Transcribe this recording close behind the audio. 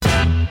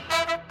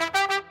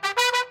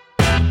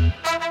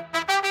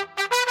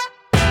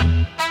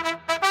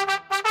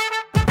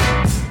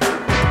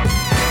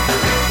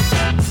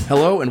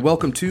Hello and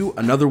welcome to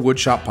another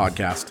Woodshop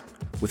podcast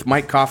with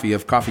Mike Coffey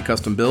of Coffey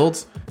Custom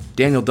Builds,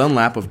 Daniel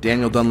Dunlap of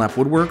Daniel Dunlap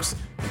Woodworks,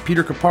 and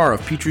Peter Kapar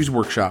of Petrie's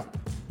Workshop.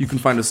 You can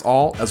find us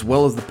all, as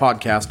well as the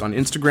podcast, on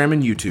Instagram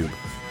and YouTube.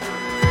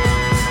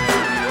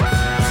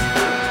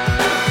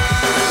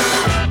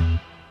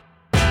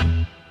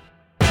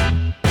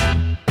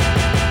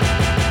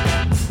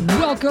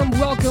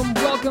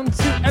 Welcome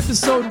to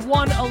episode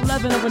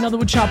 111 of another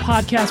Woodshop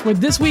podcast, where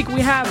this week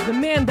we have the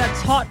man that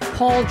taught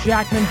Paul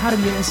Jackman how to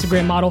be an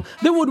Instagram model,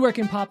 the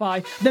woodworking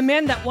Popeye, the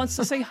man that wants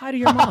to say hi to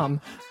your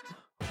mom.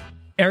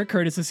 Eric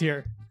Curtis is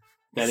here.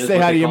 Say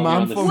hi to your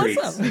mom. What's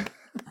up? Say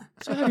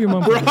hi to your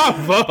mom.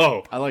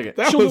 Bravo! I like it.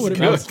 That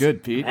was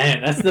good, Pete.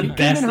 Man, that's the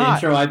best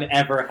intro I've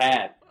ever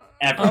had.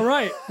 Ever. All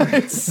right.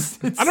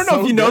 It's I don't know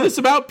so if you know good. this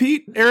about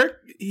Pete, Eric.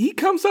 He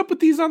comes up with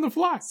these on the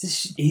fly.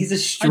 He's a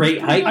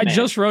straight hype man. I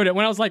just wrote it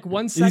when I was like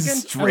 1 second. He's I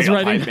straight was up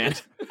writing. hype man.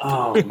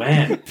 Oh,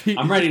 man.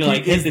 I'm ready to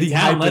Pete hit is the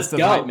town. Let's hypest of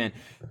go. hype man.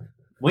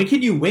 When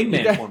can you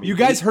wingman for me? You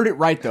guys Pete? heard it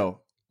right,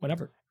 though.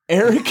 Whatever.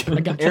 Eric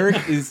gotcha.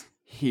 Eric is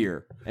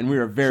here, and we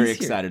are very He's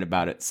here. excited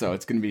about it. So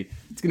it's gonna be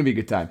a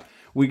good time.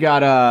 We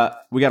got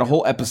a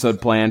whole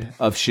episode planned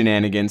of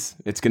shenanigans.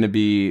 It's gonna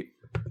be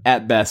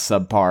at best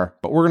subpar,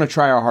 but we're gonna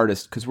try our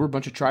hardest because we're a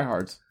bunch of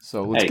tryhards.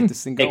 So let's Hey, get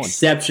this thing going.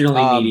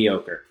 exceptionally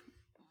mediocre.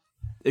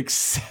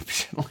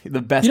 Exceptionally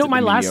the best. You know, of my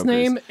the last mediocres.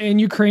 name in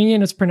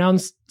Ukrainian is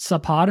pronounced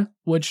Sapad,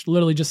 which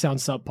literally just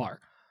sounds subpar.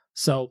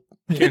 So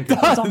It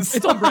does.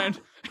 it's on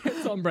brand.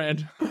 It's on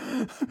brand.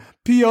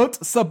 Piot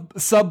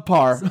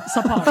subpar.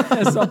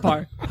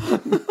 Subpar.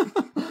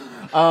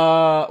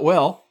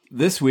 Well,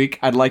 this week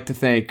I'd like to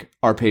thank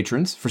our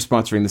patrons for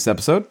sponsoring this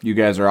episode. You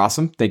guys are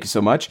awesome. Thank you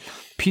so much.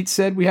 Pete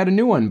said we had a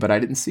new one, but I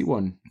didn't see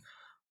one.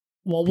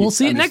 Well, we'll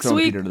see I'm it just next throwing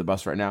week. Peter to the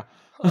bus right now.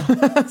 I don't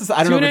know if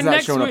Tune it's in not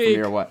next showing up for me week.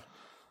 or what.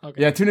 Okay.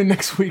 Yeah, tune in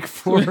next week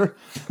for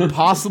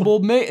possible,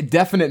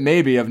 definite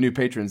maybe of new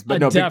patrons.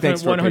 But no, big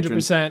thanks for our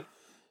patrons. 100%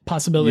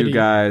 possibility. You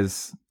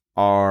guys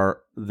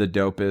are the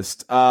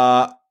dopest.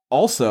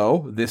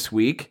 Also, this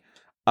week,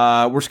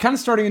 we're kind of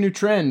starting a new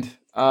trend.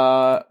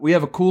 We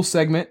have a cool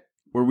segment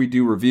where we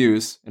do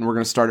reviews, and we're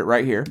going to start it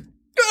right here.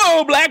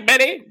 Oh, Black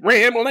Betty,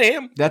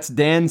 Ram-a-lam. That's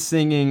Dan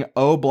singing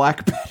 "Oh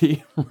Black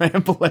Betty,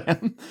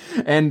 Ram-a-lam,"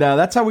 and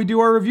that's how we do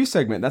our review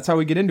segment. That's how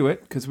we get into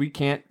it because we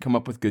can't come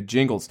up with good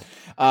jingles.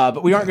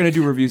 But we aren't going to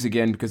do reviews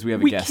again because we have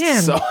a We guest.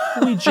 can. So.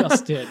 We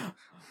just did.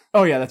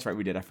 Oh yeah, that's right.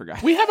 We did. I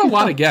forgot. We have a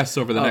lot of guests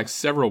over the next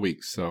several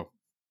weeks, so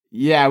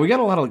Yeah, we got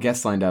a lot of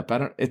guests lined up.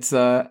 I'm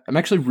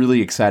actually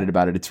really excited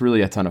about it. It's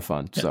really a ton of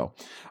fun. Yeah. So,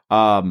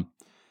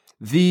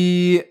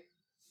 the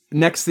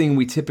next thing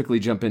we typically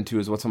jump into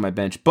is what's on my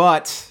bench,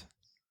 but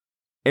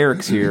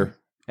Eric's here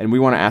and we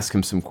want to ask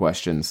him some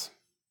questions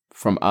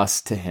from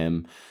us to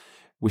him.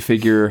 We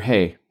figure,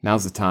 hey,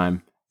 now's the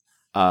time.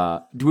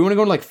 Do we want to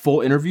go into like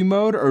full interview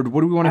mode or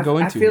what do we want to go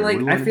into?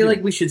 I feel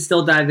like we should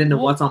still dive into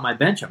what's on my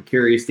bench. I'm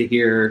curious to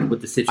hear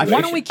what the situation.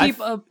 Why don't we keep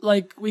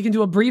we can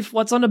do a brief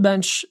what's on the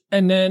bench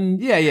and then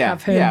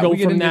have him go we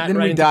get from into, that then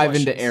right we into dive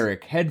questions. into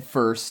Eric head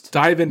first.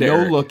 dive into No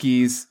Eric.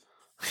 lookies.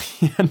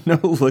 Yeah, no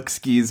look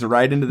skis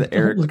right into the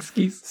Eric Look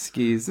skis.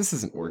 skis. This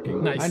isn't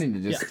working. Nice. I need to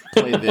just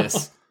play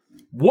this.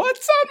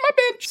 What's on my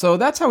bench? So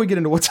that's how we get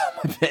into what's on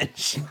my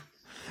bench.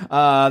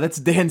 That's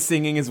Dan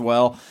singing as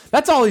well.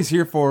 That's all he's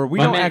here for. We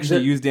don't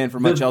actually use Dan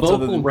for much else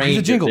other than range he's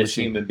a jingle of this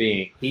machine. human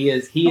being. He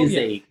is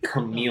a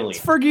chameleon. It's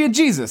Fergie and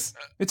Jesus.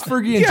 It's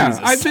Fergie and Yeah,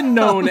 Jesus. I've been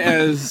known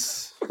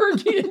as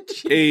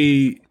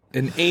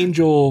an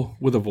angel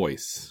with a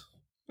voice.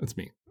 That's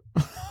me.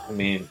 I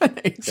mean,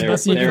 Best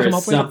you there can come is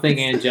up with. something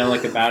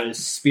angelic about it. It's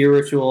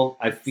spiritual.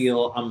 I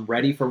feel I'm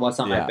ready for what's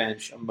on Yeah. my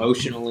bench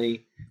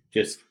emotionally.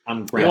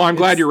 I'm Well, I'm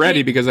glad you're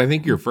ready because I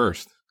think you're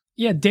first.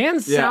 Yeah, Dan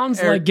sounds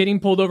Eric- like getting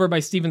pulled over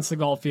by Steven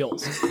Seagal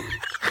feels.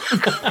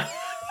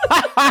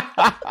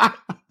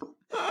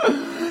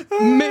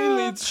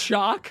 Mainly it's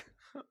shock.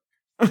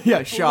 Yeah,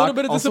 A shock. little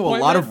bit of Also, a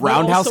disappointment. lot of but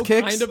roundhouse also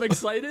kicks. Kind of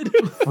excited.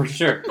 for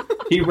sure.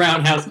 He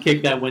roundhouse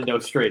kicked that window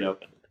straight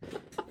open.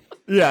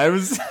 Yeah, it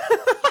was.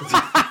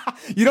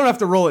 You don't have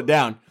to roll it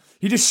down.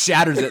 He just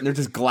shatters it, and there's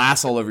just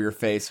glass all over your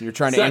face, and you're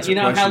trying to So, answer you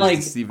know questions. how like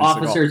to Steven Seagal.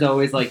 officers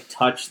always like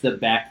touch the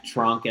back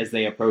trunk as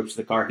they approach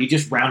the car. He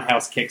just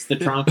roundhouse kicks the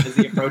trunk as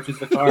he approaches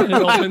the car. And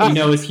it opens. You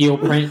know his heel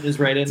print is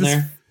right in Just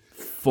there.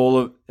 full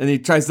of, and he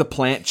tries to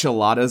plant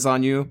chiladas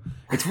on you.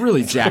 It's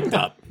really jacked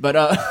up. But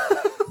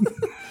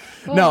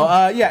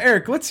yeah,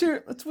 Eric, let's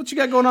what you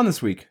got going on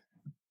this week.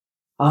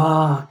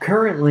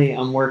 Currently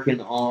I'm working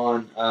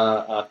on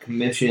a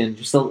commission.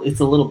 It's a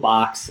little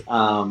box,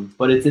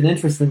 but it's an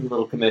interesting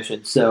little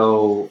commission.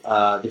 So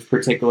this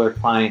particular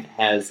client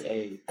has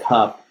a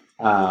cup,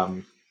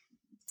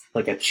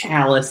 like a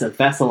chalice, a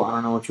vessel. I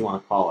don't know what you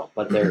want to call it,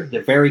 but they're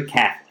very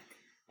Catholic,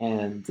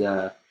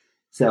 and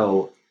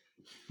so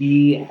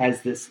he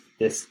has this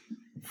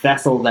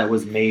vessel that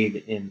was made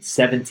in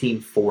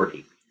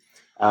 1740.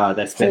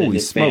 That's been in Holy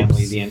his family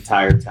smokes. the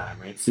entire time.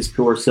 Right? It's this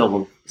pure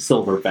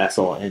silver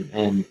vessel,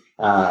 and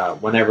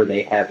whenever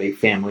they have a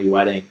family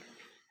wedding,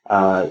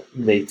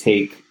 they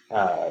take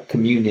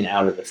communion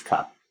out of this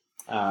cup.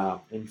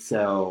 And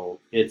so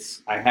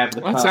I have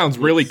the Well, that cup. sounds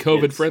really It's-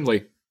 COVID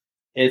friendly.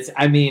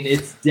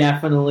 It's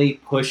definitely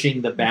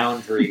pushing the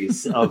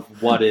boundaries of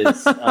what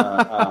is,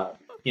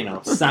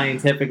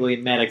 scientifically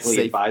and medically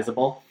Safe.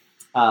 advisable.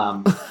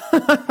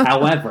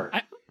 However,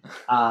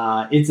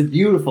 it's a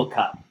beautiful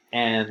cup.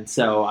 And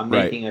so I'm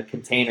Right. making a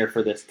container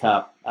for this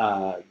cup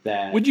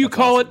that Would you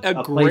call it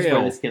a place where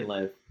grail? this can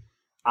live.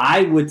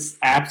 I would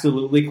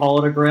absolutely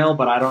call it a grail,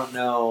 but I don't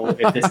know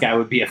if this guy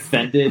would be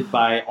offended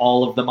by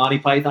all of the Monty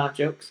Python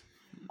jokes.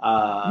 So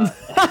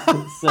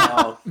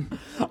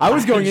I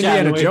was going Shy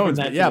Indiana away from Jones,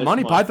 that but yeah, to this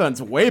Monty point.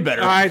 Python's way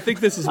better. I think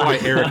this is why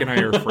Eric and I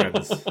are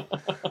friends.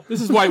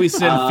 This is why we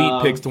send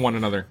feet pics to one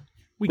another.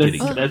 We get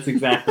each other. That's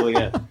exactly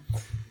it.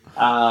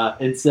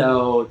 And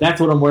so that's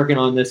what I'm working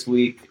on this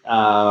week.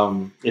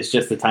 It's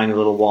just a tiny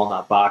little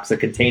walnut box, a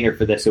container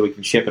for this, so we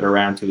can ship it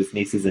around to his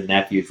nieces and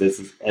nephews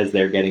as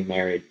they're getting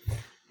married.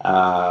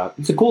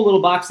 It's a cool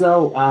little box,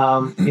 though.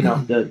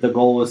 The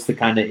goal was to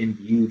kind of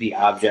imbue the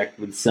object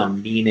with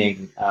some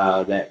meaning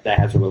that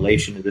has a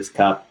relation to this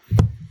cup,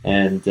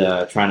 and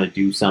trying to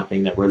do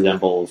something that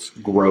resembles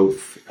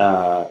growth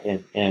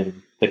and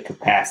the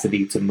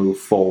capacity to move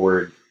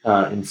forward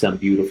in some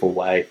beautiful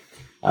way.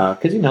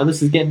 Because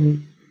this is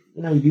getting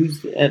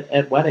used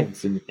at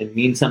weddings and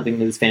means something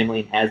to his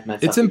family and has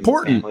meant It's something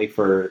important. to his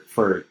family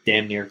for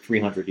damn near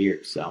 300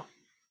 years. So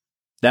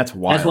That's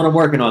wild. that's what I'm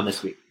working on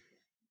this week.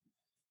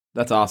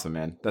 That's awesome,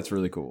 man. That's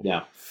really cool.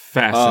 Yeah.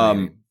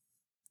 Fascinating.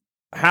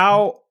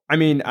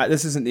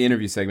 This isn't the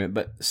interview segment,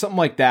 but something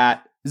like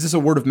that. Is this a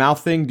word of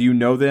mouth thing? Do you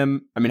know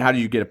them? I mean, how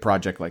did you get a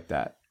project like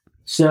that?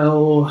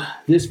 So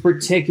this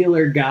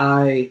particular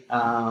guy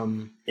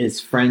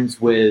is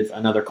friends with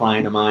another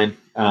client of mine,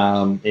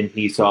 and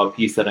he saw a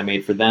piece that I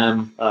made for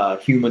them,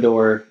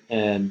 humidor,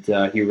 and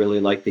he really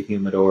liked the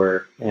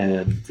humidor,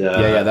 and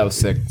Yeah, that was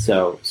sick.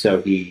 So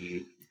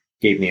he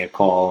gave me a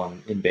call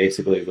and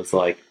basically was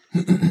like,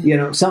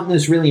 something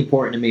that's really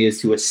important to me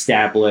is to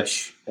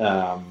establish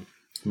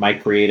my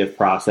creative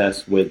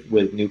process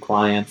with new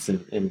clients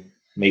and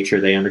make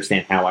sure they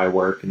understand how I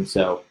work, and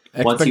so.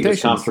 Once he was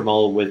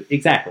comfortable with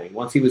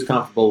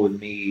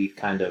me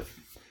kind of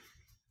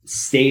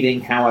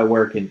stating how I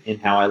work and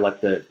how I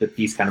let the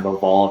piece kind of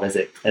evolve as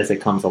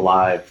it comes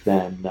alive,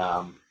 then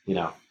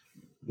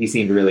he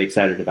seemed really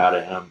excited about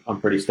it, and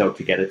I'm pretty stoked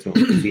to get it to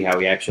him to see how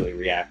he actually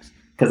reacts,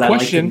 because I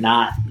like to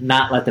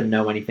not let them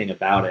know anything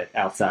about it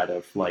outside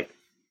of like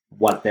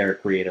what their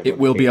creative. It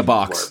will be a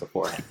box. limitations were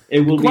beforehand.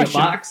 It will Question.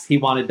 be a box. He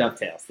wanted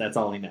dovetails. That's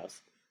all he knows.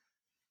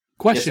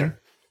 Question. Yes, sir.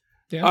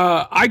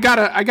 Yeah. I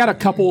got a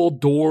couple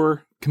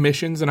door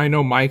commissions, and I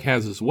know Mike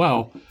has as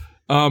well.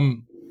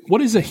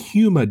 What is a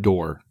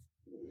humidor?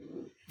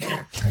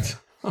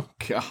 Oh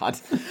God.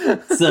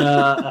 It's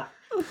an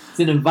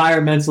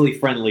environmentally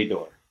friendly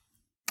door.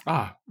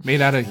 Made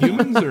out of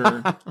humans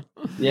or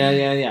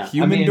Yeah.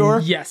 Human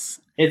door?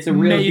 Yes. It's a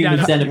real Made human out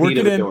of- centipede Work of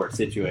it a in. door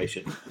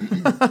situation.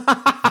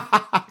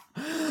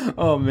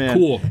 Oh man.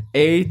 cool?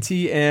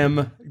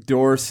 ATM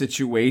door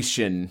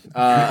situation.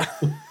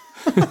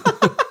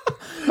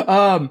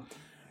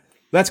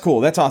 That's cool.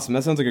 That's awesome.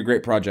 That sounds like a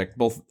great project.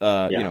 Both,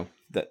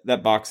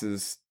 that box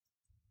is,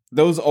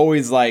 those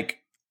always like,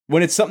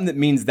 when it's something that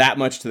means that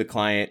much to the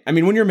client. I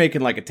mean, when you're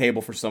making like a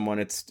table for someone,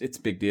 it's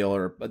a big deal,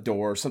 or a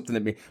door or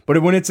something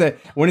but when it's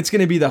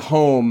going to be the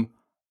home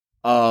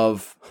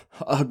of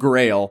a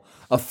grail,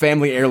 a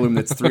family heirloom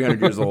that's 300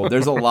 years old,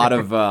 there's a lot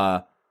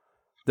of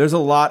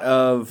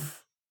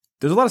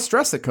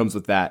stress that comes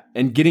with that,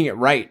 and getting it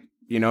right.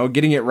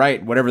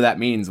 Whatever that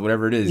means,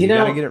 whatever it is, you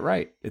got to get it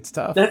right. It's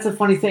tough. That's a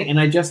funny thing. And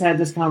I just had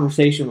this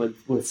conversation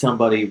with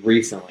somebody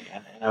recently,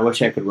 and I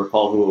wish I could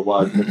recall who it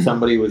was, but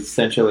somebody was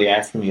essentially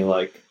asking me,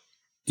 like,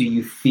 do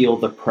you feel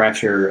the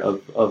pressure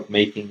of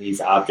making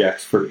these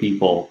objects for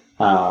people,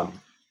 that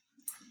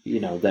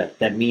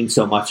mean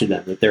so much to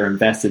them, that they're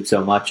invested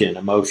so much in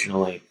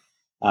emotionally?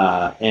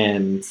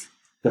 And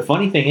the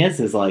funny thing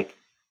is like,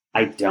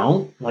 I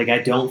don't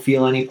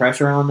feel any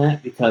pressure on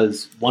that,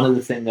 because one of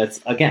the things that's,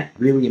 again,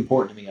 really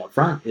important to me up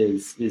front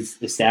is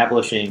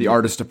establishing The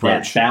artist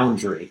approach. that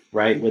boundary,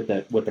 right, with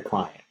the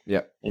client.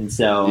 Yep. And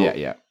so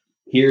Yeah.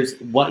 here's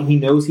what he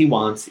knows he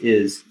wants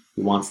is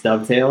he wants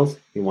dovetails.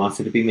 He wants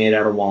it to be made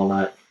out of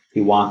walnut.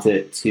 He wants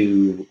it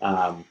to,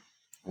 I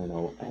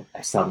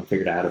still haven't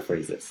figured out how to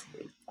phrase this,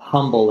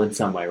 humble in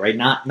some way, right?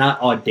 Not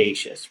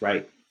audacious,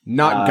 right?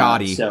 Not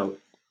gaudy. So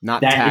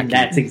not tacky.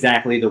 that's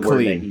exactly the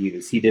word Clean. that he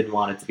used. He didn't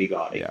want it to be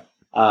gaudy. Yeah.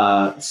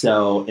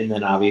 And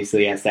then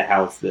obviously he has to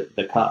house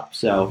the cup.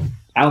 So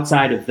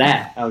outside of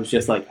that, I was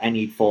just like, I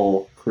need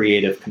full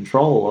creative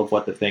control of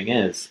what the thing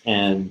is.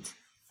 And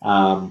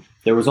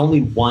there was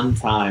only one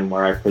time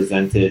where I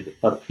presented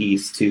a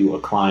piece to a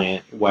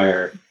client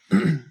where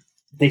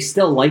they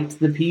still liked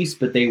the piece,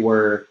 but they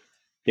were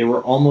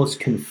almost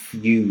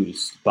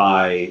confused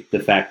by the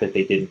fact that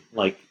they didn't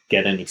like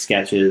get any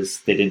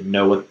sketches. They didn't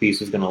know what the piece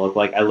was going to look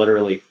like.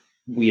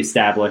 We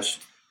established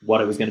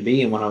what it was going to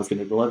be and when I was going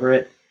to deliver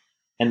it.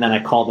 And then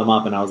I called them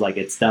up and I was like,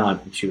 it's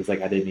done. And she was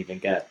like, I didn't even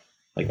get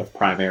like a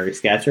primary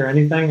sketch or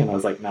anything. And I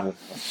was like, no,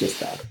 it's just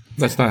that.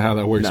 That's not how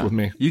that works No. with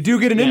me. You do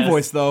get an Yes.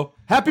 invoice though.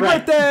 Happy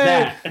Right,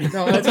 birthday! that.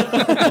 No,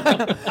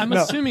 that's, I'm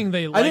assuming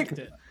they liked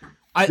it.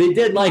 They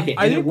did like it.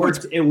 I And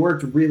think it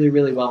worked really,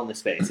 really well in the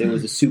space. It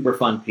was a super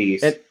fun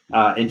piece.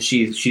 And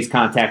she's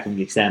contacted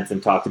me since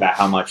and talked about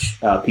how much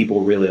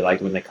people really like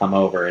when they come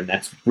over, and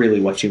that's really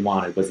what she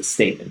wanted, was a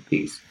statement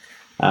piece.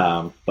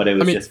 But it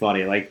was just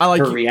funny. Like, I like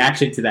her you-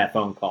 reaction to that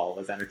phone call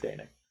was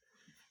entertaining.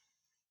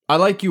 I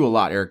like you a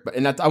lot, Eric, but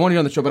I wanted you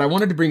on the show, but I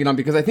wanted to bring it on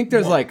because I think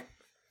there's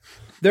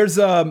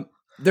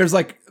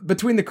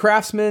between the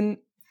craftsman.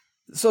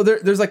 So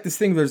there's like this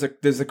thing.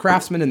 There's a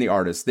craftsman and the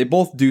artist. They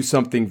both do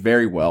something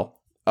very well.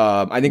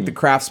 I think the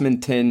craftsman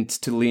tends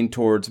to lean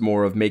towards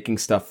more of making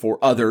stuff for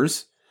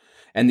others,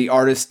 and the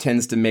artist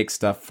tends to make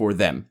stuff for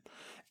them.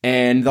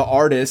 And the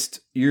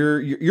artist,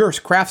 you're a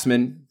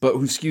craftsman, but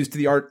who skews to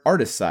the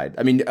artist side.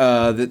 I mean,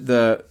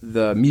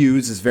 the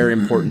muse is very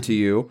important to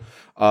you.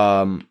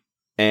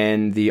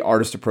 And the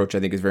artist approach, I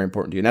think, is very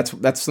important to you. And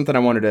that's something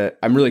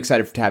I'm really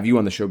excited to have you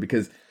on the show,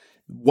 because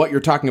what you're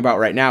talking about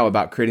right now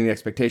about creating the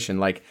expectation,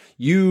 like,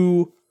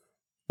 you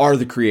are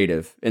the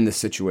creative in this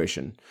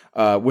situation.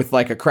 With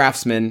like a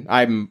craftsman,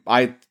 I'm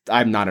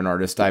not an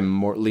artist. I'm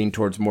more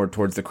towards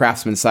the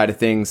craftsman side of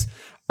things.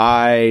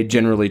 I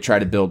generally try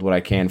to build what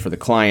I can for the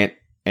client,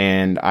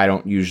 and I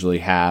don't usually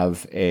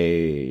have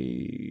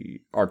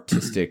a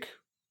artistic.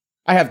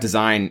 I have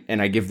design,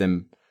 and I give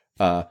them,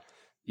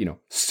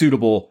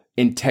 suitable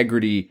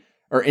integrity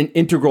or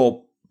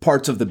integral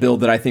parts of the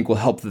build that I think will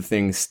help the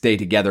thing stay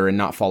together and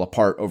not fall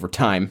apart over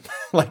time.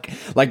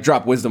 like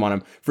drop wisdom on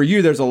them. For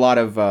you, there's a lot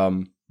of,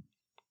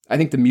 I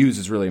think the muse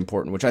is really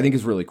important, which I think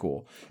is really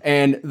cool.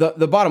 And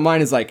the bottom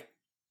line is, like,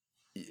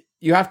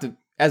 you have to,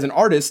 as an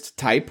artist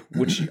type,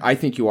 which I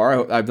think you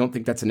are, I don't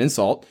think that's an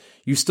insult,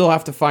 you still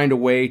have to find a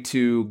way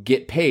to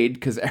get paid,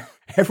 because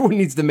everyone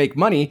needs to make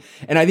money.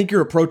 And I think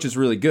your approach is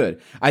really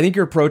good. I think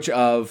your approach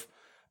of,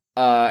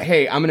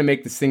 hey, I'm going to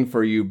make this thing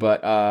for you,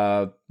 but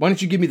why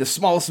don't you give me the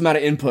smallest amount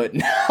of input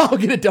and I'll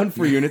get it done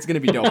for you, and it's going to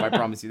be dope. I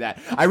promise you that.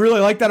 I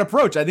really like that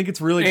approach. I think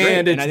it's really great.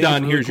 And it's I think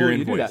done. really Here's your cool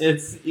you do invoice.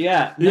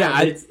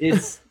 that.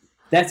 It's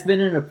that's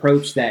been an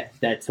approach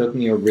that took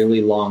me a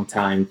really long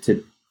time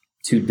to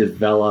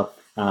develop,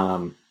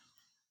 an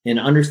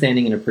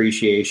understanding and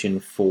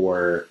appreciation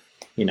for,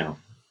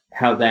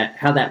 how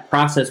that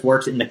process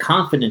works, and the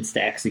confidence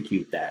to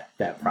execute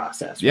that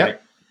process.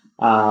 Yep.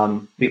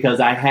 Right. Because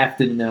I have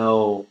to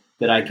know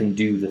that I can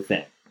do the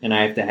thing, and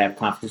I have to have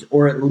confidence,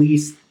 or at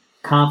least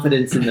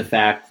confidence in the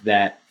fact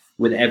that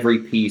with every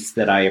piece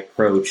that I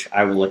approach,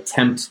 I will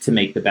attempt to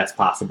make the best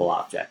possible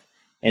object.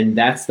 And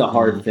that's the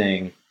hard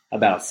thing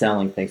about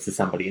selling things to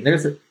somebody. And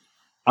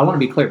I want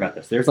to be clear about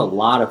this. There's a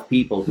lot of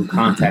people who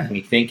contact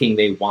me thinking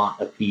they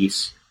want a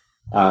piece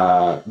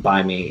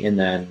by me, and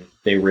then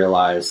they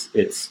realize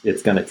it's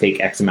going to take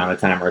X amount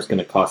of time, or it's going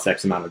to cost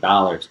X amount of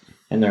dollars.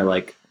 And they're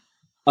like,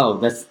 oh,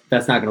 that's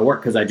not going to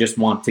work, because I just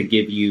want to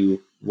give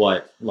you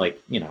what,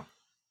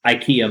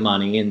 IKEA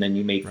money, and then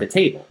you make the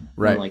table.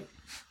 Right. I'm like,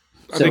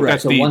 I think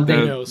that's one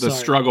thing, the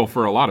struggle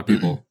for a lot of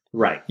people.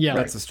 right? Yeah.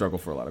 That's a struggle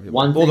for a lot of people.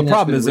 One Well, thing the that's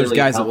problem been is there's really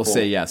guys that will helpful-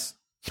 say yes.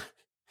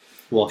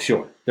 Well,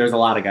 sure. There's a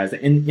lot of guys,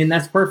 and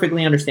that's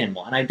perfectly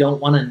understandable. And I don't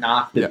want to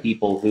knock the Yeah.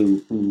 people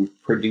who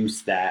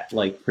produce that,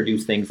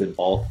 produce things in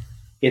bulk.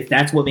 If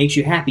that's what makes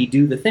you happy,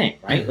 do the thing,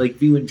 right? Like,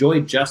 if you enjoy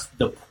just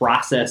the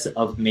process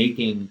of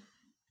making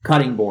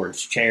cutting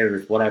boards,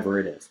 chairs, whatever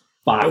it is,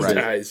 boxes,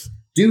 Guys.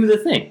 do the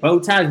thing. Bow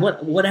ties,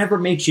 whatever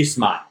makes you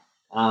smile.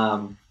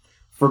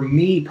 For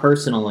me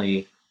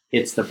personally,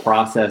 it's the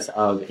process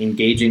of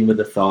engaging with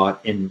the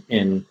thought,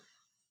 and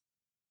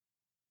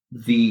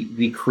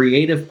the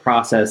creative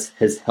process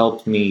has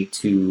helped me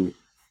to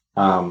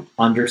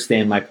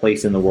understand my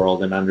place in the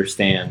world, and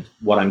understand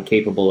what I'm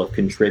capable of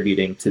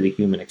contributing to the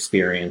human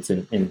experience,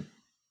 and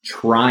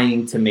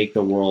trying to make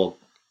the world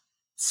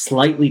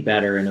slightly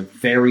better in a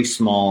very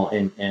small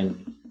and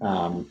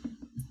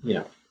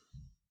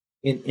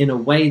in a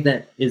way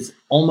that is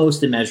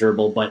almost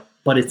immeasurable,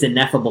 but it's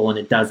ineffable, and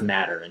it does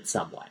matter in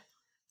some way.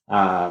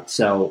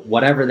 So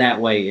whatever that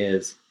way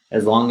is,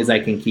 as long as I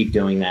can keep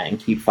doing that and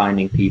keep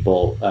finding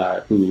people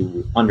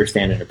who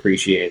understand and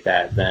appreciate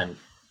that, then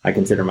I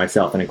consider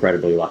myself an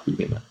incredibly lucky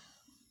human.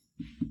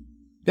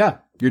 Yeah,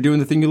 you're doing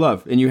the thing you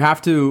love, and you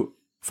have to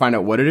find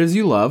out what it is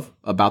you love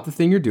about the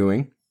thing you're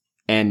doing,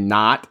 and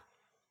not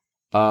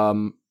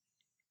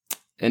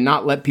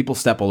let people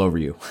step all over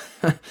you.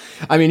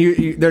 I mean,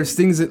 you there's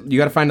things that you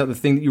got to find out the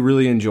thing that you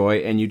really enjoy,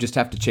 and you just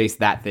have to chase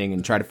that thing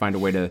and try to find a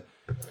way to.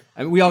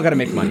 I mean, we all got to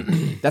make money.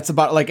 That's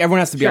about, like, everyone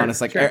has to be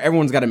honest. Like,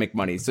 everyone's got to make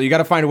money, so you got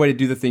to find a way to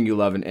do the thing you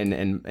love,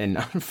 and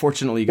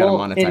unfortunately, you got to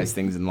monetize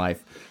things in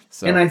life.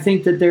 So. And I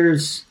think that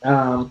there's,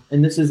 and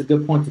this is a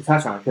good point to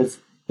touch on, because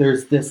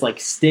there's this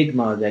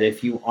stigma that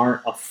if you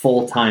aren't a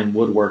full-time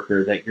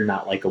woodworker, that you're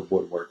not like a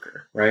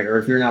woodworker, right? Or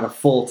if you're not a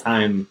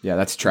full-time,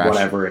 that's trash.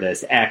 Whatever it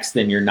is, X,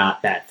 then you're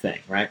not that thing,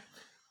 right?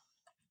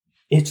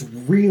 It's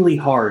really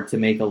hard to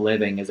make a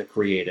living as a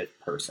creative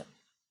person.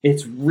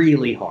 It's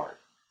really hard.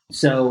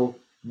 So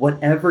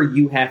whatever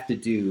you have to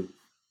do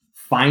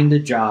find a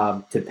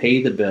job to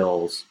pay the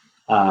bills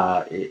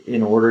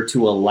in order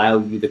to allow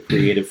you the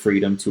creative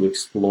freedom to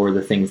explore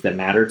the things that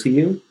matter to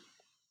you.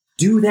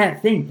 Do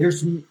that thing.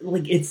 There's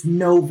it's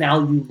no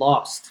value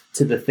lost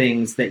to the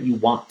things that you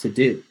want to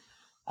do.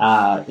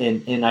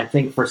 And I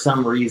think for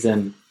some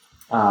reason,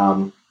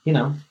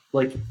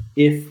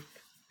 if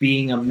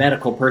being a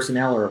medical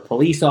personnel or a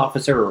police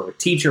officer or a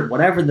teacher,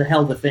 whatever the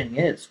hell the thing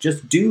is,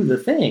 just do the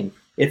thing.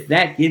 If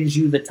that gives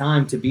you the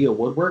time to be a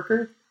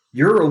woodworker,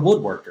 you're a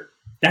woodworker.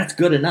 That's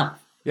good enough.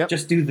 Yep.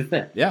 Just do the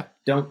thing. Yeah.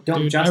 Don't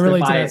Dude, justify I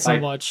relate to it that so by,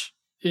 much.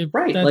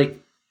 right.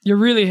 You're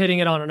really hitting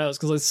it on a nose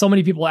because so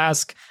many people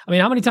ask. I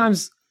mean, how many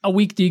times a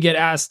week do you get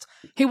asked,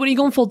 "Hey, when are you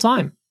going full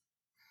time?"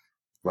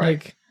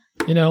 right.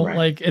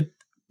 Right.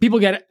 People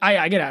get.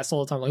 I get asked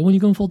all the time, like, "When are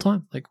you going full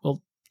time?" Like,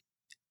 well,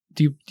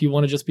 do you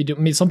want to just be doing?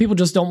 I mean, some people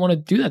just don't want to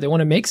do that. They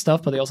want to make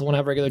stuff, but they also want to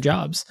have regular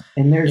jobs.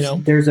 And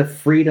there's a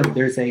freedom.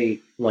 There's a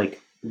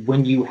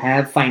when you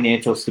have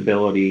financial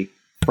stability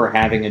for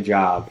having a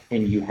job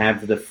and you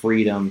have the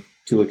freedom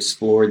to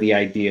explore the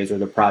ideas or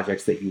the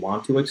projects that you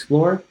want to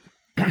explore,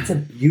 that's a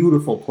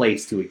beautiful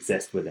place to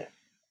exist within.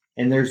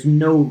 And there's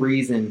no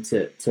reason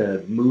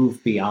to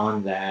move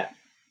beyond that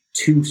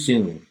too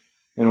soon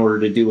in order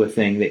to do a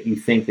thing that you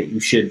think that you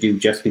should do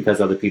just because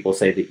other people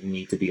say that you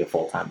need to be a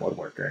full-time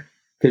woodworker.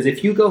 Because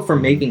if you go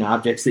from making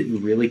objects that you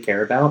really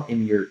care about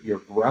and you're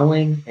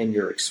growing and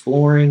you're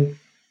exploring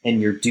and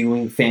you're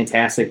doing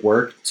fantastic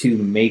work to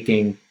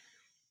making,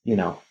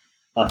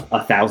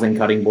 1,000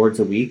 cutting boards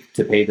a week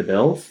to pay the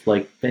bills,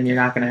 then you're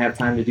not going to have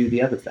time to do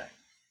the other thing.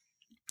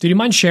 Do you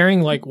mind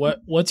sharing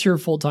what's your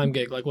full-time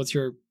gig? Like, what's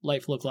your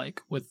life look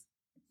like with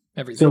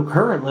everything? So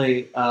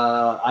currently,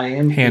 I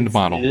am hand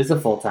model. It is a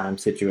full-time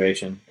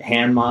situation.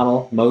 Hand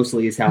model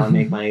mostly is how I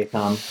make my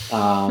income.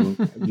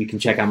 You can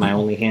check out my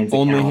OnlyHands account.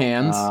 Only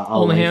hands.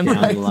 Only hands.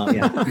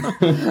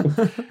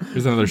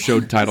 Here's another show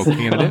title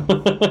candidate.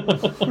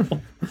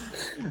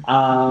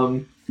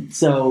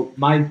 So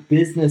my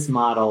business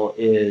model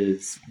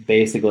is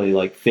basically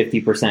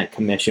 50%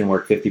 commission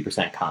work,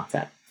 50%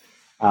 content.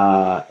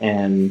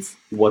 And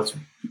what's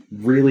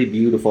really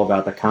beautiful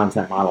about the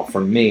content model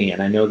for me,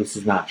 and I know this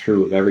is not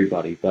true of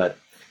everybody, but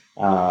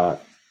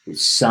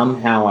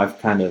somehow I've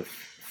kind of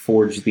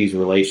forged these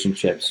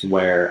relationships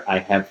where I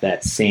have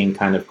that same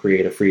kind of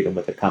creative freedom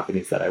with the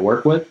companies that I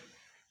work with.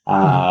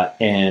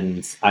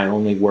 And I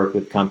only work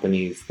with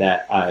companies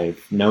that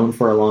I've known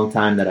for a long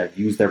time, that I've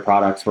used their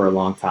products for a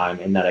long time,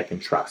 and that I can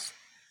trust.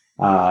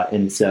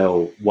 And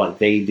so what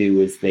they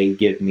do is they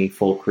give me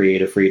full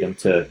creative freedom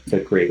to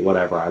create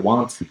whatever I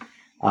want.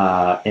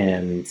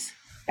 And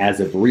as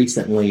of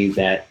recently,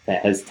 that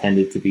has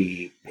tended to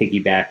be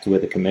piggybacked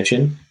with a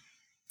commission.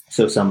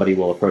 So somebody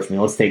will approach me.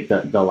 Let's take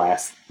the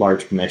last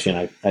large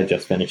commission I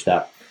just finished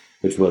up,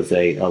 which was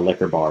a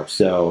liquor bar.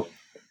 So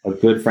a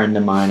good friend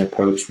of mine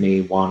approached me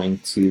wanting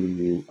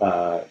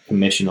to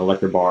commission a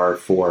liquor bar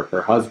for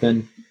her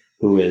husband,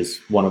 who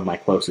is one of my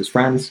closest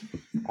friends.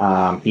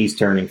 He's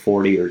turning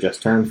 40 or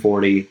just turned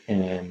 40,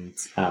 and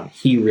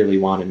he really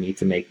wanted me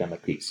to make them a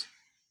piece.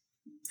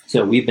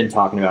 So we've been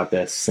talking about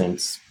this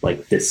since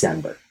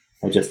December.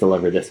 I just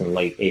delivered this in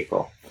late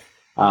April.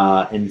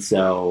 And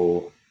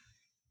so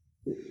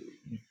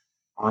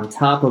on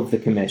top of the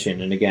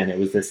commission, and again, it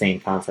was the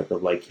same concept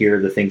of here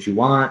are the things you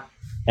want.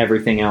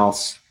 Everything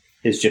else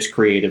is just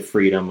creative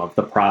freedom of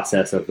the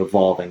process of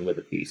evolving with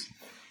a piece.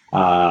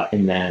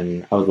 And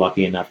then I was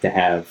lucky enough to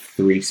have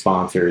 3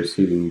 sponsors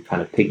who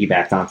kind of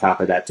piggybacked on top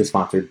of that to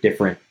sponsor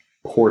different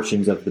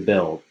portions of the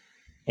build.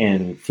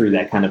 And through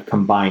that kind of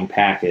combined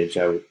package,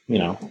 I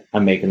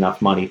make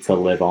enough money to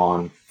live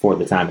on for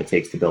the time it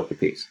takes to build the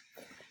piece.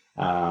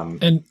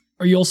 And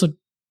are you also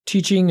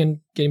teaching and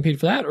getting paid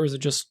for that, or is it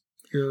just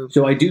your?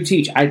 So I do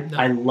teach.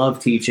 I love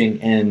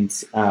teaching, and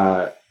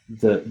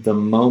the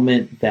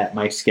moment that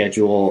my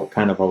schedule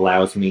kind of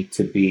allows me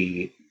to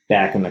be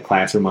back in the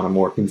classroom on a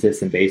more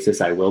consistent basis,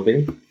 I will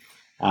be.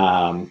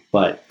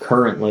 But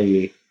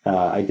currently,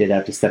 I did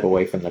have to step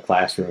away from the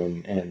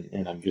classroom,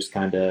 and I'm just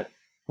kind of,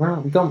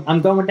 I'm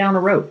going down the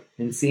road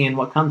and seeing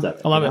what comes of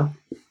it. I love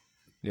it.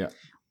 Yeah.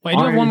 Well,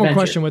 I do have one more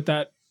question with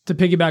that to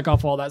piggyback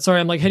off all that. Sorry,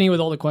 I'm hitting you with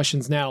all the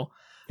questions now.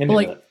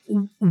 But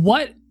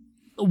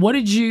what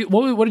did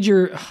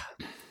your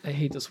I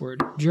hate this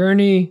word,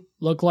 journey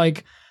look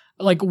like?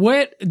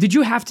 What did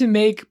you have to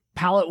make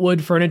pallet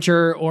wood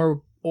furniture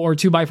or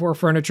 2x4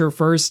 furniture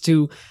first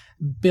to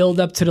build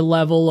up to the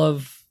level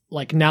of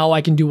now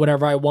I can do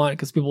whatever I want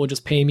because people will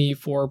just pay me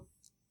for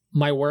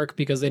my work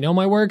because they know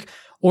my work?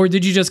 Or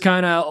did you just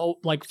kind of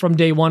from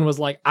day one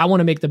was I want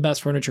to make the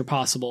best furniture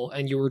possible,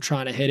 and you were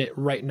trying to hit it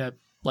right in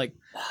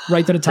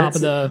right to the top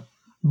of the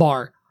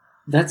bar?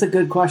 That's a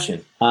good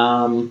question.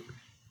 I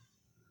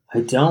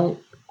don't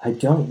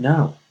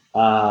know.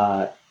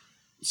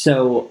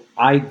 So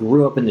I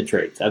grew up in the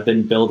trades. I've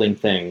been building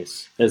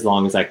things as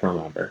long as I can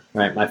remember.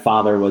 Right, my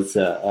father was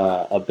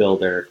a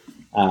builder.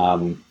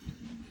 I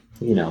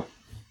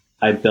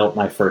built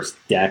my first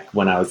deck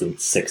when I was in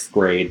 6th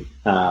grade.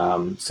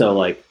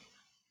 So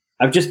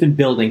I've just been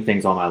building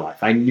things all my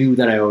life. I knew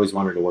that I always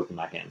wanted to work with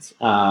my hands.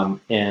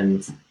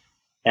 And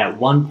at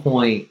one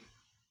point,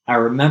 I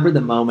remember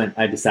the moment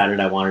I decided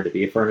I wanted to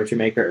be a furniture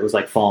maker. It was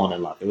like falling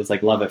in love. It was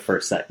like love at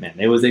first sight, man.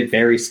 It was a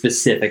very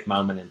specific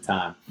moment in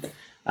time.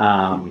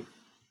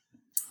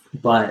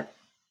 But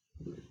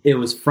it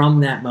was from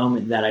that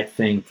moment that I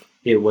think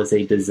it was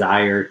a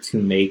desire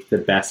to make the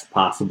best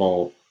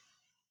possible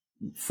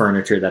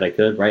furniture that I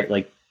could, right?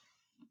 Like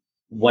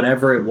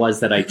whatever it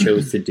was that I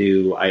chose to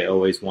do, I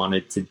always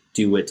wanted to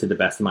do it to the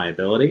best of my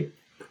ability.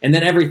 And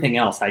then everything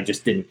else I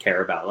just didn't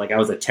care about. Like I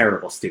was a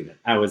terrible student.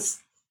 I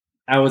was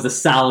a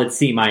solid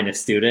C-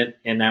 student,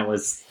 and that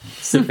was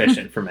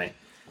sufficient for me.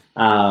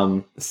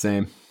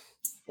 Same.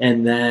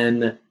 And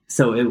then,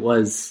 so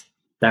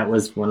that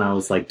was when I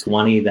was like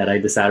 20 that I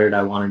decided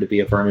I wanted to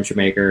be a furniture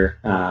maker.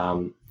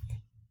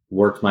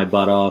 Worked my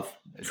butt off,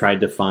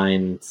 tried to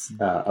find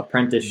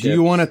apprenticeships. Do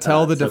you want to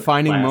tell the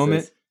defining classes.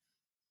 moment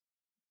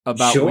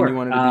about when you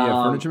wanted to be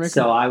a furniture maker?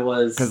 So I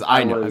was, because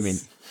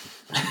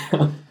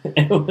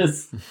it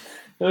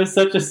was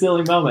such a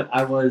silly moment.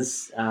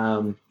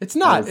 it's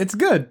not. It's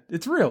good.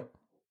 It's real.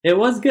 It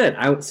was good.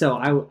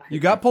 You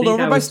got pulled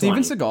over by Steven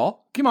Seagal.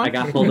 Come on. I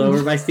got pulled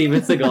over by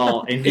Steven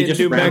Seagal, and he just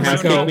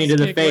roundhouse kicked me to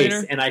the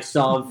face, and I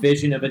saw a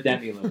vision of a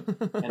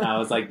demi-loop, and I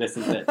was like, "This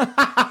is it."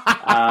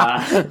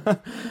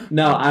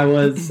 No, I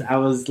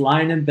was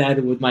lying in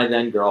bed with my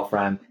then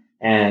girlfriend,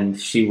 and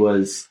she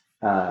was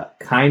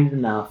kind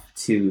enough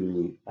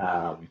to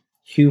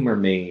humor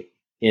me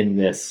in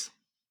this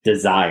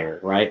desire,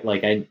 right?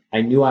 Like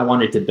I knew I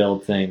wanted to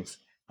build things,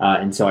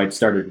 and so I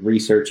started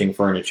researching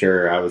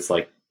furniture. I was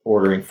like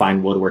ordering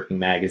Fine Woodworking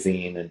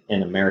magazine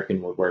and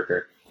American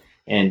Woodworker.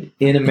 And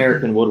in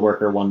American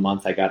Woodworker, one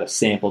month I got a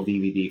sample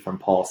DVD from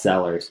Paul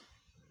Sellers.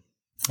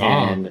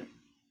 And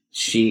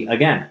she,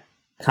 again,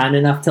 kind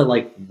enough to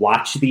like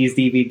watch these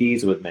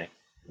DVDs with me.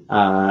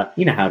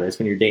 You know how it is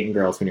when you're dating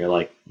girls when you're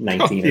like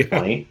 19 or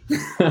 20.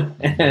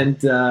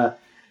 And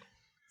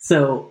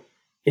so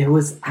it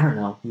was, I don't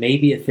know,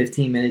 maybe a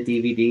 15-minute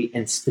DVD.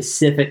 And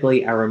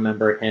specifically, I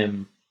remember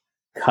him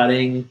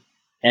cutting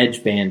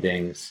edge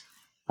bandings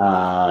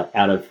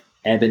out of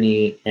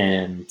ebony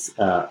and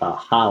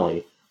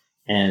holly,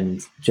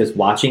 and just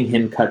watching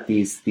him cut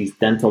these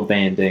dental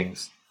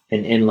bandings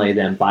and inlay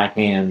them by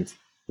hand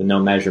with no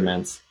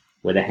measurements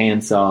with a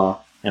handsaw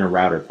and a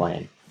router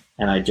plane.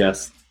 And I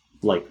just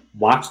like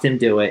watched him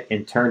do it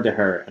and turned to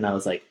her, and I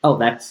was like, oh,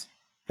 that's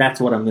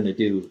what I'm going to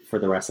do for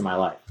the rest of my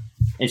life.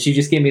 And she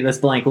just gave me this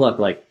blank look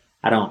like,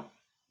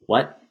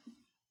 what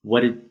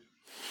are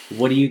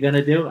you going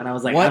to do? And I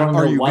was like, I don't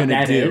know what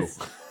that is.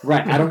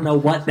 Right. I don't know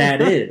what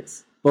that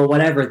is, but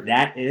whatever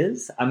that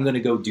is, I'm going to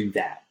go do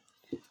that.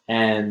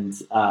 And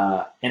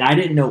I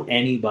didn't know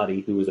anybody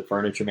who was a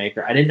furniture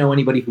maker. I didn't know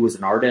anybody who was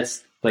an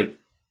artist. Like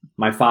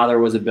my father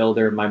was a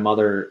builder. My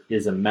mother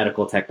is a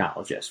medical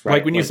technologist. Right.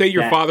 Like when you say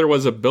your father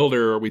was a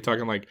builder, are we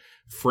talking like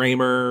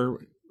framer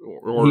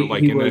or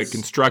like in a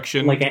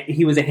construction? Like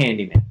he was a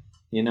handyman,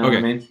 you know what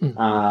I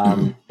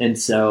mean? And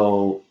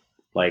so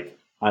like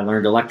I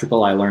learned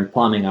electrical, I learned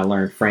plumbing, I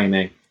learned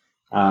framing.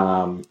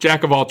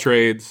 Jack of all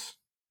trades,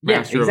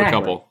 master of a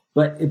couple.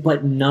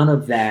 But none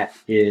of that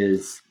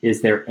is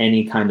there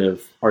any kind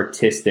of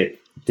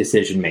artistic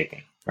decision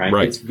making, right?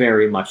 It's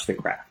very much the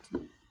craft.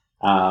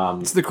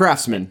 It's the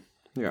craftsman.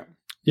 Yeah.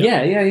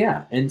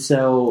 And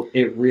so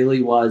it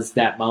really was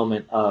that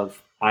moment of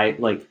I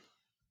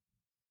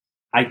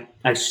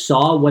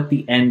saw what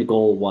the end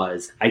goal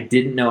was. I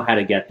didn't know how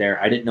to get there.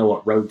 I didn't know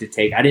what road to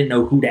take. I didn't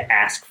know who to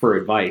ask for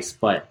advice,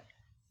 but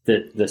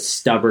the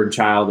stubborn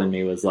child in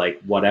me was like,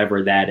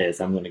 whatever that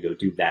is, I'm going to go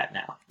do that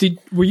now.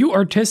 Were you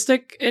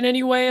artistic in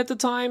any way at the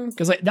time?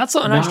 Because that's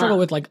something I struggle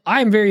with. Like,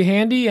 I'm very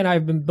handy, and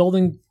I've been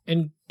building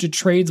into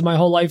trades my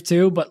whole life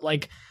too. But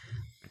like,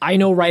 I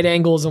know right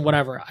angles and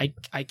whatever.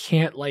 I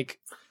can't like.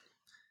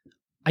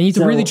 I need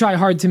to really try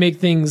hard to make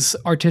things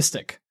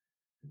artistic.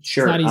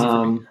 Sure. It's not easy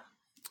for me.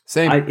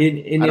 Same.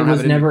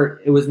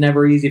 It was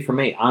never easy for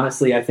me.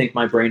 Honestly, I think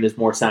my brain is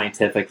more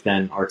scientific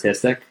than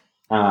artistic.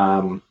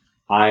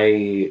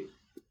 I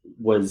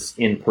was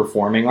in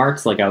performing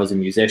arts, like I was a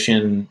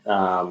musician.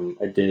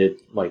 I did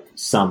like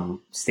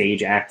some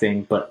stage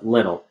acting, but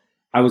little.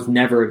 I was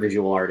never a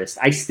visual artist.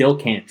 I still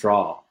can't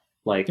draw.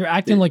 Like you're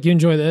acting like you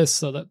enjoy this,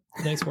 so that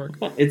nice work.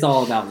 It's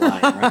all about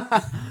lying,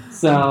 right?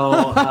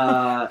 So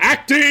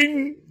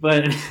acting,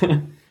 but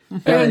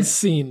and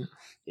scene.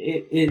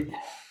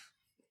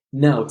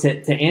 No,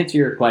 to answer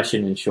your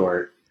question in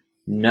short,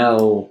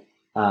 no.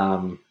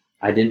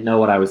 I didn't know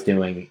what I was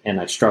doing, and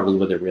I struggled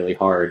with it really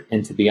hard.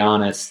 And to be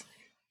honest,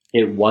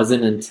 it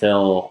wasn't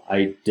until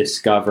I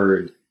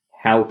discovered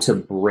how to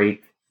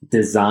break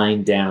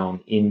design down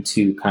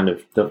into kind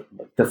of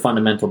the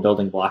fundamental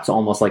building blocks,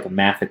 almost like a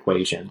math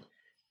equation,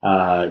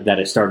 that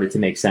it started to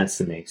make sense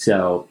to me.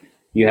 So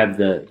you have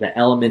the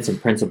elements and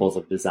principles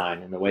of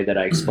design. And the way that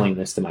I explain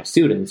this to my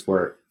students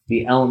were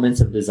the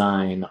elements of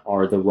design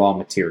are the raw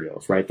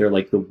materials, right? They're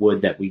like the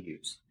wood that we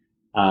use.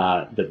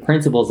 The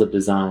principles of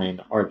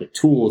design are the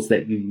tools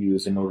that you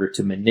use in order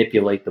to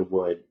manipulate the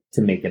wood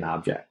to make an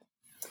object.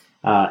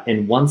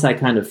 And once I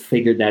kind of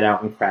figured that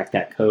out and cracked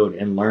that code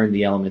and learned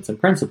the elements and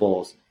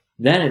principles,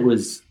 then it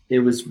was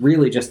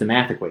really just a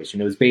math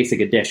equation. It was basic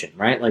addition,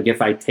 right? Like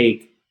if I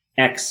take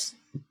X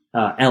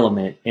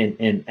element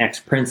and X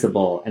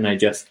principle and I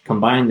just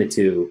combine the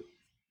two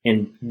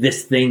and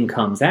this thing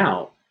comes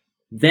out,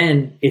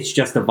 then it's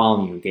just a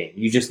volume game.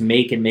 You just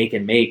make and make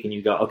and make and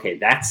you go, okay,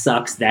 that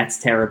sucks. That's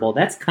terrible.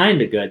 That's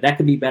kind of good. That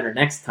could be better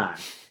next time.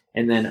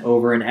 And then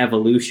over an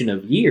evolution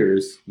of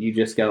years, you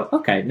just go,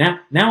 okay, now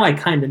I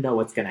kind of know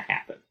what's going to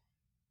happen.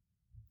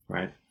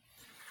 Right.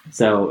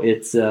 So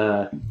it's,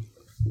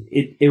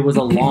 it was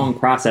a long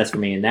process for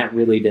me. And that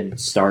really didn't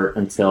start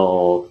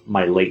until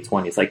my late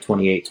 20s, like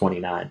 28,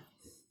 29.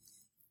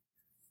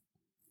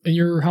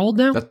 You're how old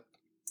now?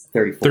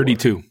 34.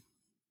 32.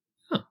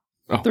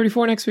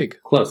 34 next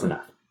week. Close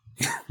enough.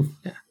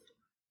 Yeah.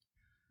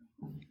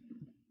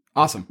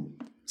 Awesome.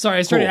 Sorry,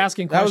 I started Cool.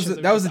 asking That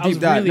questions. was a deep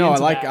dive. Really No, I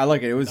into like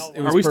that. it. It was.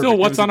 Are we still perfect.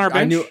 what's on our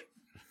bench?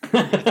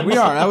 We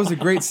are. That was a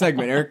great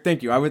segment, Eric.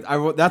 Thank you.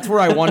 That's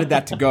where I wanted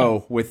that to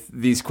go with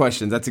these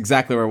questions. That's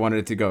exactly where I wanted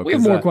it to go. We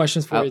have 'cause, more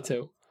questions for you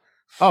too.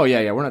 Oh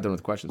yeah. We're not done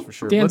with questions for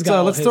sure. Dan's got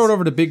all Let's his. throw it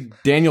over to Big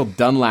Daniel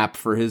Dunlap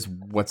for his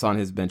what's on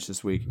his bench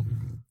this week.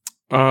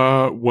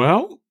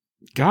 Well,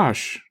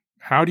 gosh,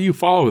 how do you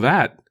follow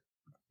that?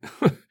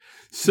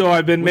 So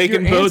I've been With your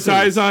making bow answers.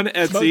 ties on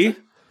Etsy.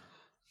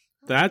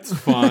 That's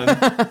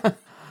fun.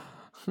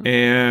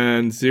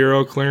 And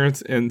zero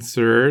clearance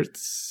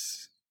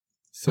inserts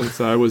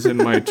since I was in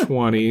my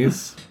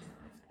 20s.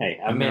 Hey,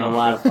 I've made a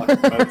lot of fucking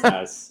bow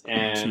ties,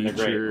 and they're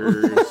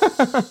great.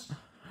 Teachers.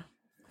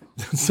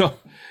 So,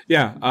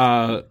 yeah,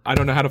 I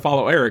don't know how to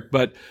follow Eric,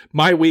 but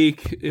my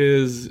week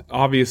is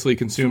obviously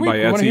consumed by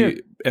Sweet, I wanna hear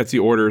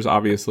Etsy orders,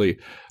 obviously.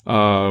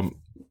 I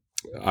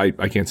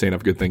can't say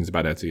enough good things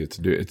about Etsy.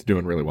 It's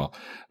doing really well.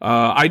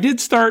 I did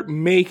start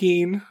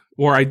making,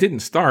 or I didn't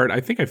start. I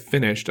think I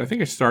finished. I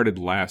think I started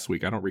last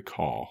week. I don't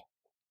recall.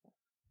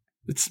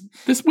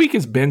 This week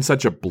has been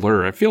such a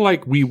blur. I feel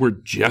like we were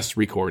just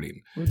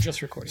recording. We're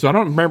just recording. So I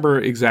don't remember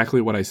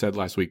exactly what I said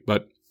last week,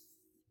 but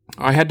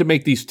I had to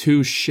make these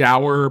 2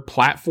 shower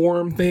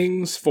platform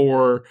things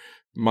for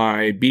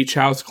my beach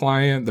house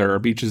client. There are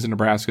beaches in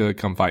Nebraska.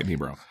 Come fight me,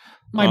 bro.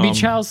 My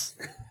beach house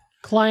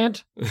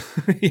client.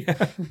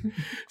 Yeah.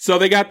 So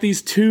they got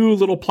these 2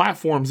 little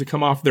platforms that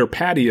come off their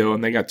patio,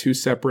 and they got 2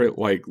 separate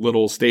like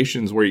little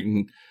stations where you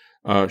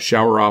can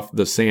shower off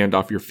the sand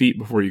off your feet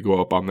before you go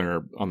up on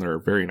their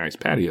very nice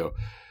patio.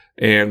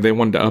 And they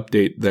wanted to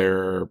update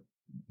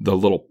the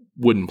little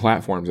wooden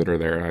platforms that are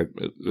there.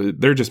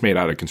 They're just made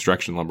out of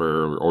construction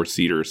lumber or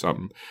cedar or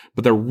something,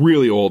 but they're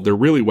really old. They're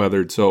really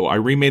weathered. So I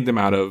remade them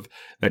out of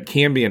that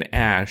Cambion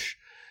ash.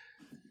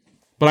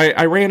 But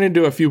I ran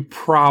into a few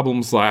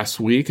problems last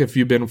week. If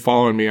you've been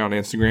following me on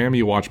Instagram,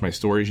 you watch my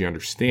stories, you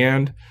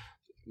understand.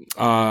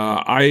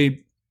 I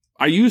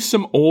used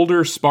some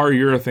older spar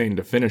urethane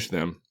to finish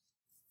them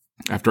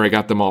after I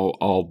got them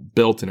all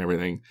built and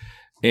everything,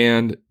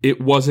 and it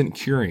wasn't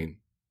curing.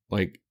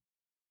 Like,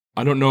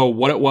 I don't know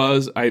what it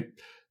was. I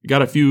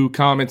got a few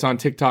comments on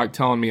TikTok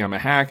telling me I'm a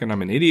hack and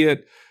I'm an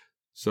idiot.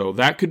 So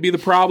that could be the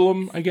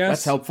problem, I guess.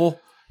 That's helpful.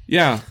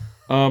 Yeah.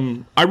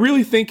 I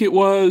really think it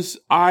was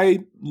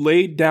I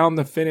laid down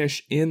the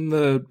finish in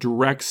the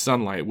direct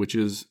sunlight, which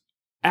is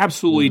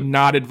absolutely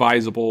not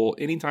advisable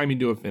anytime you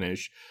do a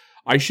finish.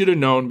 I should have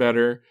known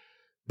better,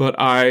 but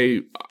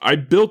I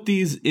built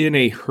these in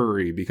a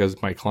hurry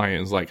because my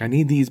client is like, I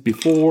need these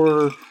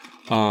before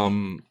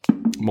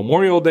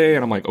Memorial Day.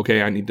 And I'm like,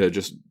 okay, I need to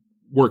just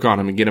work on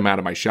them and get them out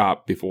of my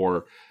shop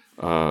before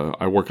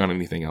I work on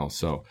anything else.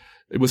 So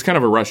it was kind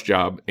of a rush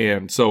job.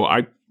 And so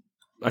I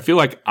feel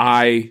like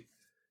I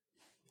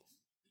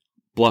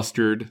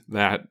blustered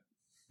that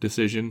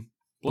decision.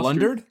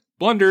 Blundered?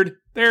 Blundered.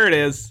 There it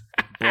is.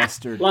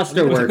 Blustered.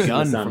 Bluster works in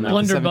Gun the sun, from though. the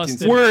Blunder 17th busted.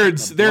 century.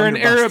 Words. They're an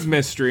Blunderbust. Arab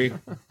mystery.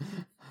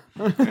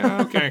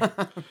 Yeah, okay.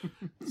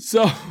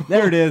 So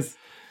There it is.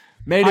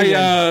 Made it.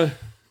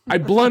 I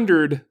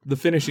blundered the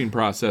finishing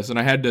process, and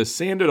I had to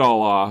sand it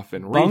all off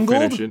and Bungled?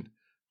 refinish it.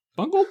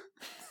 Bungled?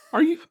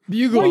 Are you?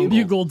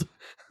 Bugled.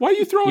 Why are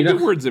you throwing You don't-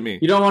 good words at me?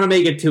 You don't want to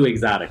make it too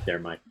exotic there,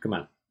 Mike. Come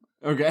on.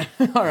 Okay.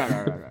 All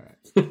right.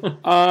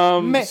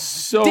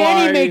 So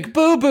Danny I, make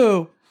boo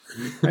boo.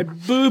 I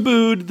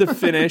boo-booed the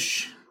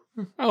finish.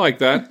 I like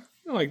that.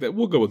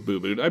 We'll go with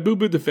boo-booed. I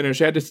boo-booed the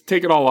finish. I had to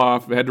take it all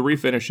off. I had to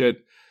refinish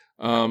it.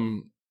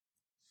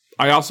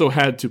 I also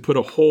had to put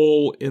a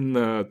hole in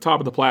the top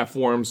of the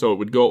platform so it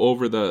would go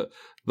over the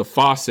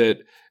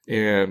faucet,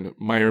 and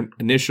my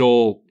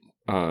initial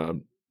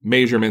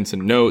measurements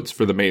and notes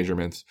for the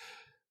measurements,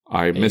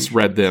 I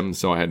misread them,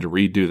 so I had to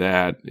redo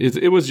that.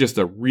 It was just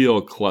a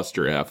real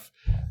cluster F.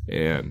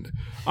 And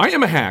I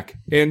am a hack.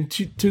 And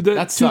to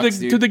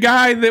the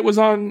guy that was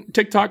on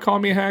TikTok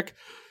calling me a hack,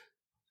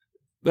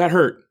 that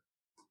hurt.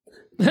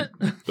 But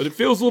it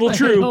feels a little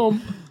true.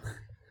 Home.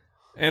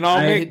 And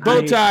I'll make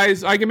bow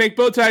ties. I can make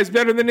bow ties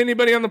better than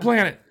anybody on the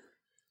planet.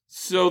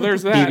 So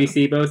there's that.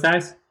 PVC bow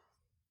ties?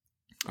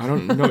 I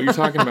don't know what you're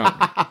talking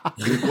about.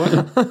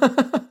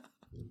 What?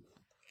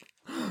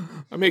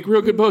 I make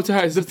real good bow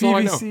ties. That's all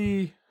I know.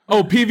 PVC.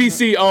 Oh,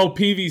 PVC. Oh,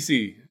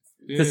 PVC.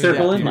 The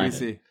circle Yeah, inline.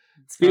 PVC.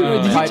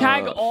 Did you I-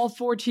 tag all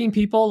 14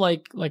 people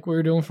like we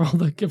were doing for all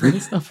the giveaway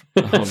stuff?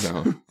 Oh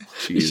no.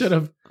 You Jeez. should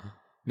have.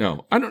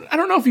 No, I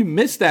don't know if you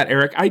missed that,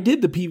 Eric. I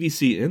did the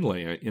PVC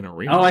inlay in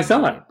Arena. Oh, I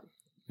saw it.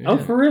 Yeah. Oh,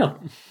 for real?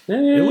 Yeah,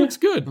 yeah, It yeah. looks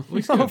good. It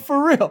looks Oh, good.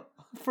 for real.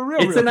 For real.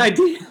 It's an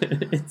idea.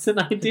 It's an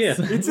idea.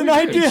 It's an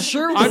idea. It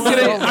sure I'm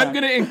was.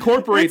 gonna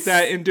incorporate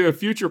that into a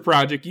future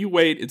project. You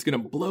wait, it's gonna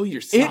blow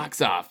your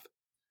socks off.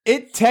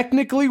 It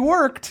technically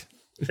worked.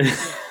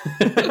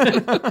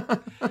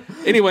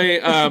 Anyway,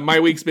 my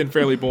week's been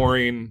fairly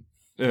boring.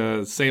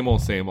 Same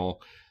old, same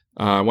old.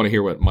 I want to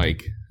hear what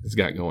Mike has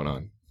got going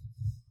on.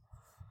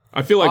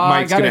 I feel like I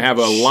Mike's going to gotta have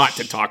a lot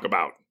to talk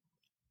about.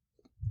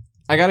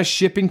 I got a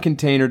shipping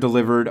container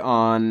delivered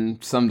on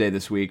someday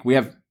this week. We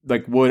have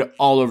like wood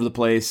all over the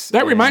place.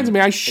 That and- reminds me,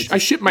 I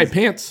shipped my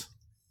pants.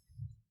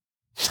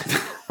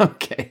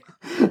 Okay.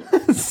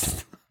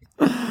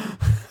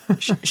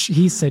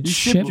 He said You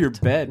shipped. shipped your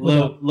bed.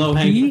 Low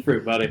hanging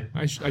fruit, buddy.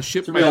 I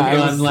shipped Real my I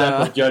pants. was,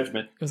 lap of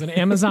judgment. It was an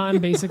Amazon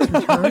Basics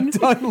return.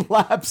 Done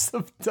laps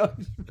of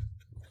done.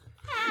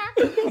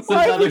 It's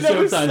Why have another you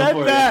never show title said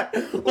for that?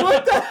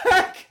 What the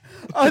heck?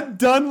 A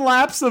done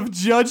lapse of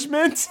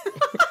judgment?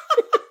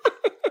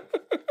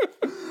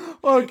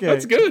 Okay.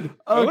 That's good.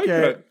 I like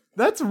Okay. that.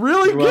 That's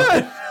really You're good.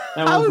 welcome.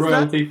 That How one's is that?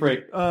 royalty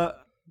free.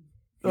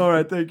 All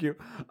right, thank you.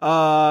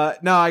 No,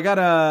 I got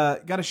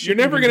a You're shipping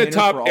never going to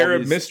container for top all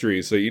Arab these-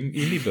 mysteries, so you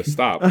need to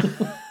stop.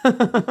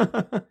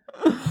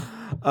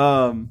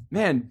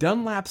 Man,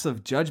 Dunlaps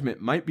of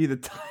Judgment might be the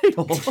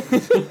title.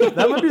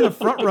 That might be the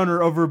front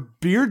runner over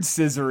Beard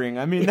Scissoring.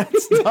 I mean,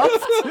 that's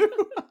tough too.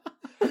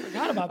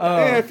 Forgot about that.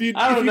 Yeah, if you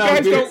I don't know.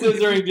 guys Beard don't,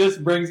 scissoring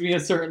just brings me a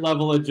certain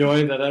level of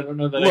joy that I don't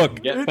know that I Look,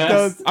 can get it past.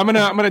 does. I'm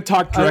gonna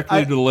talk directly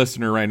I- to the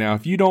listener right now.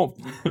 If you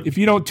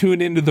don't tune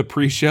into the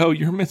pre-show,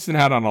 you're missing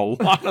out on a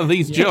lot of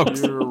these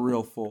jokes. You're a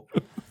real fool.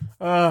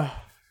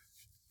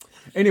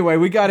 Anyway,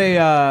 we got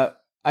I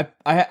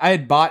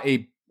had bought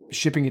a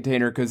shipping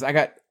container because I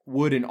got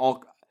wood in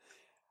all.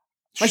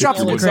 My shop's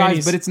a all the good size,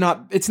 crannies. but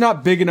it's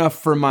not big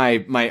enough for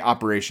my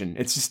operation.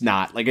 It's just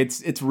not. Like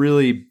it's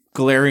really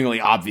glaringly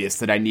obvious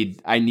that I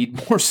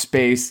need more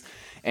space,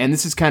 and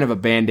this is kind of a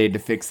band-aid to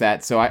fix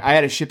that. So I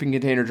had a shipping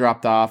container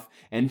dropped off,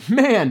 and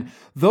man,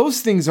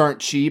 those things aren't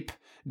cheap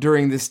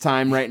during this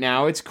time right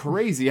now. It's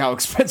crazy how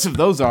expensive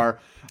those are.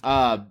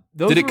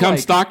 Those Did it were come like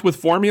stocked with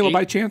formula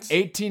by chance?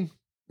 18.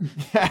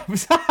 Yeah, it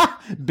was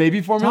baby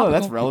formula. Topical.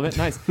 That's relevant.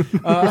 Nice.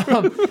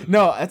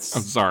 No, that's.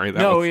 I'm sorry. That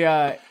no, was, we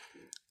that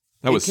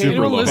was it came You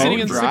super know, low. listening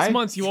in volume. dry. 6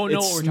 months, you won't know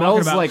it what we're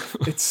smells talking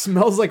about. it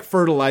smells like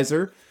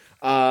fertilizer.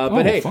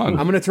 But hey, fun.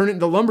 I'm gonna turn it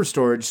into lumber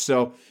storage.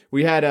 So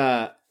we had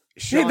Hey,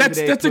 Sean that's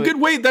today a put-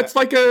 good way. That's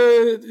like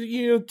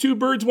a two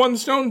birds one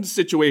stone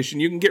situation.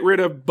 You can get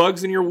rid of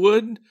bugs in your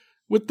wood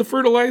with the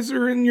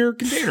fertilizer in your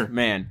container.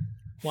 Man.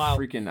 Wow.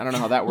 Freaking, I don't know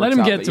how that works. Let him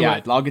out, get but to yeah,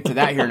 it. I'll get to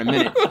that here in a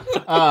minute.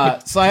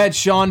 So I had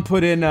Sean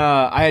put in.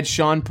 I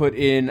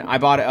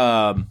bought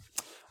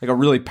like a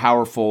really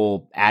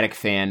powerful attic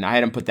fan. I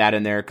had him put that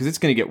in there because it's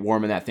going to get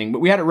warm in that thing. But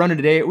we had it running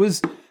today. It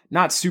was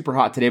not super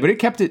hot today, but it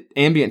kept it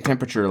ambient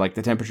temperature, like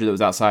the temperature that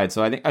was outside.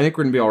 So I think we're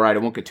going to be all right.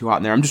 It won't get too hot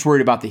in there. I'm just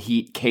worried about the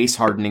heat case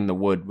hardening the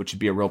wood, which would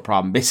be a real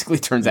problem. Basically,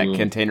 turns that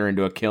container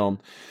into a kiln.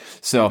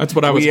 So That's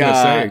what I was we, going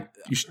to say.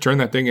 You should turn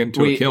that thing into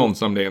a we- kiln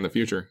someday in the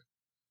future.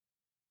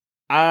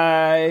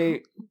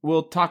 I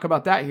will talk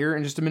about that here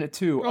in just a minute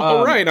too.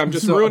 All right, I'm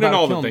just so ruining about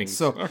all the kilns. things.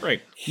 So all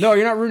right. no,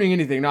 you're not ruining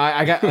anything. No,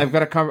 I've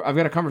got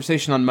a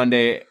conversation on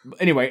Monday.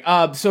 Anyway,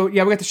 so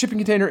yeah, we got the shipping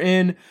container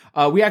in.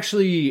 We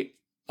actually,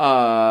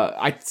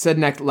 I said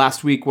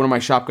last week, one of my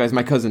shop guys,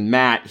 my cousin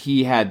Matt,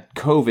 he had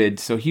COVID,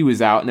 so he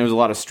was out, and there was a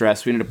lot of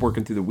stress. We ended up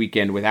working through the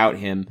weekend without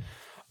him.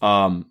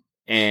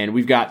 And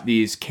we've got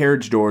these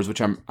carriage doors,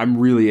 which I'm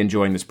really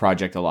enjoying this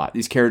project a lot.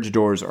 These carriage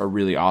doors are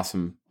really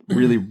awesome.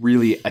 Really,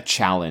 really a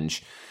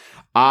challenge.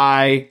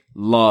 I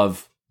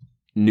love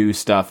new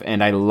stuff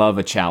and I love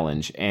a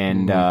challenge.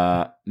 And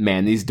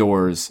man, these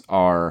doors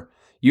are,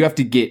 you have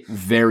to get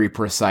very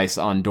precise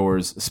on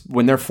doors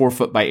when they're 4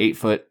 foot by 8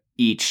 foot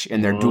each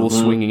and they're dual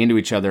swinging into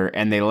each other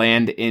and they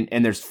land in,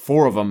 and there's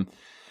 4 of them.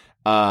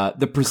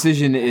 The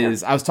precision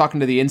is, I was talking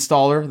to the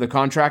installer, the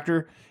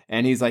contractor,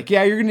 and he's like,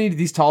 yeah, you're going to need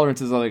these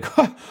tolerances. I'm like,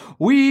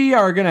 we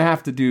are going to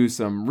have to do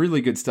some really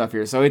good stuff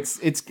here. So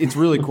it's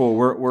really cool.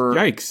 We're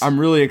Yikes. I'm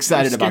really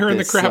excited about Scaring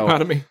this. the crap So,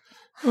 out of me.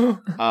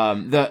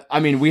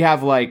 we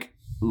have like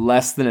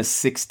less than a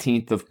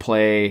 16th of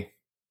play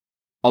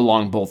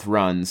along both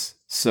runs.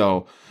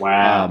 So,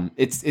 Wow.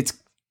 it's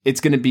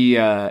going to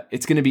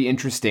be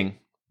interesting.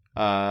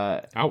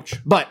 Ouch.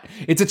 But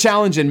it's a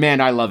challenge, and man,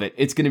 I love it.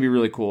 It's going to be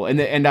really cool. And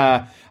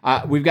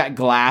we've got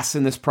glass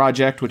in this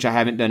project, which I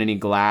haven't done any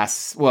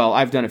glass. Well,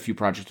 I've done a few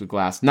projects with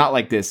glass, not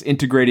like this,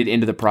 integrated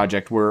into the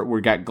project where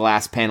we've got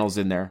glass panels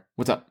in there.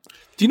 What's up?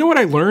 Do you know what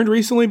I learned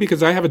recently?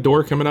 Because I have a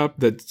door coming up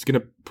that's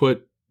going to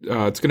put,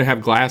 it's going to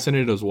have glass in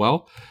it as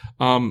well.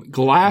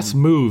 Glass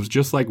moves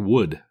just like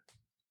wood.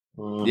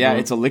 Yeah,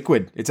 it's a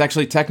liquid. It's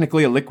actually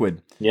technically a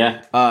liquid.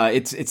 Yeah.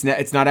 It's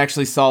not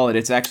actually solid.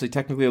 It's actually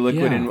technically a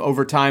liquid, Yeah. and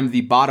over time,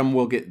 the bottom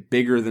will get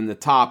bigger than the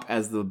top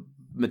as the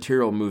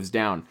material moves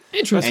down.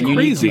 Interesting. And you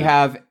need crazy. to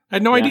have. I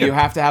had no You idea.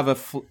 have to have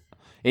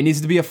it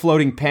needs to be a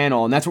floating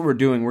panel, and that's what we're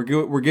doing.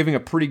 We're giving a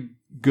pretty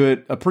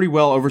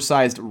well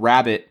oversized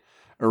rabbit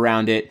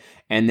around it,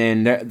 and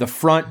then the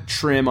front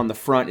trim on the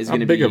front is How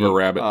going to be big of a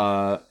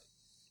rabbit?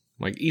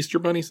 Like Easter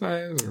Bunny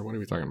size, or what are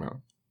we talking about?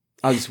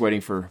 I was just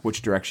waiting for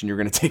which direction you're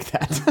going to take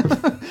that.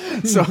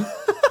 So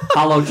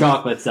Hollow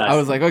chocolate size. I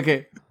was like,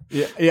 okay,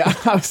 yeah.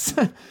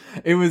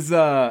 It was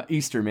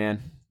Easter,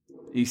 man.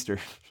 Easter,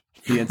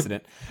 the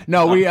incident.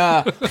 No, we.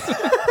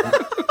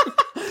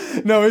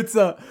 No, it's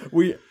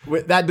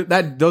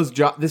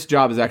this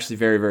job is actually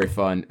very, very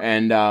fun,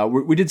 and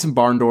we did some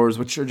barn doors,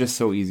 which are just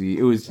so easy.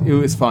 It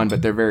was fun,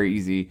 but they're very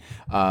easy.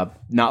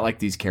 Not like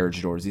these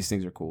carriage doors. These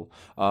things are cool.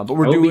 But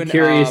we're I would doing. be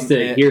curious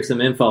to hear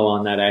some info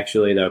on that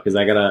actually, though, because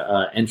I got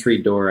a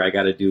entry door I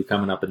got to do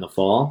coming up in the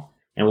fall,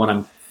 and what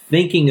I'm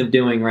thinking of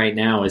doing right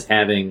now is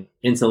having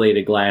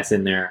insulated glass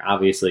in there,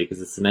 obviously,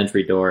 because it's an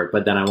entry door.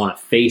 But then I want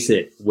to face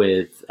it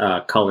with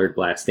colored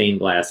glass, stained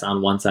glass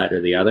on one side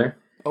or the other.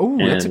 Oh,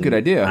 that's a good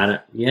idea. I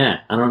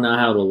don't know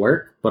how it'll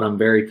work, but I'm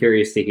very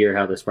curious to hear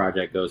how this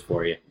project goes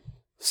for you.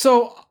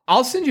 So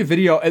I'll send you a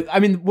video. I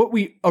mean,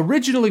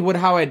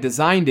 how I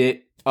designed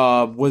it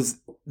was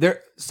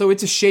there. So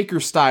it's a shaker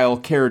style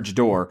carriage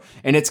door,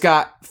 and it's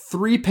got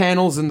 3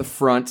 panels in the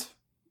front,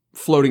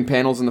 floating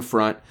panels in the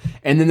front,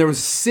 and then there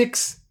was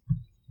 6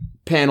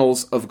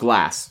 panels of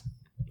glass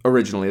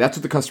originally. That's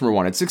what the customer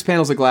wanted. 6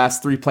 panels of glass,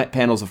 3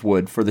 panels of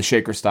wood for the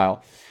shaker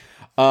style.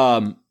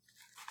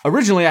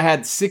 Originally, I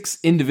had 6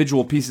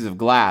 individual pieces of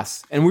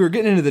glass, and we were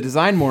getting into the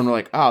design more, and we're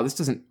like, oh,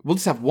 we'll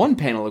just have 1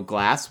 panel of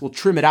glass. We'll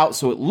trim it out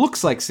so it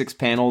looks like 6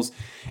 panels,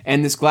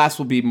 and this glass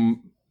will be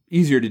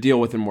easier to deal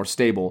with and more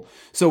stable.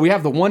 So we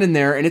have the one in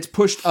there, and it's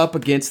pushed up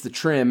against the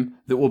trim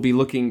that will be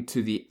looking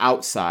to the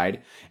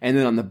outside. And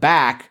then on the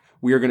back,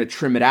 we are going to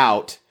trim it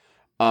out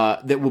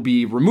that will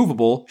be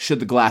removable should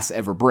the glass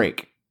ever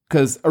break.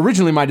 Because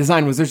originally my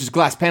design was there's just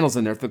glass panels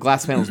in there. If the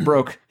glass panels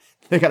broke,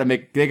 they got to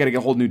get a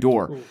whole new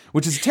door,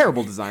 which is a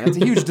terrible design. That's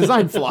a huge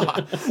design flaw.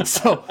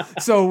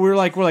 So we're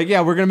like,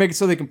 yeah, we're gonna make it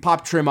so they can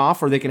pop trim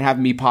off, or they can have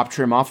me pop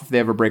trim off if they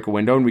ever break a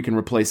window, and we can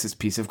replace this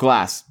piece of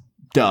glass.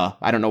 Duh.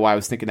 I don't know why I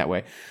was thinking that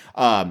way.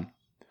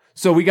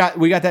 So we got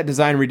that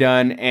design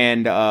redone,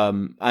 and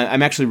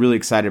I'm actually really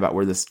excited about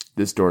where this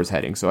door is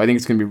heading. So I think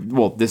it's gonna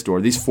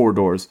be these 4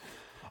 doors.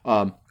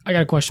 I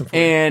got a question for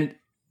you. And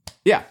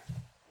yeah.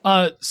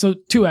 So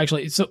 2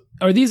 actually. So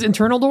are these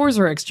internal doors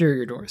or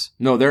exterior doors?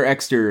 No, they're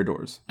exterior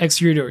doors.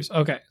 Exterior doors.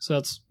 Okay, so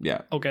that's a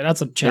They're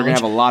challenge. gonna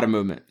have a lot of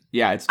movement.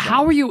 Yeah, it's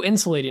How are you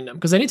insulating them?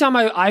 Because anytime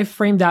I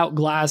framed out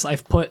glass,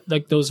 I've put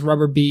like those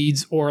rubber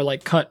beads or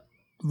like cut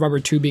rubber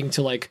tubing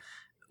to like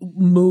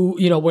move,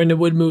 when the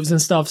wood moves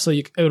and stuff, so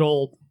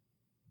it'll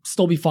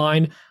still be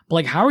fine. But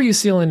like, how are you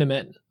sealing them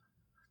in?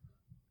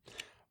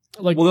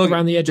 Like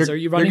around the edges? Are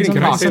you running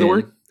something? Can I say the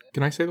word?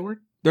 Can I say the word?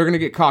 They're gonna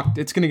get cocked.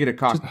 It's gonna get a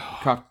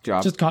cock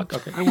job. Just cock.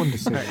 Okay. I wanted to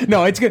say that.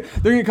 No, it's good.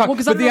 They're gonna cock. Well,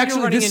 because I'm not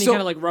running any kind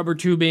of like rubber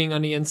tubing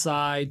on the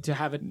inside to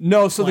have it.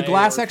 No, so the play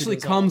glass or actually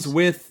do comes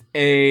themselves.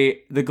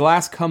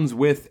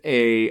 with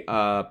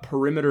a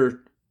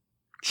perimeter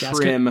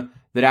trim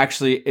that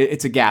actually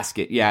it's a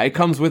gasket. Yeah, it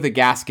comes with a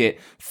gasket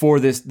for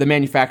this. The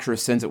manufacturer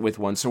sends it with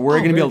one, so we're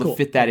gonna be able to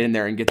fit that in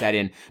there and get that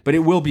in. But it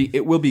will be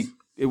hit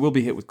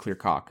with clear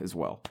cock as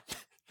well.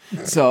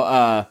 So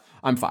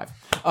I'm 5.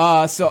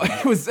 So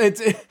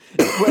it's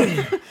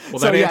Well,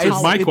 that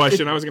answers my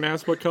question. I was going to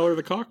ask what color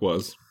the cock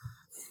was.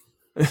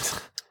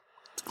 It's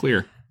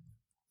clear.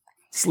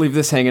 Let's leave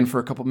this hanging for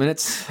a couple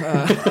minutes.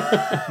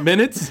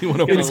 Minutes? You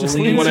want to It's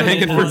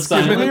hang it for It's 2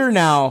 minutes? clear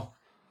now.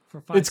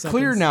 For 5 It's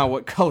clear seconds. now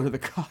what color the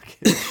cock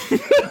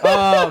is.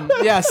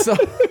 Yeah. So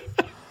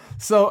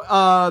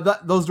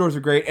those doors are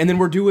great, and then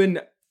we're doing.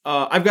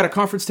 I've got a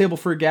conference table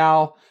for a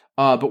gal,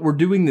 but we're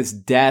doing this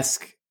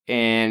desk,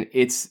 and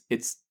it's.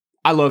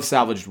 I love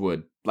salvaged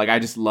wood. Like, I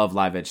just love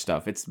live edge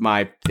stuff. It's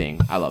my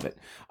thing. I love it.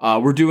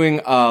 We're doing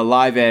a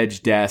live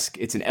edge desk.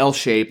 It's an L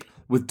shape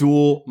with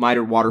dual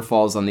mitered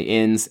waterfalls on the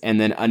ends,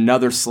 and then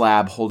another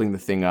slab holding the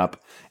thing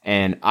up.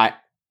 And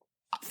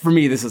for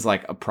me, this is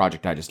like a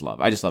project I just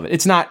love. I just love it.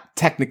 It's not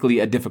technically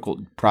a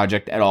difficult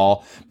project at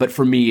all, but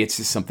for me, it's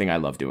just something I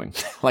love doing.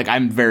 Like,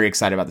 I'm very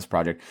excited about this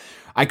project.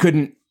 I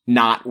couldn't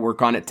not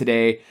work on it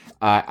today.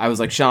 I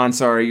was like, Sean,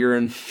 sorry, you're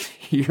in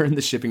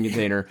the shipping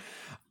container.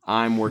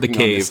 I'm working on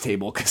this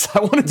table because I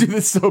want to do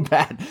this so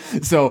bad.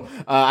 So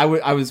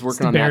I was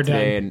working on that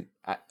today, and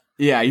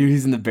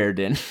he's in the bear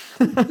den.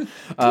 Please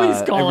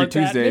call every it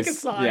Tuesdays. That. Make a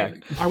sign. Yeah,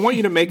 I want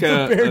you to make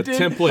a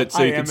template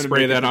so you can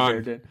spray that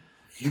on.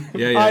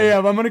 Yeah. I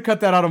am. I'm going to cut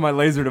that out on my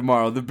laser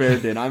tomorrow. The bear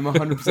den. I'm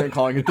 100%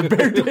 calling it the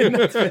bear den.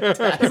 That's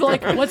fantastic. People are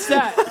like, what's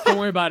that? Don't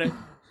worry about it.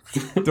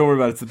 Don't worry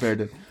about it. It's the bear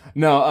den.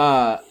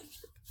 No.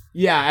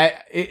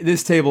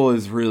 This table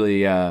is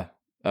really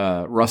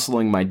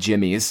rustling my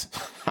jimmies.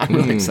 I'm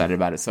really excited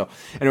about it. So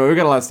anyway, we've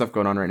got a lot of stuff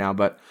going on right now,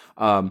 but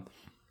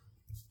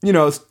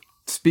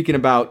speaking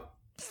about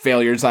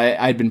failures,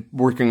 I'd been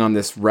working on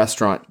this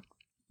restaurant,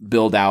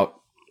 build out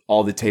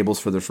all the tables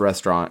for this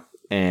restaurant,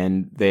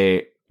 and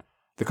the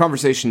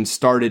conversation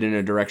started in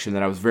a direction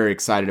that I was very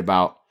excited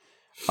about.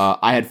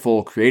 I had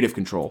full creative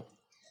control.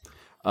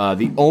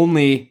 The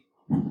only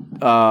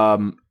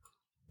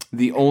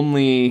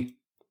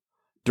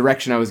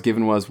direction I was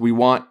given was, we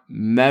want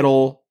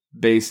metal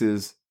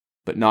bases,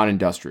 but not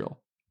industrial.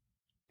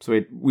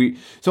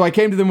 So I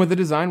came to them with a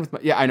design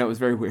I know, it was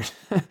very weird.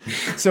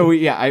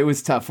 It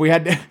was tough.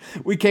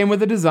 We came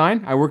with a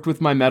design. I worked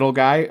with my metal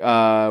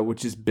guy,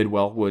 which is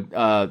Bidwell wood,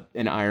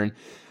 and iron.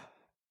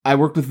 I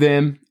worked with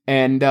them,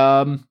 and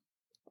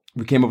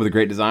we came up with a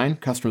great design.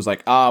 Customer's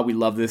like, we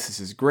love this.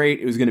 This is great.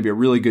 It was going to be a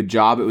really good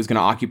job. It was going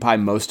to occupy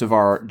most of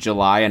our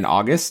July and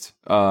August.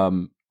 It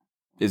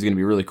was going to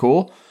be really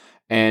cool.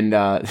 And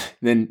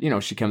then,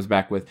 she comes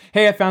back with,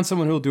 hey, I found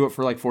someone who'll do it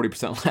for like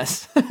 40%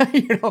 less,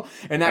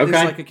 and that is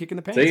like a kick in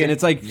the pants. And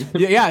it's like,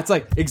 it's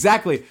like,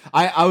 exactly.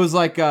 I was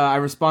like, I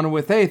responded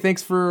with, hey,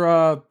 thanks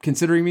for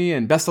considering me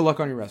and best of luck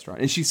on your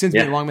restaurant. And she sends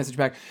me a long message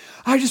back.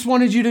 I just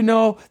wanted you to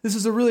know this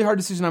is a really hard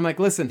decision. I'm like,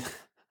 listen,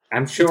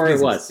 I'm sure it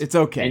was. It's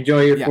okay.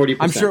 Enjoy your 40%.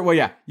 I'm sure.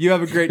 Well, you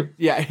have a great,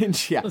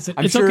 Listen,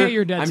 I'm it's sure, okay.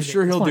 You're dead. I'm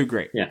sure he'll do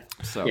great. Yeah.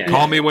 So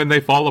call me when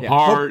they fall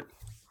apart.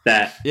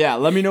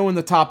 Let me know when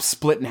the top's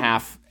split in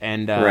half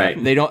and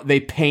they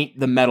paint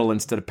the metal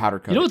instead of powder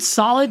coating. You know what's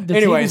solid? The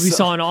tables we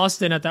saw in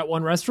Austin at that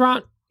one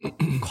restaurant,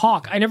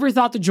 caulk. I never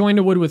thought to join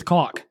the wood with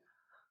caulk.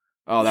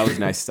 Oh, that was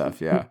nice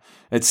stuff. Yeah,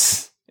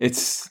 it's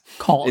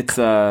caulk. It's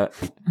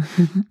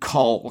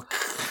caulk.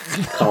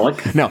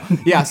 Caulk. No,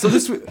 yeah. So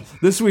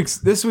this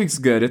week's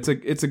good.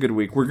 It's a good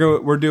week.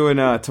 We're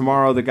doing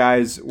tomorrow. The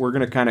guys, we're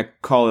gonna kind of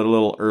call it a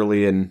little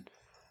early, and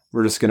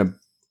we're just gonna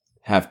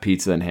have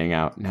pizza and hang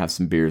out and have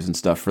some beers and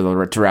stuff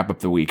to wrap up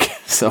the week.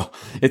 So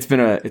it's been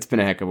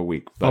a heck of a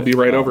week. But, I'll be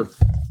right over.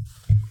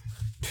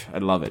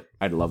 I'd love it.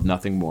 I'd love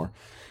nothing more.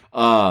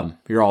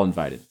 You're all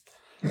invited.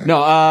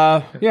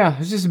 No,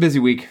 it's just a busy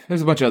week.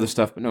 There's a bunch of other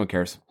stuff, but no one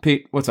cares.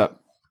 Pete, what's up?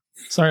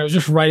 Sorry, I was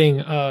just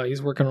writing.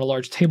 He's working on a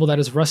large table that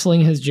is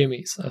wrestling his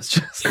jimmies. I was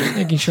just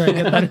making sure I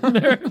get that in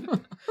there.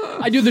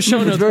 I do the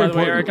show notes, by the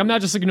way, Eric. I'm not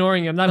just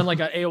ignoring you. I'm not in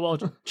like an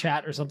AOL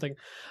chat or something.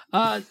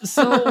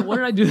 So what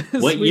did I do this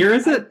week? What year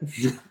is it?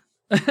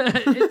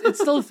 It's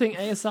still a thing,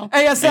 ASL.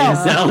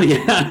 ASL,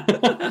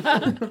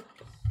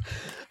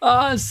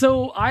 yeah.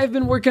 So I've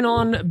been working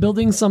on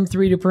building some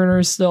 3D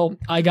printers still.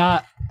 I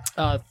got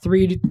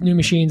 3 new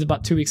machines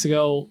about 2 weeks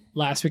ago.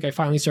 Last week I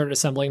finally started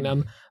assembling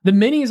them. The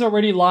mini is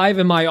already live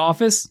in my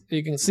office.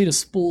 You can see the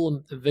spool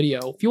in the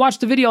video. If you watch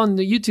the video on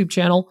the YouTube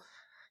channel,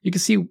 you can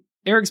see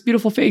Eric's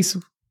beautiful face.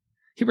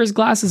 He wears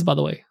glasses, by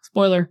the way.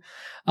 Spoiler.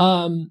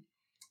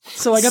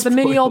 So I got the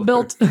mini all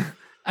built.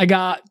 I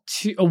got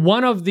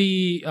one of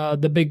the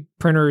big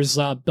printers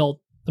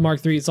built. The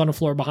Mark III. It's on the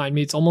floor behind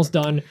me. It's almost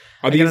done.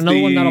 I got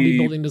another one that I'll be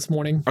building this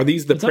morning. Are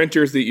these the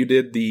printers that you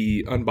did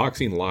the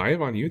unboxing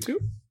live on YouTube?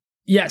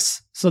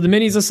 Yes. So the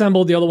mini's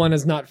assembled. The other one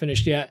is not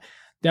finished yet.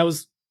 That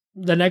was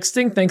the next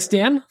thing. Thanks,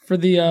 Dan, for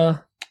the I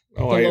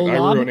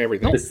ruin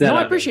everything. No,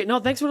 I appreciate it.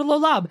 No, thanks for the low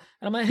lob.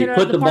 And I'm going to hit it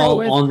put the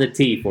ball on the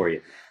tee for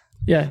you.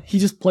 Yeah, he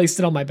just placed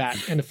it on my bat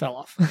and it fell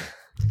off.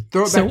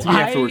 Throw it back to me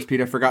afterwards,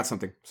 Pete. I forgot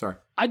something. Sorry.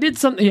 I did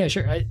something. Yeah,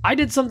 sure. I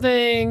did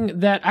something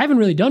that I haven't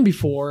really done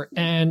before,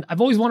 and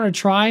I've always wanted to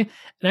try.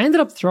 And I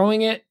ended up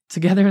throwing it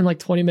together in like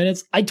 20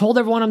 minutes. I told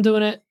everyone I'm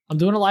doing it. I'm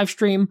doing a live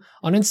stream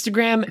on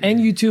Instagram and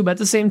YouTube at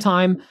the same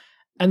time.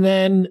 And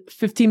then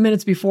 15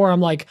 minutes before,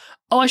 I'm like,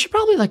 oh, I should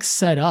probably like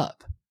set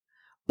up.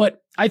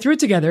 But I threw it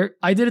together.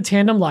 I did a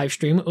tandem live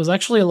stream. It was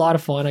actually a lot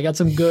of fun. I got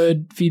some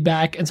good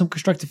feedback and some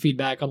constructive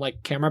feedback on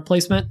like camera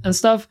placement and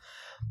stuff.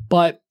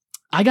 But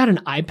I got an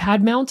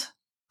iPad mount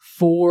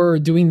for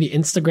doing the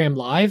Instagram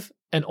live.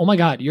 And oh my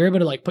God, you're able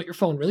to like put your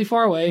phone really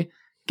far away,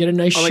 get a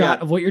nice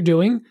shot of what you're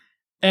doing.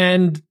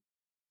 And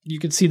you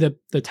could see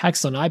the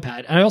text on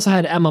iPad. And I also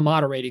had Emma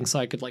moderating so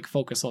I could like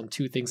focus on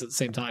 2 things at the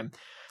same time.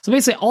 So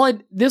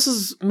basically this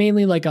is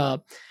mainly like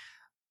I'm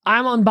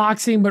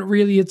unboxing, but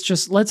really it's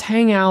just let's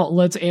hang out.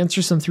 Let's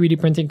answer some 3D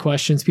printing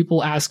questions.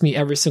 People ask me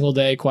every single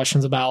day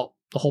questions about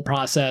the whole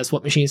process,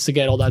 what machines to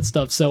get, all that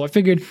stuff. So I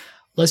figured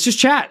let's just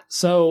chat.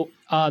 So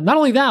not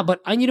only that,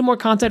 but I needed more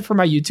content for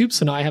my YouTube.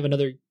 So now I have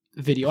another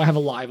video. I have a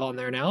live on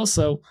there now.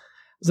 So it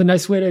was a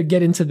nice way to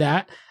get into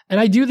that. And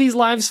I do these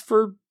lives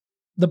for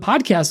the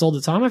podcast all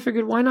the time. I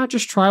figured why not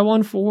just try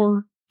one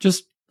for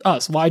just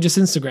us? Why just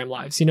Instagram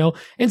lives? You know,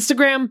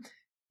 Instagram,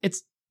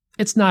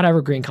 it's not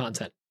evergreen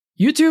content.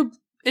 YouTube,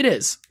 it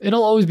is.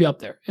 It'll always be up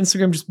there.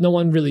 Instagram, just no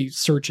one really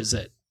searches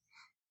it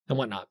and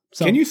whatnot.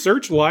 So can you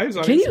search lives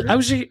on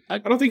Instagram? I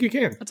don't think you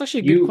can. That's actually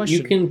a good question.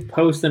 You can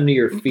post them to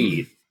your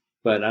feed,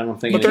 but I don't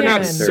think. But they're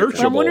not searchable.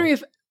 But I'm wondering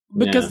if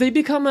because they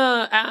become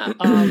a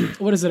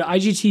what is it, an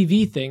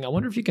IGTV thing? I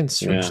wonder if you can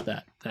search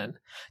that. Then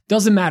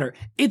doesn't matter.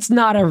 It's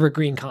not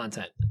evergreen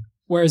content,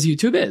 whereas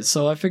YouTube is.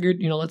 So I figured,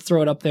 let's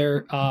throw it up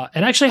there.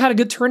 And actually had a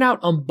good turnout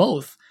on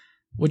both,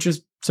 which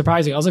is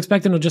surprising. I was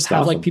expecting to just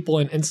have like people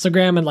in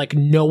Instagram and like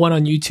no one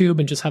on YouTube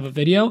and just have a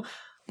video,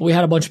 but we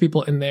had a bunch of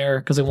people in there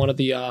because they wanted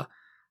the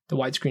the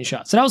widescreen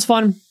shot. So that was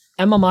fun.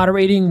 Emma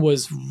moderating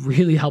was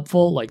really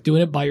helpful. Like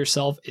doing it by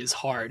yourself is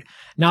hard.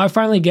 Now I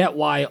finally get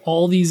why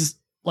all these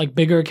like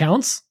bigger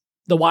accounts,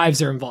 the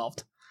wives are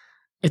involved.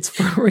 It's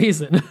for a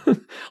reason.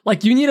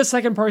 Like you need a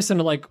second person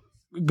to like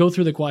go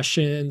through the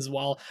questions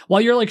while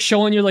you're like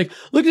showing, you're like,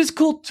 look at this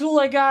cool tool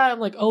I got. I'm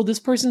like, oh, this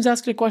person's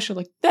asking a question.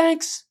 Like,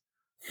 thanks.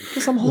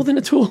 Because I'm holding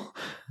a tool.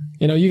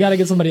 You know, you got to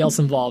get somebody else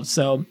involved.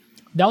 So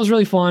that was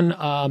really fun.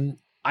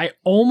 I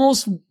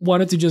almost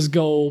wanted to just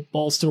go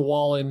balls to the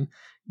wall and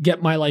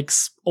get my like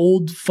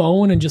old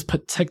phone and just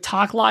put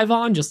TikTok live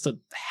on just to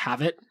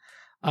have it.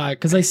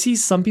 Because I see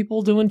some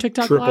people doing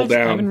TikTok Triple live.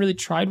 down. I haven't really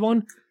tried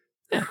one.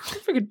 Yeah, I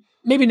figured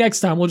maybe next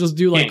time we'll just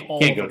do like Can't, all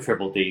can't of go them.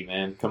 triple D,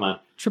 man. Come on.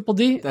 Triple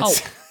D?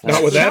 That's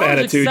Not with that Challenge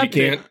attitude,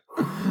 accepted. you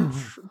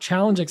can't.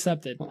 Challenge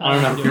accepted. I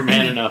don't know if you're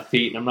man enough,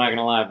 Pete. I'm not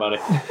gonna lie about it.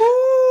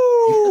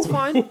 It's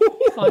fine.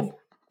 It's fine.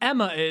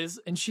 Emma is,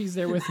 and she's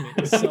there with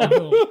me. So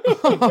boom.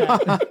 Take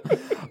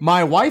that.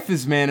 my wife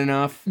is man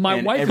enough. My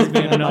and wife is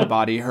everything man in my enough.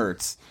 body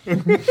hurts.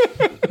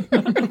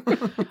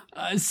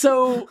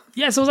 So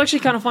it was actually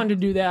kind of fun to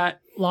do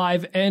that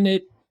live, and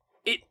it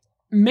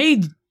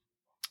made,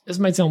 this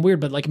might sound weird,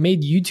 but like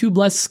made YouTube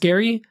less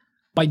scary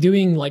by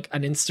doing like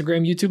an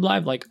Instagram YouTube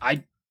live. Like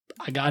I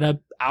got a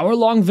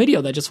hour-long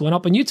video that just went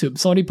up on YouTube.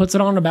 Somebody puts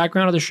it on in the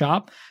background of the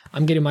shop.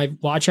 I'm getting my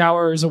watch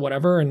hours or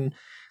whatever, and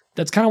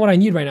that's kind of what I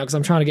need right now because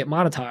I'm trying to get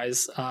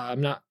monetized.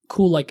 I'm not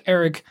cool like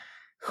Eric,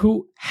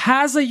 who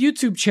has a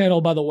YouTube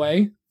channel, by the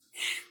way,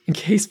 in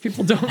case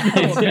people don't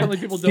know. Apparently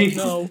people don't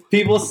know.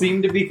 People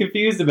seem to be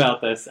confused about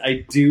this.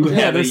 I do have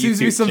Yeah, there a seems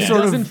to be YouTube some channel.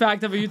 sort Does of- in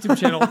fact have a YouTube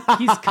channel.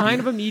 He's kind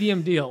of a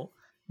medium deal.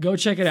 Go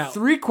check it out.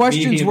 3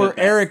 questions Medium were, at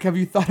best. Eric, have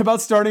you thought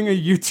about starting a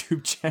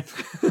YouTube channel?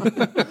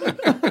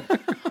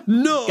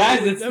 No,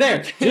 Guys, it's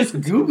there. Just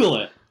Google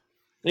it.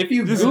 If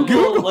you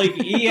Google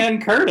like Ian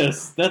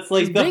Curtis, that's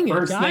like Just the bing it,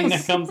 first thing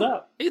guys. that comes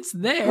up. It's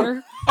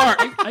there. All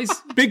right. I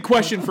s- Big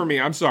question for me.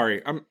 I'm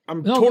sorry. I'm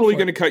No, go totally for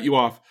going to cut you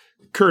off.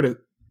 Curtis.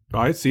 Oh,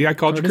 I see. I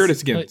called you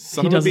Curtis again.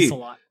 Son he of a does this bee. a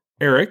lot.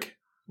 Eric,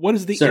 what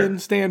does the Sir. N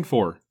stand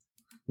for?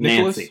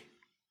 Nicholas? Nancy.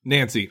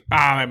 Nancy.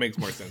 Ah, that makes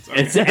more sense.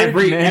 Okay. It's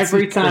every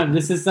Nancy time.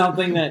 This is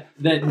something that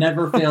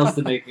never fails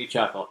to make me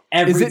chuckle.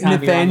 Every Is it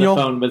time Nathaniel? you're on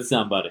the phone with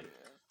somebody,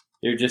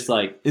 you're just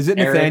like, Is it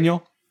Eric,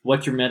 Nathaniel?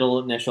 what's your middle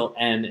initial?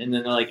 N? And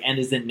then they're like, N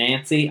is in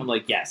Nancy. I'm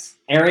like, yes.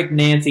 Eric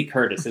Nancy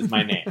Curtis is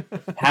my name.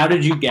 How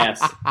did you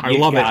guess? I You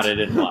love got it.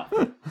 it in what?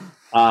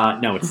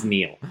 No, it's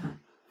Neil.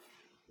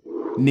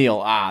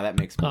 Neil. Ah, that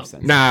makes more Oh.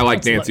 sense. Nah, I like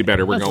That's Nancy less-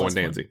 better. We're that's going less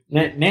fun.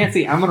 Nancy.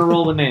 Nancy, I'm gonna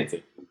roll with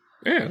Nancy.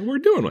 Yeah, we're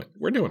doing it.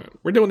 We're doing it.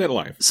 We're doing it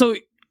live. So,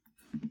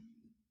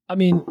 I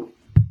mean,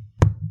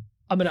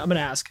 I'm gonna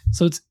ask.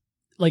 So it's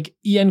like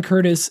Ian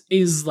Curtis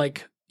is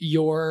like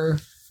your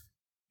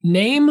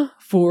name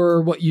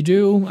for what you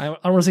do. I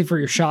don't want to say for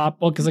your shop.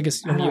 Well, because I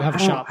guess you have a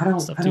shop I and don't,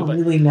 stuff I too. don't But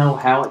really know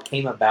how it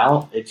came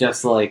about. It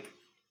just like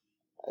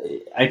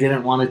I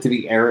didn't want it to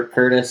be Eric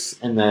Curtis,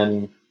 and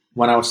then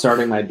when I was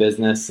starting my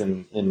business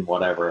in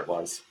whatever it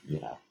was,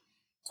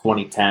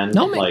 2010,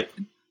 No, man. like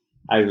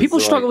I was people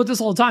like, struggle with this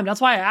all the time.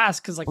 That's why I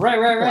ask. Because like Right.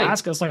 people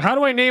ask us like, how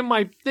do I name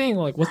my thing?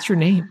 Like, what's your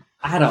name?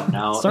 I don't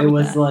know. Start It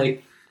with was that.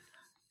 like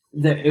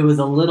it was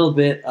a little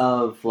bit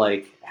of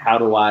like, how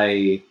do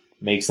I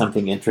make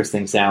something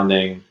interesting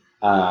sounding?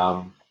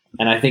 And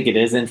I think it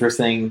is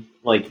interesting.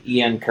 Like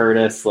Ian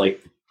Curtis,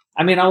 like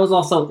I mean, I was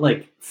also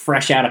like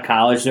fresh out of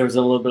college. There was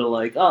a little bit of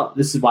like, oh,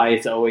 this is why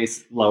it's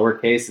always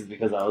lowercase, is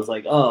because I was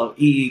like, oh,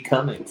 E.E.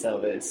 Cummings, so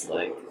it's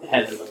like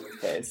head of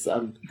lowercase.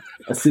 I'm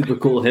a super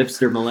cool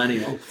hipster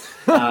millennial.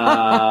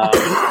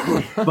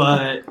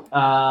 But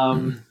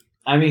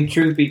I mean,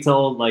 truth be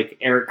told, like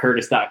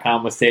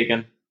EricCurtis.com was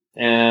taken,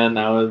 and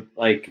I was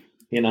like,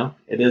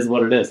 it is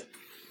what it is.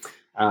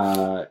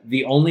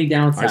 The only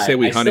downside, I say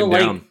we hunt him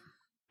down.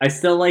 I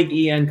still like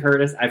Ian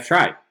Curtis. I've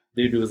tried.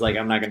 Dude was like,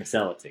 I'm not going to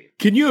sell it to you.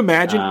 Can you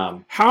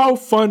imagine how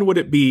fun would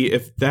it be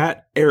if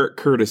that Eric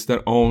Curtis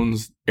that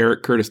owns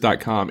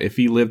EricCurtis.com, if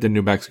he lived in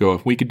New Mexico,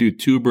 if we could do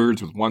 2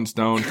 birds with 1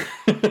 stone,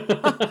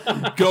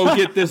 go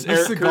get this The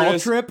Eric Seagal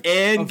Curtis trip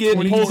and of get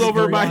 20 pulled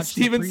over by Mariachi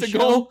Steven pre-show?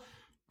 Seagal?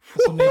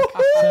 This will make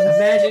sense.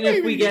 Imagine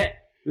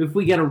if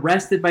we get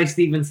arrested by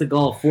Steven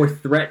Seagal for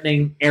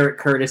threatening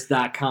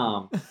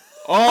EricCurtis.com.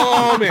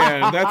 Oh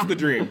man, that's the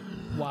dream.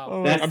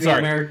 Wow. That's I'm the sorry.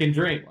 American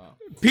dream.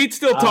 Pete's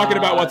still talking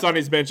about what's on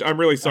his bench. I'm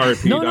really sorry,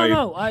 Pete. No.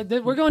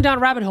 We're going down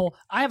a rabbit hole.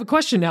 I have a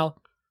question now.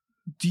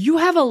 Do you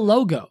have a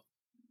logo?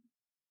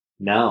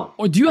 No.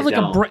 Or do you have I like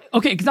don't. a brand?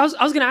 Okay, because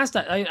I was going to ask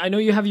that. I know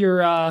you have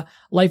your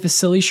Life is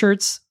Silly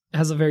shirts. It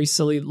has a very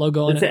silly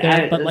logo on it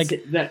there. But like,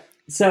 there's-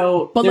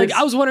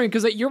 I was wondering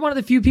because you're one of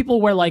the few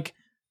people where like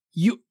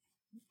you.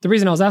 The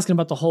reason I was asking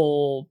about the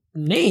whole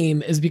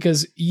name is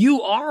because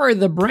you are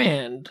the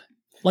brand.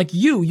 Like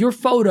your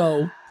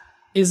photo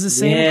is the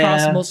same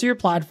across Yeah. most of your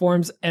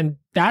platforms, and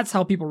that's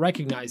how people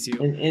recognize you.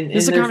 and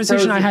This is a there's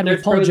conversation pros- I had with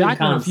there's Paul pros and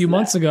Jackman a cons few to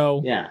months that.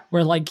 ago, Yeah,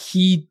 where like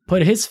he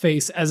put his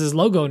face as his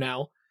logo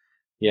now.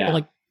 yeah. But,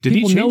 like Did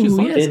he people know change his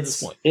who he logo? is at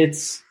this point.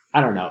 It's I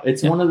don't know.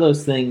 It's Yeah. one of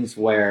those things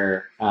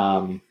where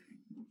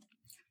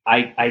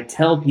I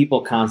tell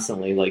people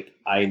constantly, like,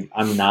 I'm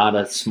not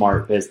a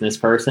smart business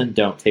person.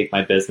 Don't take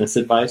my business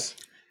advice.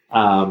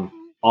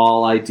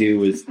 All I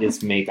do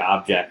is make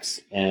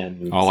objects,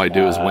 and All I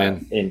do is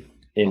win.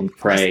 and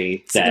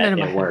pray Sticking it that in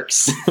my it head.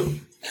 works.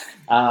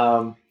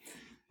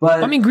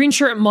 But I mean, green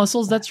shirt and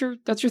muscles. That's your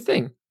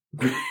thing.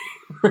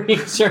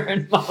 green shirt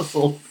and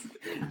muscles.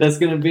 That's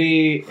gonna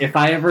be, if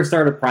I ever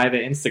start a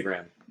private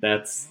Instagram,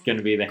 that's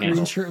gonna be the handle.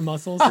 Green shirt and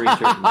muscles. Green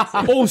shirt and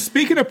muscles. Oh,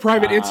 speaking of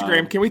private Um,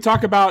 Instagram, can we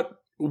talk about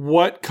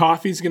what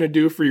coffee's going to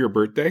do for your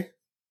birthday?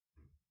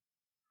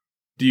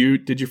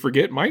 Did you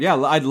forget, Mike? Yeah,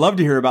 I'd love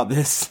to hear about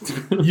this.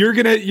 You're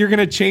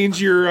gonna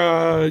change your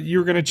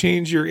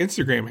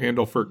Instagram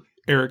handle for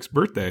Eric's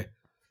birthday.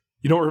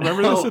 You don't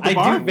remember this at the I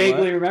bar? do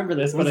vaguely remember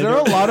this. Was but I there a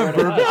don't lot of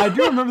remember bourbon? what it I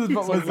do remember this,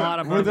 but There's a lot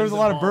of there's a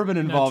lot of bourbon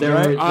involved, There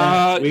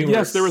right? were- We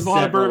yes, there was a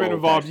lot of bourbon several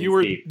involved. You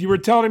were sections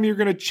deep. telling me you're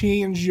going to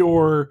change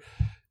your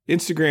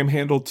Instagram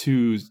handle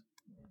to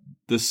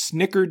the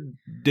Snicker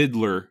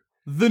Diddler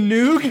The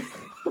Noog?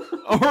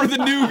 or the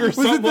Noog or Was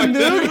it something the like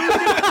Noog?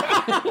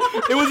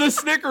 that. It was a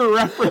Snicker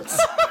reference.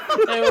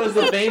 It was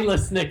a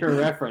Veinless Snicker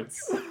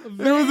reference.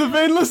 There was a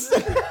veinless.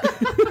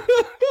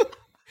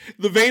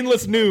 The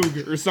Veinless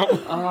Noog or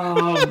something.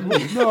 No, I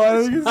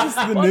think it's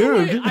just the By the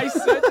way, Noog. I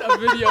sent a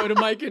video to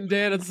Mike and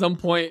Dan at some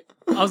point.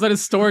 I was at a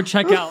store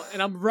checkout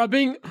and I'm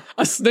rubbing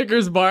a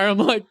Snickers bar. I'm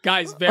like,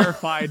 guys,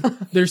 verified.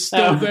 They're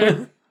still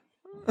there.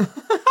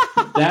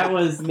 That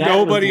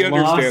Nobody was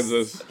lost- understands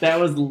this. That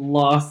was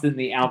lost in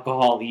the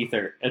alcohol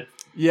ether.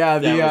 Yeah,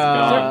 That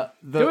was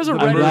There was a the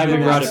I'm glad we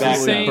bourbon brought it back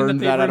absolutely saying that burned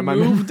they that out of my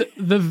memory. removed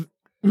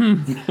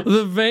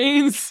the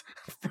veins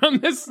from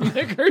the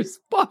Snickers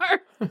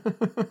bar.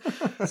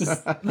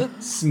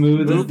 Just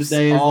smooth as the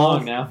day is all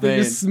long now. They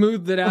just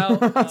smoothed it out.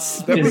 That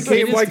It's-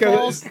 became it's like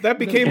false. that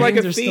became The like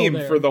veins a are still theme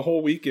there. for the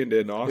whole weekend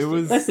in Austin. It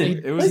was.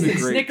 Listen, It was a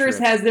listen, great Snickers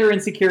trip. has their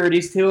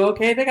insecurities too.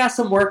 Okay, they got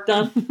some work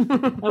done.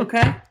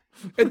 Okay,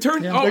 It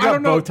turned. Yeah. Oh, They I got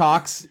don't know.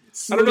 Botox.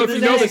 I don't know if you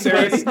know this,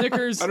 Eric.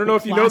 Snickers I don't know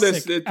if you know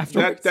this. classic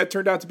That afterwards.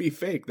 turned out to be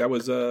fake. That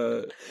was It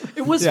was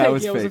Yeah, fake. it was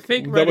Yeah, it was a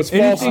fake. fake. That was Reddit.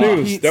 false Anything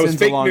news. Pete That was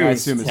sends fake along, I news.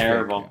 assume is fake.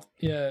 terrible,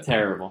 Yeah,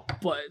 terrible.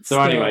 but So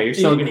still, anyway, you're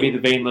still it- gonna be the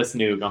Veinless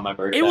Noog on my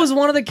birthday. It was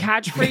one of the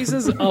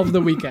catchphrases of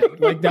the weekend.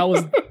 Like that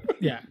was,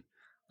 yeah,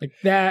 like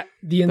that.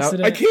 The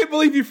incident. I can't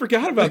believe you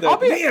forgot about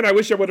that. Man, I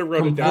wish I would have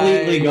wrote it down.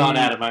 completely I gone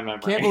out of my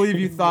memory. Can't believe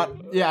you thought.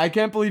 Yeah, I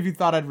can't believe you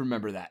thought I'd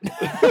remember that.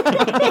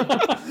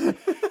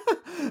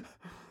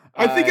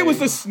 I think it was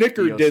the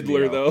Snicker Dios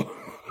Diddler, mío. though.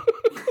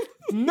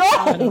 No,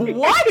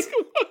 what?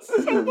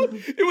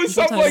 It was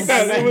something like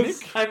that. It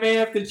was. I may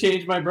have to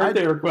change my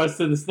birthday request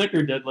to the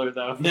Snicker Diddler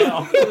though.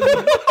 No.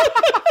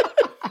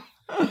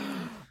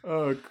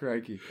 Oh,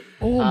 crikey.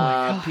 Oh my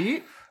god.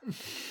 Pete?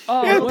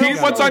 Oh, Yeah, well,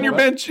 Pete, what's on your what?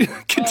 bench? dude,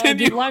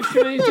 Continue. live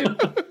Q&A too.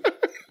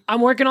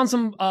 I'm working on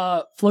some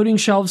floating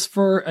shelves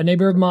for a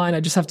neighbor of mine. I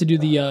just have to do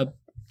the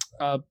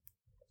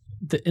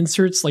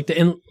inserts, like the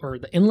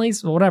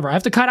inlays or whatever. I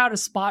have to cut out a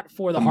spot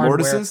for the hardware.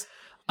 Mortises?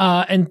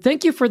 And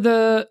thank you for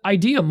the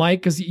idea, Mike,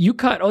 because you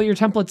cut all your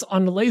templates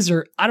on the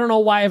laser. I don't know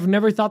why I've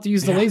never thought to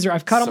use the laser.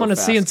 I've cut so them on a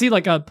fast. CNC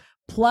like a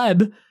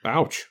pleb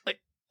Ouch.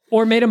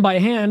 or made them by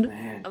hand.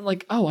 Man, I'm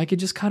like, oh, I could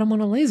just cut them on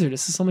a laser.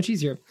 This is so much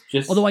easier.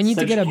 just Although I need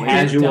to such get a big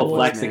casual devil,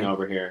 flexing man.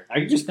 over here.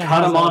 I could just That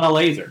cut has them a- on a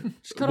laser.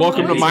 Just cut 'em on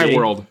Welcome a to laser. my Easy.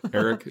 world,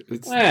 Eric.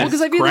 It's Yeah. Well,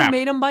 because I've either crap.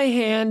 made them by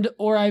hand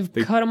or I've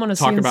They cut them on a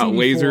Talk CNC about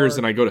lasers, before.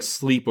 and I go to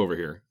sleep over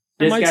here.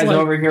 This Mike's guy's like-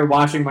 over here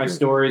watching my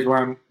stories where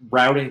I'm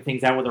routing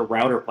things out with a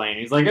router plane.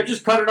 He's like, I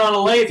just cut it on a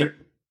laser.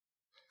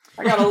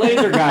 I got a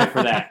laser guy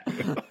for that.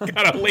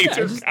 Got a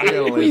laser. just- guy. Yeah,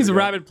 It means laser.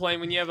 rabbit plane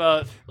when you have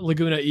a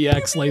Laguna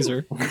EX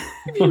laser.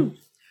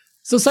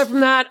 So aside from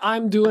that,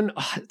 I'm doing.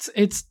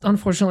 It's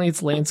unfortunately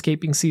it's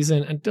landscaping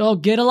season, and I'll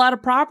get a lot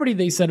of property.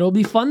 They said it'll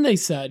be fun. They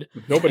said,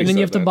 Nobody and then said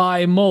you have to that.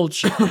 buy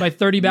mulch, buy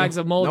 30 bags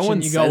of mulch, No one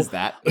and you go, says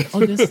that.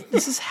 "Oh,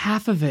 this is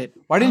half of it."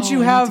 Why didn't Oh, you I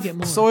need to have get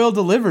more. soil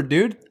delivered,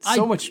 dude? It's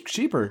so I- much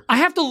cheaper. I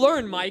have to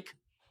learn, Mike.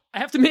 I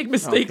have to make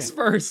mistakes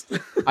first.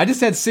 I just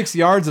had 6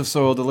 yards of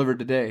soil delivered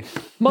today.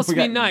 Must We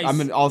be got- nice.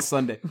 I'm in all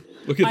Sunday.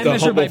 Look at I the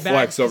measured my humble back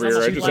flex over because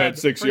here. I that's just what had you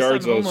 6 laughed.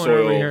 yards First of time homeowner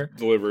over soil here.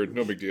 delivered.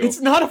 No big deal. It's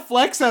not a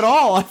flex at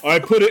all. I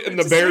put it in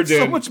the bear Saved so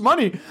den. much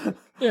money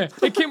Yeah,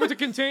 it came with a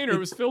container. It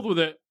was filled with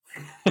it.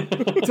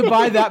 to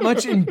buy that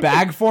much in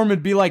bag form.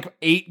 It'd be like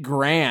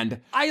 $8,000.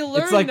 I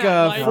learned It's like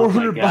that. Mike.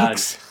 400 God.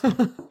 bucks.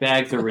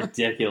 Bags are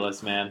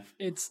ridiculous, man.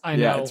 I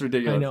know. Yeah, it's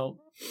ridiculous. I know.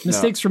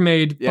 Mistakes were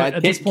made, Yeah, but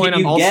at this point,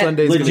 you I'm all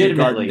Sundays gonna be garden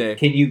legitimately, day.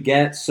 can you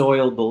get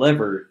soil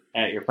delivered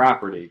at your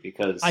property?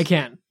 Because I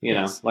can. You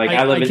know, Yes. like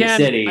I live in the can.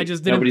 city. I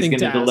just didn't nobody's think going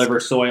to to ask. deliver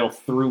soil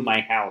through my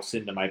house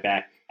into my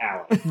back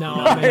alley. No, You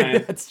know what I'm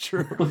in, That's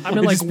true. I'm in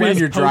It'd like just be in West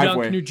your Podunk,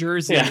 driveway. New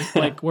Jersey. Yeah.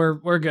 Like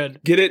we're good.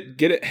 Get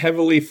it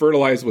heavily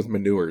fertilized with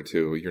manure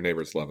too. Your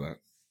neighbors love that.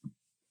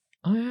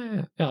 Oh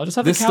yeah. I'll just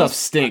have This the cows. stuff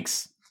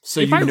stinks.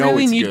 So if you I know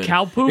really it's need good.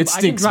 cow poop, It I can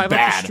stinks drive up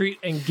bad. the street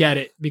and get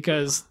it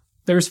because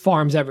there's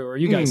farms everywhere.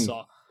 You guys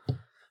saw.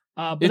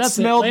 But It that's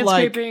smelled it.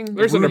 like Landscaping.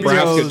 There's a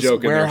Nebraska Rudio's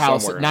joke in there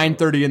warehouse somewhere. at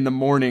 9:30 in the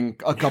morning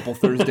a couple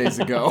Thursdays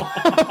ago.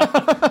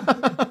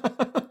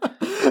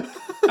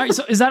 All right,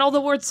 right, so is that all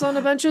the words on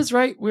the benches,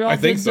 right? We all I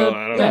think did so. the I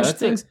don't know. bench That's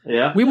things.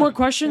 Yeah. We have more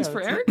questions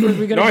for Eric? Or are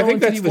we gonna No, I go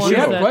think into that's the ones show.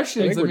 that We have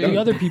questions. the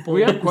other people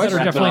We have that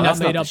questions. are definitely That's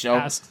not made not up the show.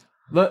 asked.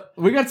 Look,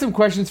 we got some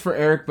questions for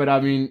Eric, but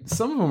I mean,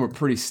 some of them are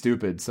pretty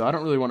stupid, so I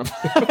don't really want to.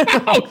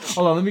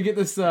 Hold on, let me get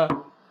this.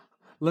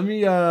 Let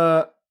me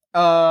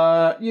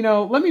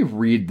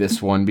read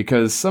this one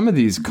because some of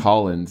these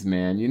Collins,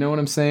 man, you know what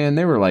I'm saying?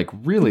 They were like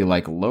really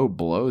like low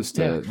blows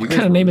to. Yeah, you what guys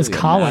kind of were name is really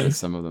mad Colin? at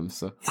some of them,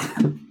 so.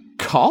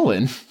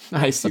 Colin,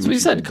 I see. That's what he you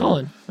said, did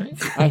Colin. Right?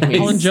 there. I hate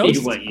Colin See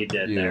Jost? what you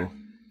did you. there.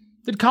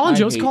 Did Colin I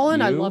Jost hate call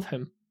in? I you. love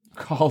him.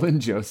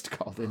 Colin Jost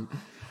called in.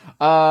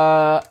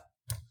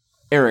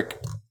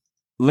 Eric,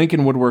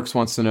 Lincoln Woodworks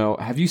wants to know: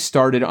 have you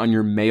started on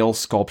your male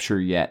sculpture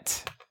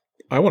yet?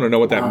 I want to know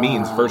what that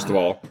means, first of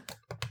all.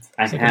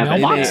 I like a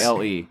haven't. mailbox?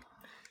 MALE.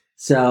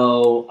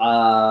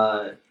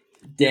 So,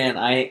 Dan,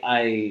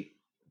 I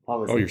what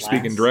was Oh, it, you're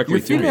speaking last- directly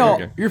Your to me. female,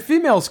 Okay. your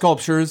female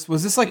sculptures,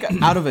 was this like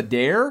out of a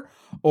dare,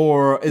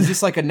 or is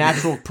this like a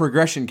natural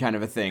progression kind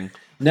of a thing?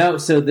 No,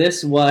 so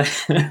this was.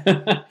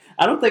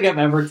 I don't think I've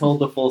ever told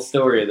the full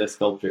story of this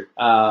sculpture.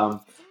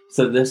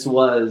 So this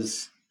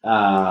was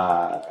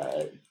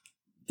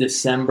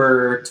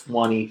December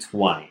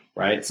 2020,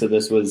 right? So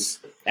this was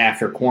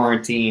after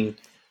quarantine.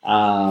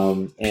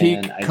 And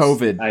Peak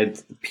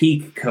COVID.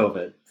 Peak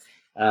COVID.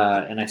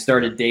 And I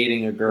started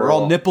dating a girl. We're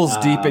all nipples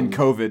deep in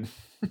COVID.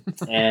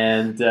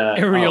 And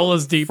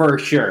Areola's deep. for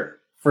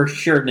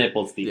sure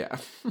nipples deep. Yeah.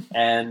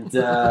 And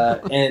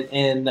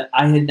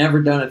I had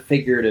never done a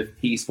figurative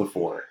piece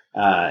before,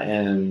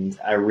 and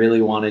I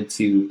really wanted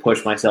to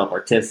push myself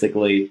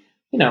artistically.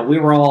 You know, we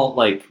were all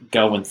like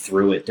going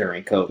through it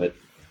during COVID,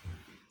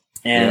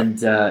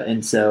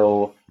 and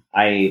so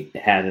I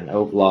had an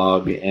oak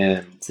log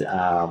and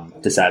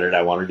decided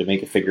I wanted to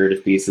make a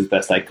figurative piece as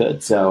best I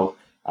could. So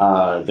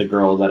the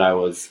girl that I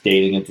was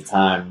dating at the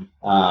time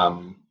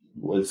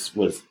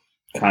was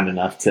kind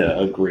enough to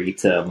agree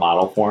to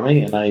model for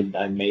me, and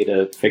I made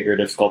a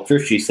figurative sculpture.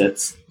 She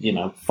sits,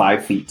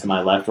 5 feet to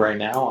my left right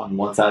now on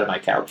one side of my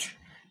couch.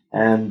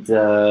 And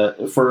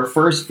for a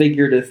first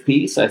figurative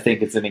piece, I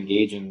think it's an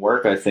engaging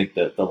work. I think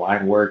that the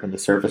line work and the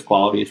surface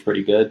quality is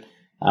pretty good.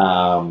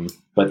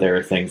 But there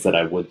are things that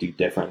I would do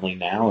differently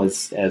now,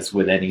 as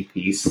with any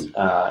piece.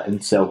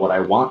 And so what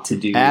I want to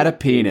do Add a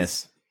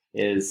penis.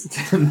 is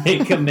to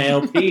make a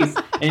male piece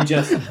and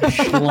just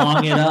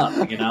schlong it up,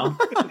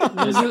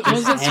 Was it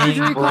hang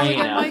surgery called brain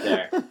again, out Mike?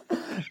 there.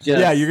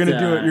 Yeah, you're gonna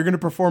do it. You're gonna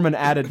perform an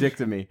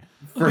addictomy.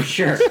 For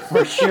sure.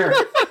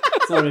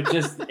 So it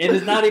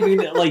is not even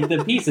like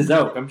the piece is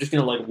oak. I'm just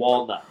gonna like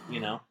walnut,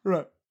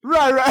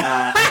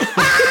 Right.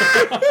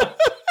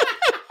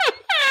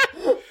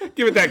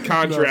 Give it that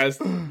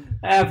contrast.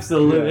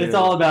 Absolutely. Yeah, it's yeah.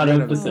 all about Yeah,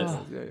 emphasis.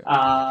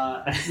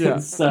 Yeah.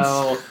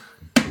 So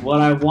what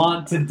I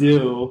want to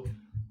do,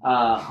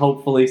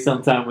 hopefully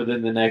sometime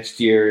within the next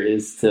year,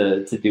 is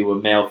to do a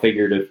male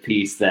figurative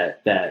piece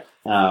that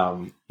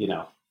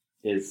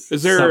is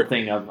there-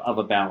 something of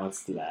a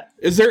balance to that.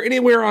 Is there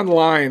anywhere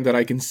online that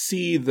I can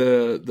see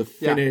the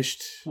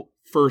finished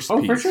first Oh,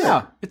 piece? for sure.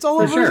 Yeah, it's all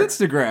For over sure. his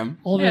Instagram.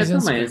 All of Yeah, his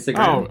it's on my Instagram.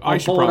 Instagram. Oh, I I'll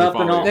should pull it probably up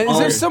and follow I'll- it. Is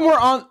there I'll- somewhere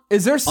on?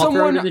 Is there throw it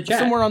someone in the chat.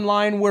 somewhere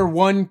online where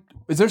one?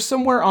 Is there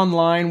somewhere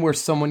online where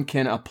someone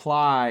can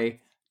apply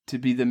to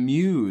be the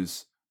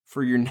muse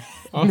for your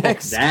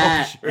next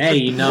That sculpture? hey,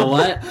 you know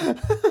what?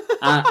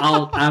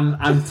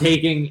 I'm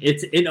taking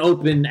it's an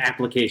open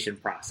application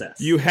process.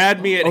 You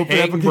had me at Open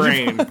hang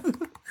application. brain.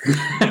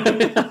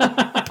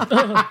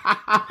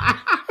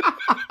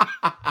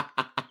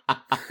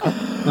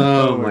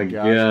 Oh my my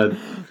god.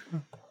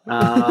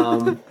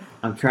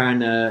 I'm trying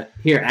to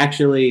here.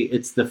 Actually,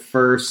 it's the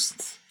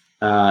first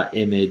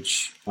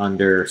image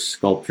under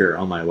sculpture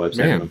on my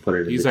website. I'm Man, gonna put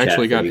it in he's the chat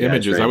actually for got you guys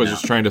images. right I was now.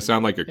 just trying to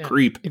sound like a Yeah.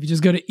 creep. If you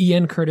just go to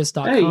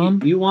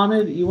iancurtis.com. Hey, you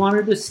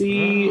wanted to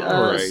see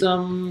All right.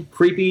 some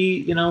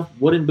creepy,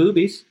 wooden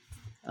boobies.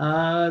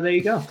 There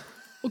you go.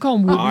 We'll call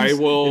him Woobies. I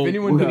will If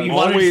anyone does. You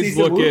wanted to see always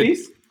some look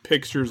movies? at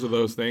pictures of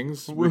those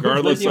things,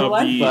 regardless Live your of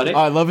life, the. buddy. Oh,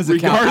 I love his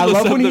account. I Regardless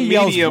love of when the he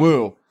yells medium.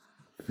 "woo."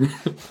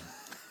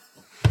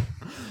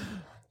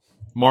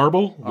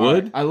 Marble,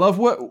 wood. I love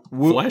what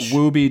Flesh?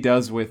 Wooby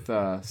does with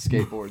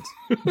skateboards.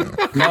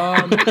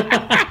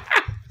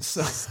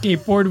 So,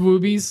 Skateboard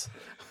Woobies.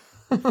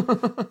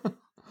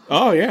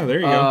 Oh yeah, there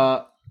you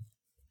go.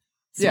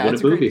 yeah, Wooden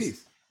it's a great boobies.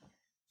 piece.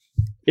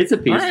 It's a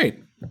piece. All right.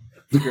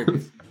 It's a great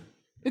piece.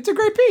 It's a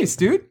great piece,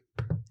 dude.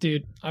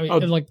 Dude, I mean, Oh.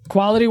 like,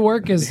 quality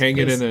work is Hang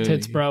it in a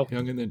tits, bro.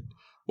 Hang in the.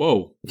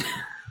 Whoa.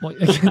 Well,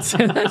 I can't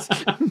say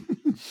that.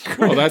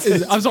 Oh, that's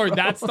I'm sorry,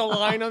 that's the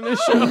line on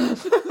this show.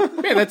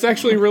 man. That's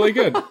actually really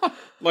good.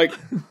 Like,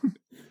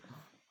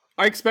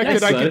 I expected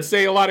Yes, I bud. could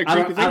say a lot of I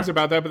don't- creepy things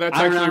about that, but that's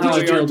I don't know actually how I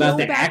really feel artistic. about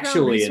the Background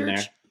actually in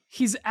research, there.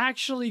 He's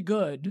actually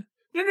good.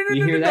 No.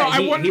 You hear that?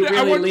 I He wanted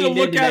really to leaned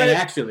look into at that. it.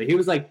 Actually, he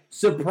was like,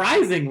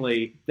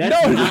 surprisingly,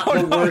 that's No, not no,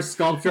 the no. worst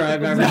sculpture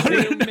I've ever No,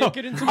 seen. no, no. Make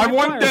it into I my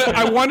wanted fire.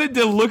 I wanted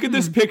to look at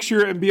this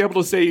picture and be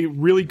able to say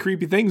really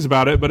creepy things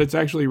about it, but it's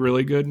actually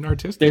really good and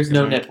artistic. There's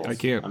no and nipples. I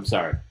can't. I'm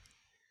sorry.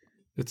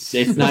 It's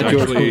It's not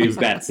George actually Clooney's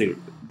bat suit.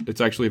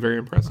 it's actually very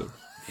impressive.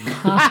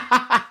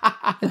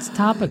 It's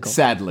topical.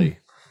 Sadly.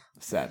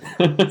 Sad.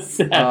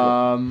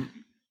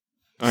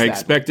 I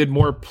expected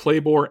more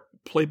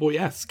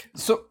Playboy-esque.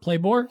 So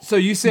Playboy? So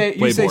you say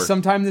Playboy.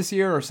 sometime this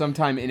year or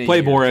sometime in a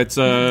Playboy, year? it's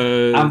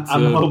I'm it's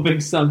hoping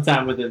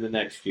sometime within the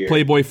next year.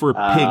 Playboy for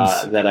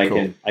pigs. that I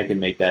Cool. can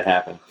make that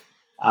happen.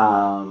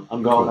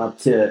 I'm going up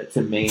to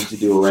Maine to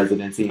do a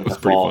residency in the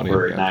That's pretty fall funny,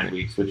 for yeah. 9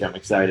 weeks, which I'm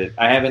excited.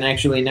 I haven't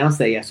actually announced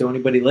that yet, so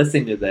anybody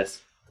listening to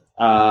this,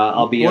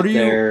 I'll be What up are you-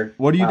 there.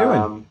 what are you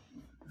doing?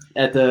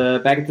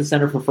 Back at the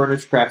Center for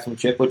Furniture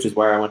Craftsmanship, which is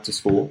where I went to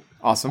school.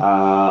 Awesome.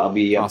 I'll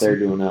be up Awesome. there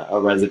doing a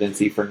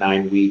residency for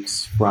 9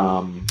 weeks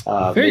from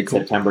Very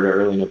mid-September to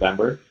early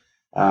November.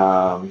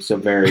 So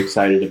very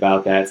excited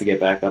about that, to get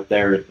back up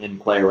there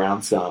and play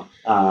around some.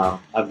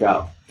 I've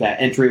got that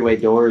entryway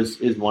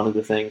doors is one of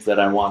the things that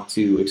I want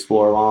to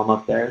explore while I'm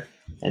up there.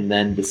 And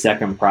then the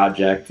second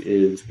project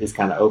is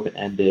kind of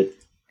open-ended.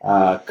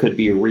 Could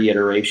be a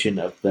reiteration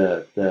of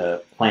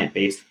the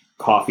plant-based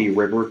coffee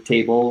river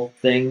table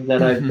thing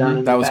that I've done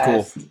in That the was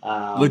past.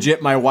 cool.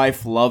 Legit, my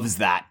wife loves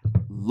that.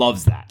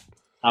 Loves that.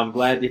 I'm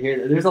glad to hear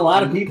that. There's a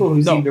lot of people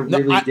who seem to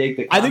really dig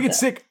the concept. I think it's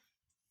sick.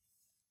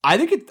 I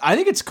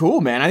think it's cool,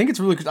 man. I think it's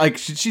really like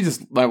she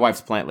just my wife's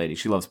a plant lady.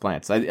 She loves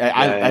plants. I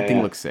think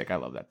it looks sick. I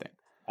love that thing.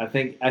 I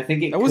think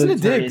it That wasn't a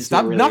could turn dig. into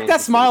Stop! a really Knock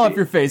that smile off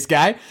interesting your face,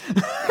 guy.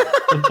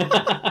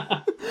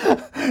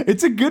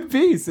 It's a good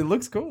piece. It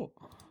looks cool.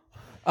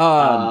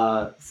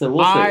 So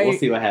we'll see. We'll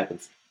see what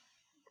happens.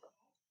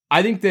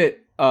 I think that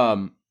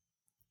I'm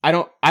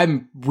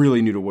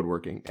really new to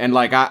woodworking, and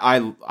like I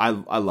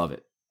love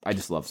it. I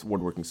just love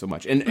woodworking so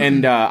much,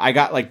 and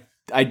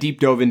I deep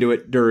dove into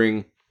it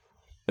during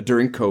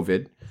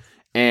COVID,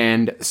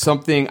 and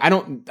something I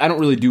don't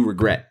really do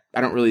regret. I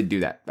don't really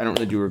do that. I don't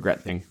really do a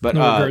regret thing, but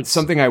No regrets.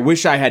 something I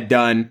wish I had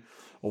done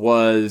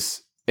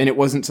was, and it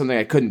wasn't something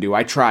I couldn't do.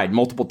 I tried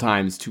multiple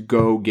times to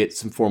go get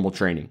some formal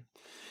training,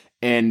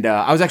 and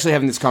I was actually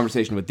having this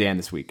conversation with Dan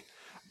this week.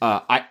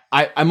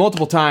 I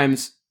multiple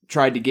times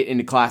tried to get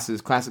into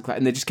classes,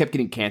 and they just kept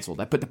getting canceled.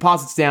 I put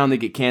deposits down, they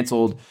get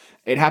canceled.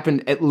 It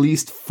happened at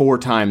least 4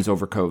 times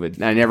over COVID,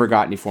 and I never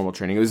got any formal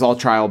training. It was all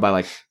trial by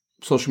like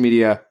social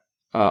media,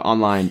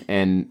 online,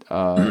 and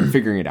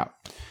figuring it out.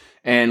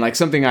 And like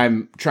something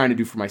I'm trying to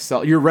do for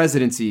myself. Your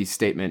residency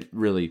statement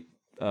really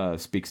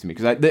speaks to me,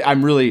 because I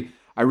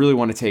really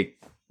want to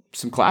take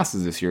some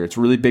classes this year. It's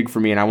really big for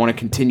me, and I want to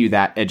continue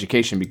that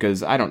education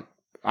because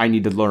I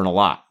need to learn a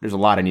lot. There's a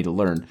lot I need to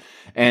learn,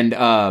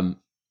 and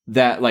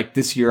that like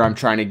this year I'm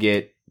trying to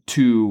get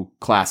 2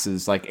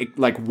 classes, like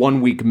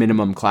 1 week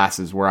minimum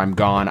classes where I'm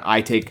gone.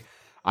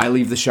 I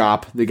leave the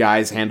shop, the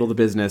guys handle the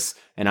business,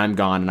 and I'm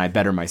gone, and I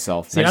better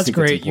myself. See, that's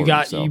great. You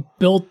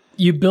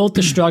built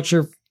the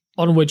structure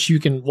on which you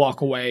can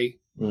walk away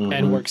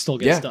and work still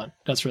gets done.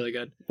 That's really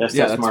good. That's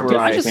Yeah, so that's smart. where to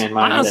I expand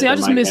my Honestly, I mindset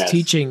just to my miss guess.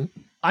 teaching.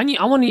 I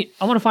want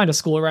to find a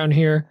school around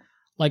here.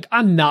 Like,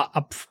 I'm not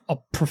a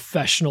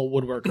professional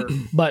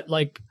woodworker, but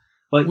like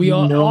But we you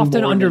often know more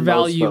than most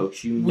undervalue.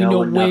 folks. You We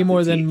know enough way to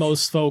more than teach.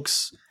 most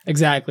folks.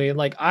 Exactly.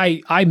 Like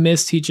I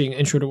miss teaching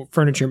intro to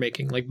furniture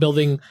making, like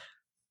building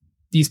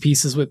these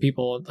pieces with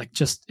people. Like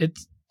just it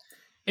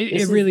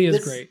really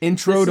is great.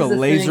 Intro This to is the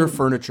laser thing.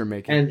 furniture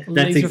making. And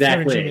that's Laser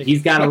exactly furniture it. making.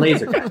 He's got a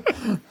laser gun.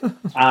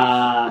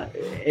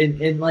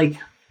 And like,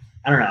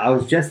 I don't know. I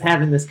was just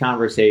having this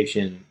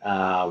conversation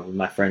with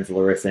my friends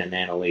Larissa and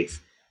Annalise.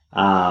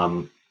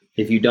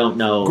 If you don't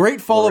know,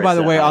 Great follow, by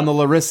the Larissa, way, on the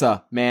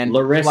Larissa, man.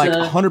 Larissa- like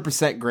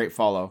 100% great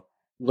follow.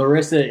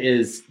 Larissa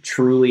is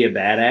truly a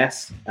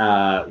badass,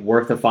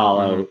 worth a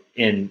follow,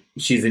 and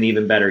she's an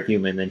even better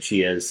human than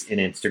she is an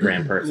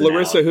Instagram person.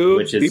 Larissa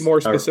who? Be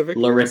more specific.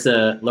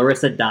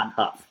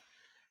 Larissa.Huff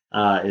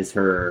is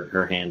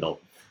her handle.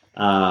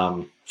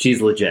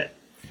 She's legit.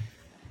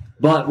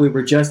 But we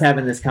were just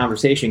having this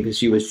conversation because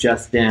she was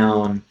just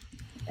down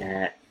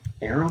at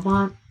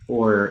Aeromont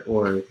or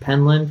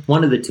Penland,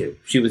 one of the two.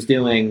 She was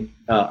doing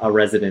a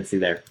residency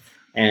there,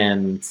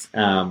 and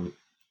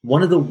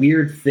one of the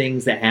weird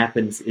things that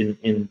happens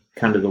in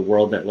kind of the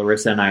world that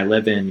Larissa and I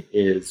live in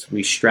is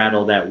we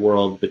straddle that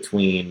world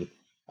between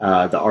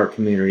the art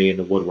community and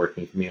the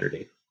woodworking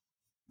community.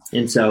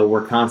 And so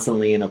we're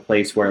constantly in a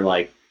place where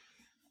like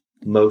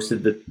most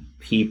of the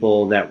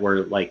people that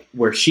were like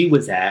where she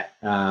was at,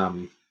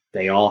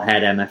 they all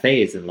had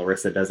MFAs and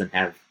Larissa doesn't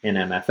have an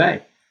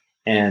MFA.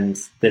 And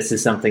this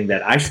is something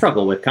that I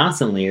struggle with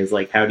constantly is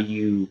like, how do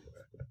you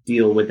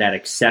deal with that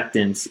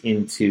acceptance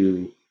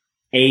into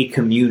a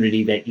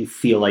community that you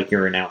feel like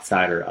you're an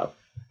outsider of?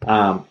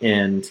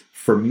 And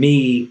for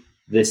me,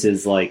 this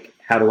is like,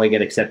 how do I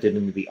get accepted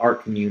into the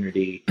art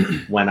community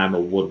when I'm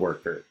a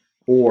woodworker?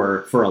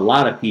 Or for a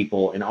lot of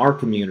people in our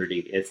community,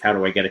 it's how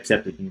do I get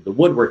accepted into the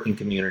woodworking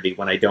community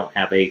when I don't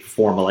have a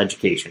formal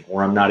education,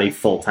 or I'm not a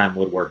full-time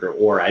woodworker,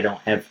 or I don't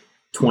have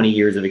 20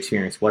 years of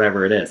experience,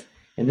 whatever it is.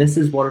 And this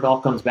is what it all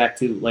comes back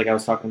to, like I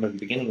was talking about at the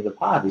beginning of the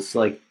pod. It's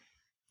like,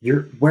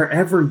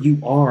 wherever you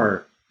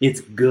are,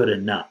 it's good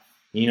enough.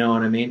 You know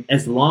what I mean?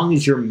 As long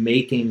as you're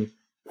making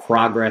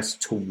progress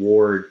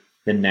toward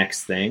the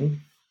next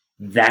thing,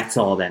 that's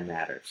all that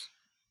matters.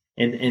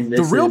 And The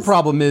this real is,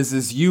 problem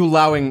is you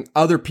allowing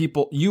other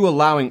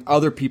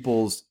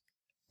people's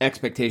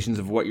expectations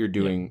of what you're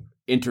doing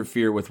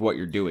interfere with what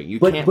you're doing. You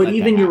can't. But let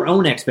even that your happen.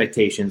 own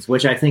expectations,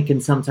 which I think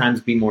can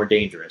sometimes be more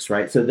dangerous,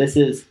 right? So this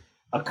is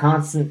a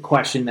constant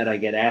question that I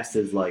get asked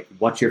is like,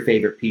 what's your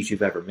favorite piece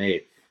you've ever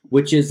made?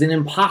 Which is an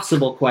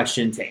impossible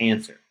question to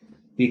answer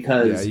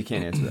because you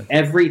can't answer that.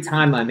 every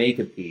time I make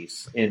a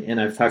piece, and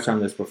I've touched on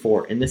this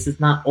before, and this is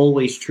not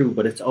always true,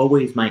 but it's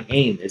always my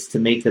aim is to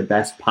make the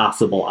best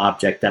possible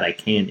object that I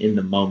can in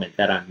the moment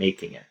that I'm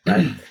making it,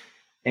 right?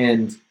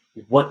 And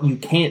what you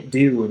can't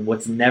do and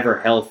what's never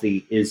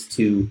healthy is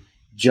to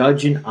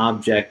judge an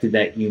object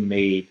that you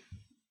made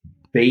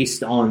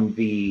based on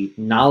the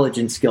knowledge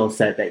and skill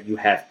set that you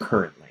have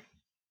currently,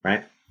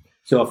 right?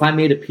 So if I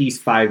made a piece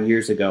 5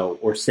 years ago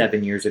or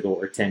 7 years ago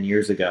or 10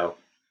 years ago,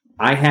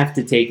 I have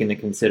to take into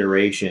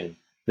consideration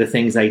the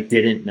things I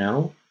didn't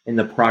know and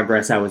the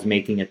progress I was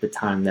making at the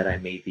time that I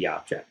made the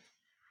object.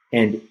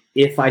 And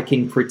if I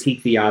can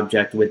critique the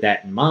object with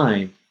that in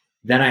mind,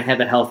 then I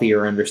have a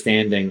healthier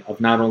understanding of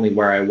not only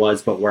where I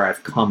was, but where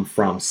I've come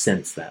from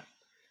since then.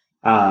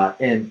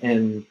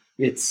 And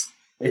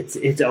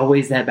it's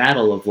always that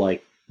battle of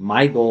like,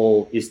 my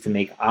goal is to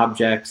make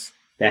objects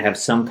that have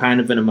some kind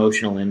of an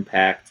emotional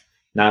impact,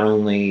 not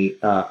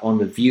only on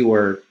the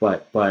viewer,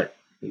 but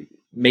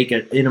make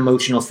an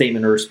emotional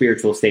statement or a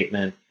spiritual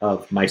statement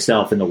of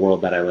myself and the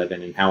world that I live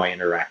in and how I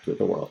interact with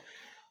the world.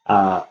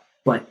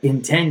 But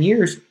in 10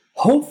 years,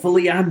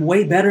 hopefully I'm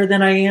way better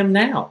than I am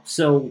now.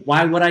 So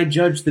why would I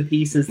judge the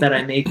pieces that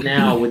I make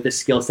now with the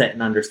skill set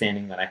and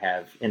understanding that I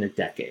have in a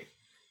decade?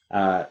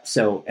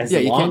 So as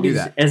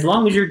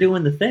long as you're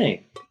doing the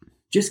thing,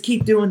 just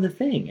keep doing the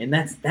thing. And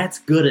that's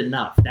good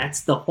enough.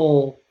 That's the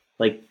whole,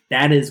 like,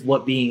 that is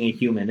what being a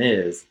human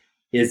is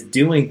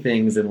doing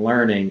things and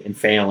learning and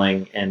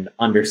failing and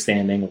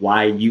understanding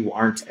why you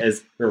weren't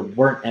as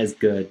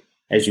good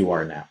as you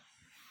are now.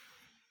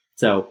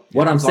 So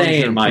what I'm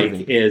saying,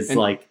 Mike, is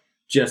like,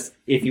 just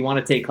if you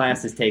want to take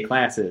classes, take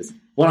classes.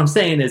 What I'm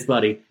saying is,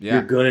 buddy,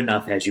 you're good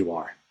enough as you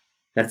are.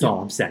 That's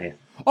all I'm saying.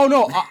 Oh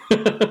no,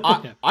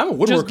 I'm a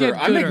woodworker.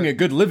 I'm making a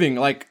good living.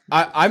 Like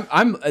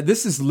I'm.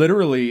 This is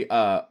literally.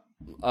 I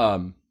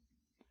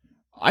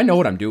know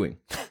what I'm doing.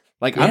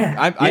 Like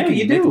I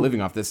can make a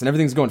living off this, and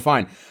everything's going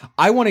fine.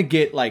 I want to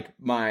get like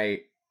my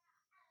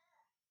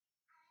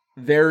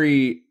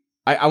very.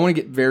 I want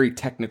to get very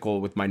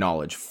technical with my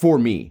knowledge. For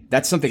me,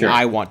 that's something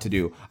I want to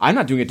do. I'm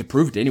not doing it to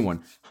prove it to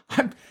anyone.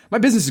 My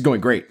business is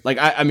going great. Like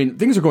I mean,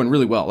 things are going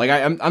really well. Like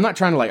I'm not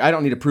trying to I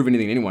don't need to prove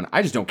anything to anyone.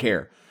 I just don't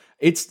care.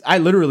 I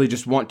literally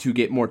just want to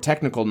get more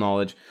technical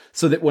knowledge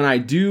so that when I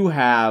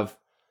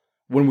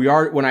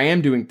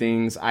am doing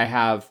things,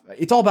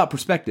 it's all about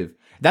perspective.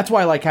 That's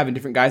why I like having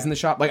different guys in the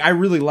shop. Like I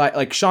really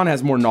like Sean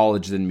has more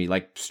knowledge than me,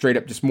 like straight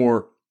up just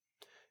more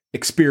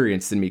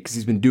experience than me because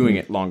he's been doing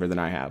it longer than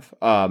I have.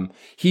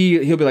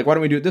 He'll be like, why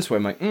don't we do it this way?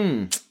 I'm like,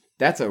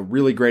 that's a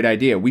really great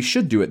idea. We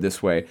should do it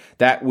this way.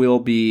 That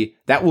will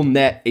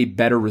net a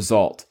better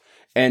result.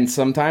 And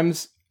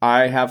sometimes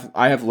I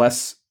have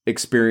less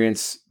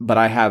experience, but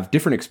I have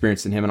different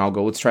experience than him, and I'll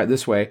go, let's try it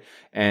this way,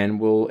 and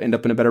we'll end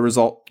up in a better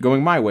result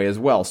going my way as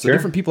well. So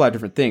different people have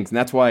different things, and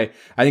that's why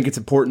I think it's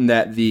important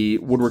that the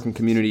woodworking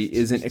community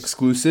isn't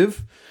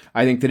exclusive.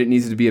 I think that it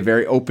needs to be a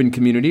very open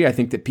community. I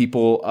think that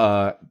people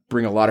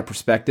bring a lot of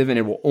perspective, and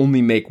it will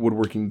only make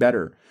woodworking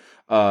better.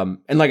 And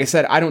like I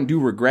said, I don't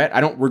regret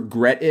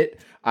it.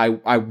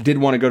 I did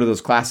want to go to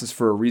those classes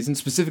for a reason.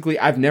 Specifically,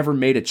 I've never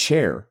made a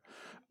chair.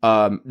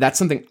 That's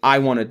something I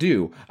want to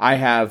do. I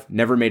have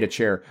never made a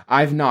chair.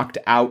 I've knocked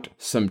out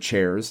some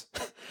chairs,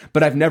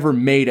 but I've never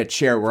made a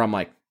chair where I'm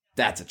like,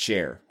 that's a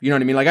chair. You know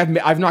what I mean? Like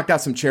I've knocked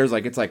out some chairs.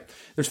 Like it's like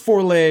there's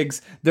 4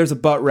 legs, there's a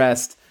butt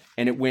rest,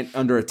 and it went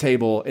under a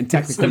table, and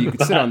technically you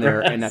could sit on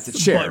there, and that's a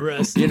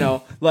chair. You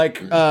know,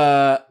 like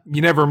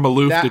you never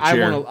maloofed a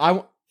chair.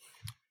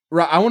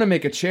 I want to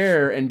make a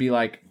chair and be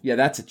like, yeah,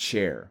 that's a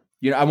chair.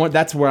 You know,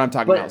 that's where I'm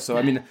talking about. So,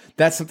 I mean,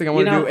 that's something I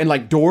want to do. And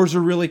like doors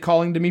are really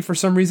calling to me for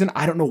some reason.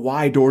 I don't know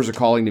why doors are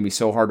calling to me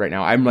so hard right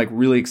now. I'm like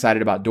really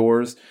excited about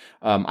doors.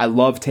 I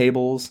love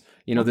tables.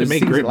 You know, there's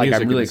things that like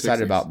I'm really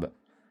excited about. But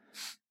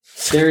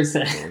there's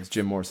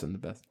Jim Morrison, the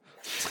best.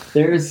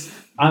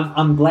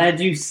 I'm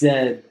glad you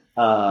said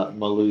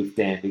Maloof,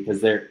 Dan,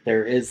 because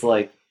there is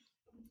like,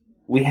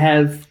 we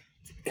have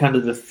kind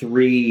of the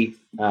 3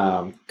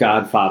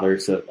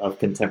 godfathers of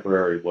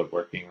contemporary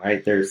woodworking,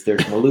 right? There's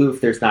Maloof,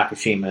 there's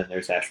Nakashima, and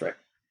there's Esherick.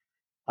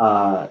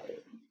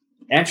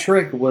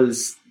 Esherick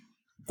was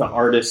the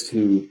artist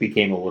who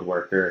became a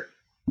woodworker.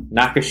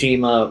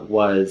 Nakashima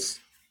was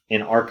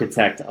an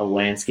architect, a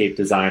landscape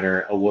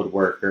designer, a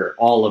woodworker,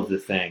 all of the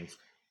things.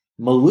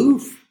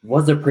 Maloof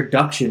was a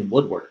production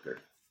woodworker.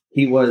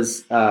 He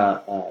was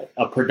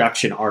a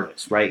production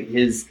artist, right?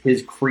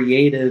 His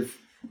creative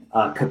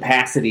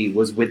capacity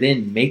was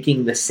within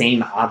making the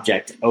same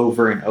object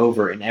over and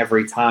over, and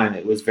every time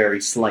it was very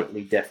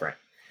slightly different.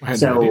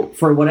 So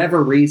for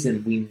whatever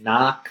reason, we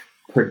knock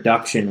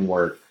production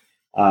work.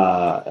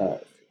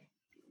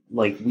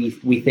 Like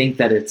we think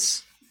that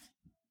it's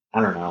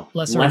I don't know,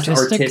 Less less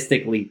artistic?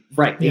 artistically,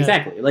 right? Yeah.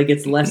 Exactly. Like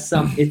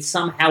it's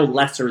somehow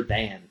lesser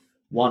than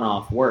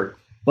one-off work.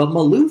 But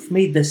Maloof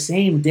made the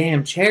same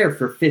damn chair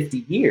for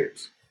 50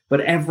 years.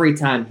 But every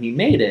time he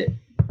made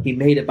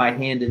it by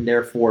hand, and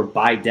therefore,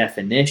 by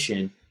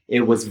definition,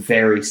 it was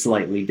very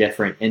slightly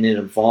different, and it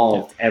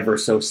evolved ever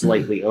so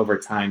slightly over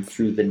time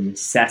through the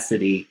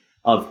necessity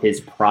of his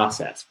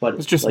process. But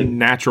It's just like,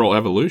 natural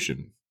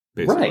evolution,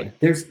 basically. right.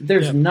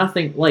 There's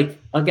nothing like,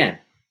 again,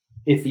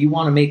 if you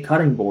want to make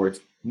cutting boards,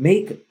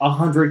 make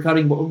 100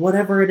 cutting boards,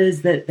 whatever it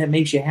is that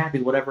makes you happy,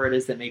 whatever it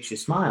is that makes you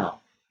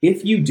smile.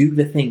 If you do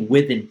the thing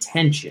with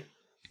intention,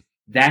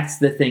 that's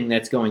the thing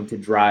that's going to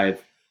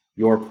drive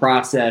your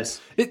process,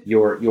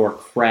 your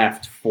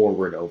craft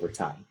forward over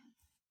time.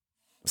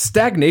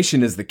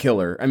 Stagnation is the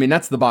killer. I mean,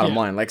 that's the bottom Yeah.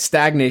 line. Like,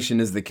 stagnation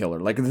is the killer.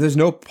 Like, there's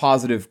no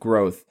positive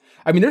growth.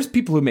 I mean, there's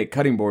people who make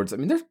cutting boards. I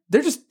mean,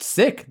 they're just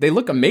sick. They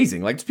look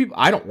amazing. Like, there's people,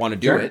 I don't want to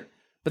do Sure. it,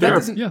 but There that are-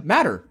 doesn't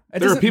matter. It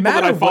There are doesn't people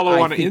that matter I follow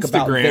what on think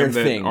about their Instagram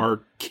that thing.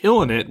 are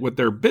killing it with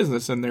their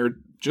business, and they're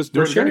just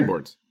doing For sure. cutting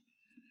boards.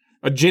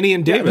 A Ginny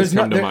and Davis There's come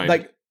not- to they're- mind.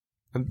 Like,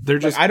 And they're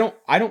just I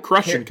don't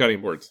crushing care.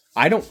 cutting boards.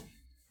 I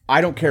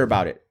don't care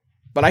about it,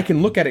 but I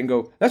can look at it and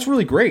go, that's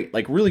really great.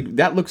 Like, really,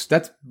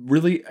 that's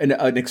really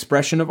an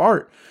expression of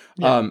art.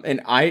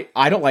 And I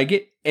don't like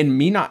it, and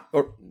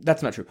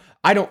that's not true.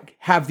 I don't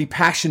have the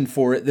passion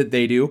for it that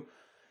they do,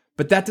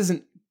 but that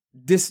doesn't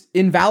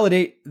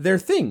invalidate their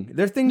thing.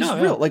 Their thing's No,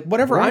 yeah. real. Like,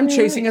 whatever I'm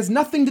chasing has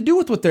nothing to do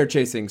with what they're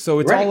chasing. So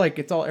it's all like,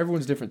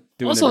 everyone's different.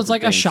 Doing Also, their it's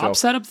like a different shop thing, so-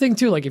 setup thing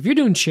too. Like if you're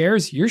doing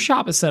chairs, your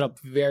shop is set up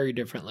very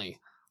differently.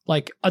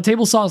 Like a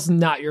table saw is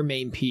not your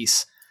main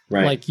piece.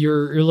 Right. Like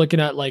you're looking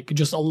at like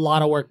just a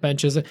lot of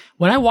workbenches.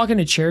 When I walk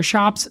into chair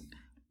shops,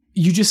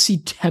 you just see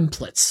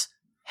templates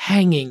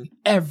hanging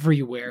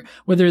everywhere,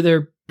 whether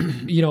they're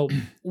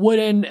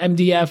wooden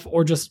MDF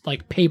or just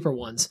like paper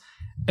ones.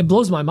 It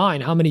blows my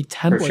mind how many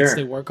templates sure.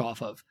 they work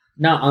off of.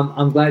 No,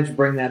 I'm glad you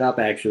bring that up,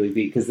 actually,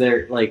 because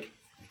they're like,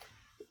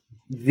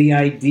 the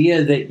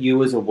idea that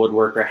you as a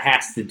woodworker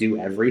has to do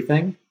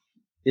everything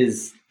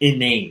is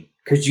inane,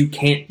 because you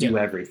can't do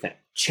everything.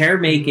 Chair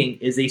making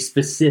is a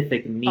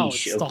specific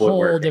niche it's the of whole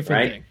woodworking,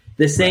 different right? thing.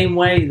 The same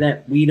way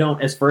that we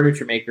don't, as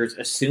furniture makers,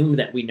 assume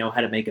that we know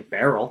how to make a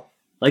barrel.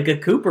 Like a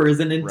cooper is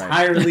an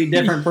entirely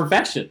different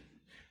profession.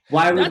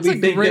 Why would That's we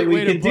a think great that we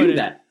way to can put do it.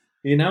 that?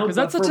 You know, 'Cause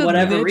but that's for such a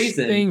whatever niche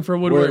reason, thing for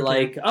we're woodworking.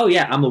 like, oh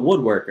yeah, I'm a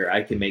woodworker.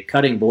 I can make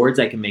cutting boards.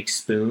 I can make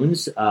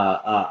spoons.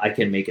 I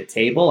can make a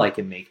table. I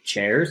can make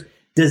chairs.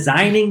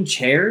 Designing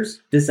chairs,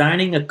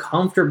 designing a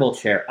comfortable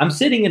chair. I'm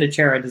sitting in a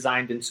chair I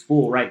designed in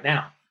school right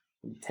now,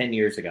 10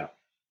 years ago.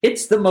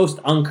 It's the most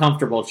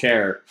uncomfortable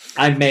chair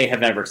I may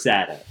have ever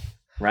sat in,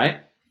 right?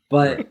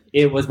 But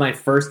it was my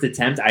first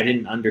attempt. I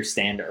didn't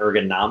understand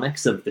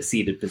ergonomics of the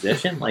seated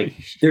position. Like,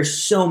 there's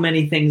so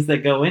many things that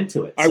go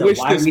into it. I So wish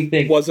why this we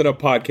think wasn't a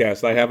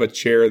podcast. I have a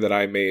chair that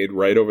I made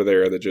right over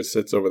there that just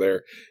sits over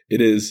there.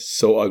 It is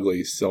so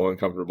ugly, so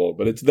uncomfortable,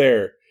 but it's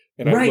there,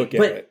 and I look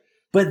at it.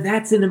 But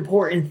that's an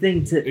important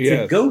thing to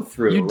Yes. go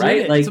through, You did right?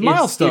 it. Like It's a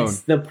milestone.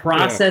 It's the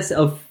process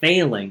of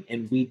failing,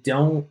 and we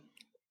don't,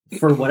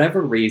 for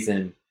whatever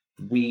reason,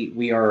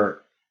 we are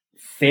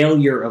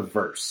failure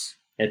averse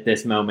at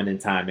this moment in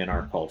time in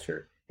our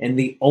culture. And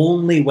the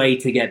only way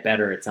to get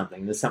better at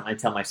something, this is something I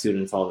tell my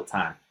students all the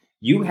time,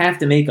 you have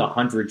to make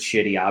 100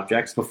 shitty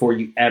objects before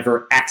you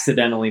ever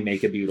accidentally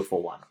make a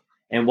beautiful one.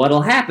 And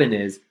what'll happen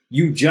is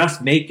you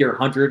just make your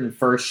 101st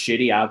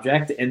shitty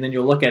object, and then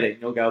you'll look at it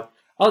and you'll go,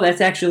 oh, that's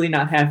actually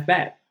not half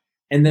bad.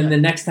 And then the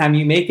next time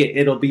you make it,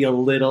 it'll be a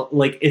little,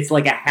 like, it's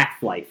like a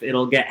half-life.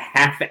 It'll get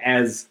half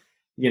as,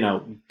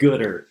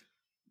 gooder.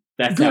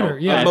 That's Gooder, how,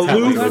 yeah. that's how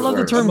Maloof- I love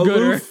the works. term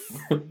gooder.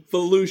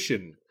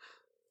 Maloof-volution.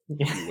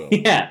 will.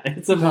 Yeah,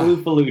 it's a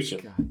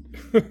Maloof-volution.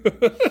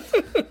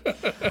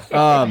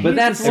 But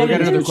that's so we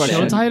got another Show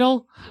question.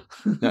 title.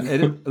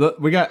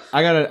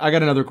 I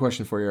got another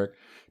question for you, Eric.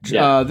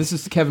 Yeah. This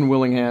is Kevin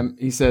Willingham.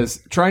 He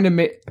says, trying to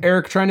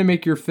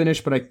make your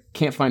finish, but I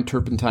can't find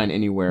turpentine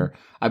anywhere.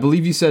 I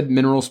believe you said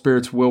mineral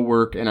spirits will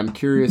work, and I'm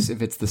curious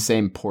if it's the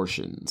same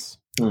portions.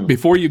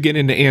 Before you get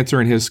into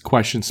answering his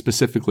question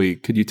specifically,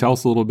 could you tell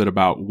us a little bit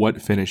about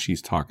what finish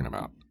he's talking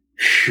about?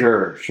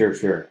 Sure.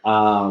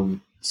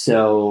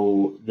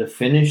 So the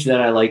finish that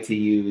I like to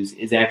use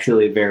is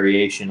actually a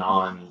variation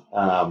on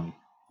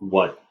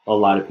what a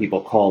lot of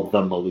people call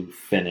the Maloof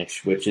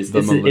finish, which is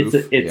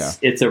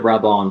it's a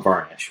rub-on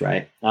varnish,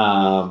 right?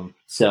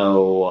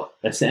 So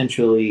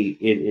essentially,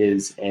 it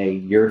is a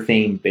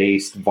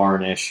urethane-based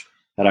varnish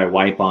that I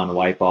wipe on,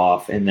 wipe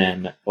off, and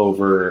then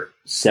over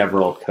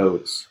several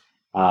coats,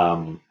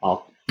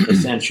 I'll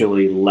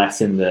essentially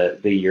lessen the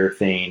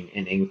urethane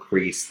and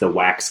increase the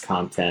wax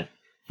content.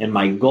 And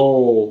my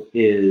goal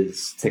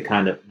is to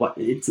kind of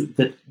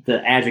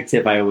the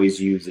adjective I always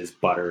use is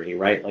buttery,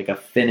 right? Like a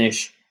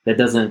finish that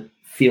doesn't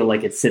feel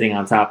like it's sitting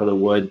on top of the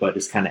wood, but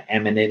is kind of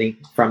emanating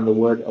from the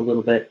wood a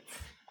little bit.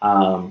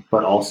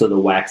 But also the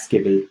wax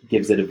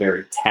gives it a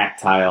very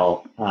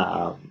tactile,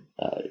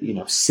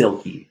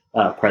 silky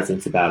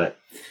presence about it.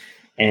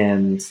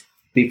 And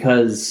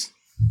because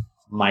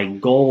my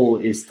goal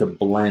is to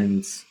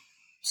blend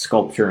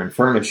sculpture and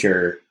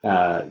furniture.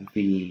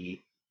 The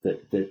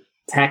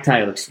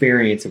tactile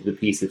experience of the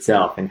piece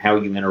itself and how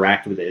you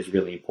interact with it is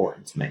really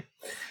important to me.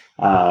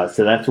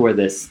 So that's where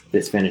this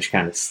finish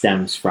kind of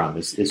stems from,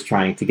 is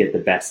trying to get the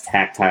best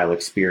tactile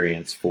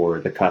experience for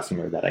the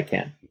customer that I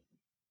can.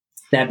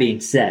 That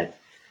being said,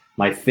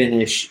 my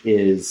finish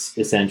is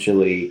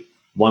essentially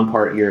 1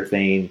 part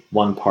urethane,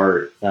 1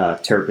 part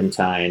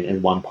turpentine,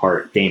 and 1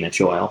 part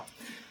Danish oil.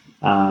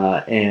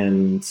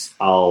 And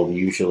I'll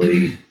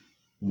usually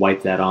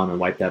wipe that on and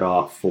wipe that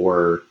off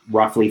for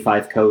roughly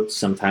 5 coats.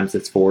 Sometimes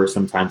it's 4,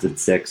 sometimes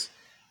it's 6.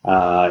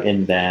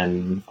 And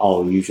then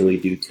I'll usually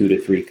do 2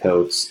 to 3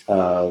 coats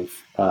of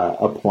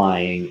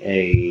applying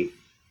a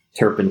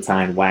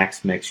turpentine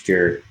wax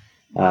mixture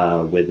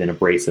with an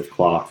abrasive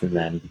cloth and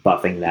then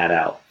buffing that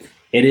out.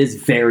 It is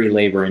very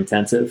labor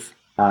intensive.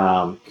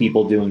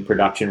 People doing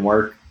production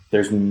work,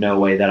 there's no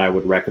way that I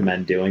would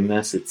recommend doing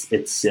this.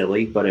 It's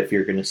silly, but if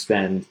you're going to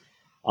spend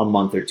a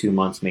month or 2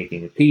 months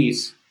making a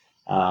piece,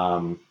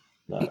 or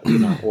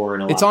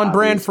in a It's on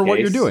brand for what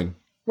you're doing.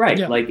 Right.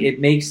 Yeah. Like, it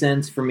makes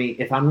sense for me.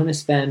 If I'm going to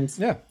spend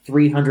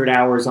 300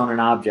 hours on an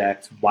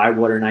object, why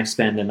wouldn't I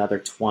spend another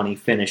 20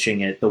 finishing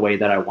it the way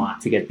that I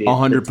want to get the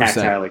 100%.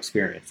 tactile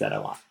experience that I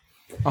want?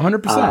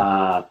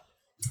 100%.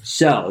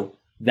 So,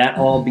 that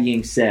all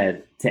being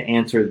said, to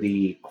answer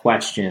the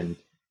question,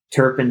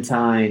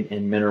 turpentine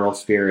and mineral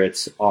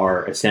spirits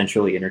are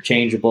essentially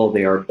interchangeable.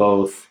 They are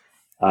both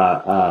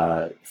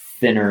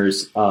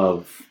thinners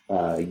of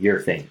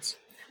urethanes.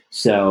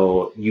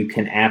 So you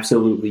can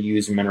absolutely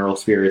use mineral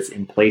spirits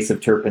in place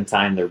of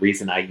turpentine. The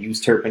reason I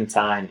use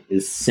turpentine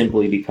is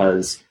simply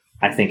because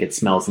I think it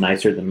smells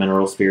nicer than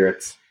mineral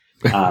spirits.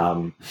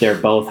 They're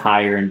both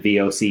higher in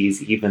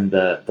VOCs. Even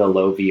the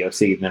low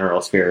VOC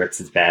mineral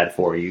spirits is bad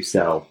for you.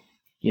 So,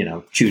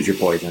 choose your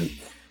poison.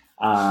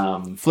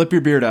 Flip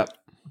your beard up.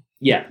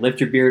 Yeah, lift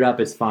your beard up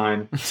is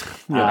fine.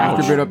 Lift your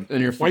beard up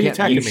and your Why are you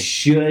attacking You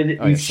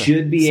me?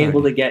 should be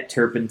able to get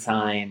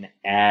turpentine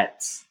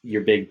at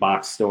your big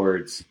box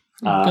stores.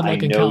 Good luck I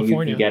in know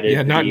California. you can get it.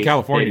 Yeah, not in the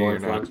California, Big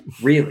you're Orange not. one.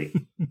 Really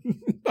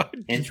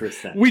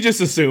interesting. We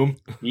just assume.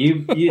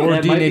 You Or that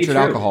might be denatured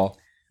true. alcohol.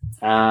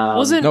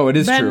 Wasn't No, it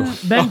is Ben,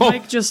 true. Ben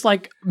Blake just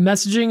like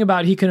messaging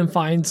about he couldn't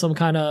find some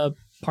kind of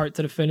part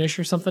to the finish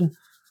or something?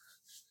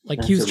 Like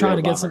That's he was a trying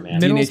to real get some bummer,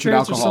 man. mineral Denatured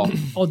spirits alcohol. or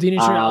something. Oh,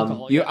 denatured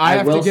alcohol. I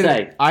have will to get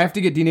say- I have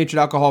to get denatured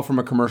alcohol from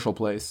a commercial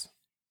place.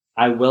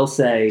 I will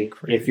say,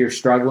 Crazy. if you're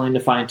struggling to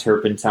find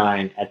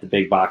turpentine at the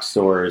big box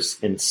stores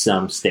in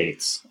some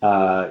states,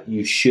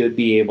 you should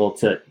be able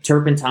to.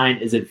 Turpentine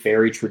is a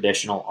very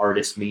traditional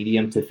artist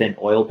medium to thin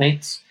oil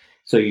paints,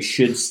 so you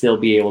should still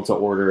be able to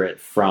order it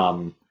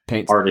from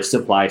Paints. artist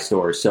supply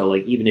stores. So,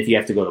 like, even if you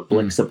have to go to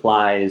Blick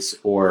Supplies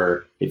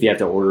or if you have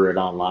to order it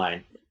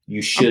online,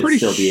 you should pretty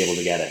still be able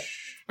to get it.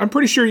 I'm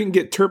pretty sure you can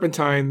get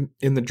turpentine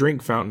in the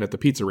drink fountain at the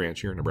Pizza Ranch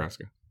here in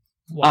Nebraska.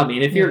 Wow. I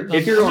mean, if you're I'm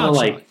going to not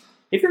like. shocked.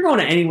 If you're going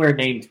to anywhere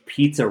named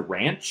Pizza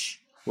Ranch,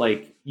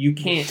 like, you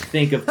can't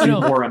think of I two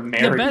know. more The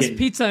American. best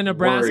pizza in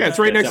Nebraska. words Yeah, it's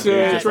right that next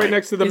somebody to just,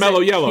 like, the is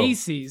Mellow at Yellow.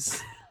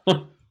 Casey's.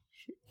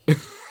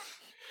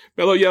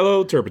 Mellow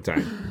Yellow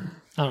turpentine.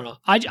 I don't know.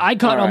 I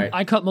cut All right.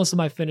 I cut most of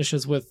my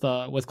finishes with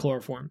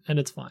chloroform, and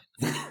it's fine.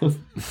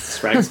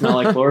 Sprague smell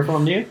like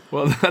chloroform to you?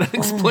 Well, that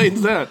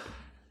explains that.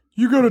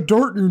 You got a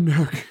dart in your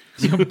neck.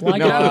 Black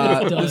No,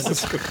 out it this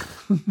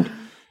does.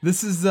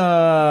 This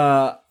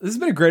has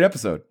been a great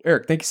episode,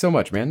 Eric. Thank you so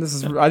much, man.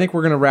 I think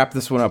we're gonna wrap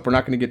this one up. We're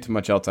not gonna get too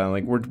much else on.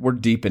 Like we're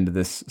deep into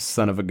this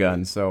son of a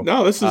gun. So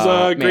No, this is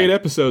a great man.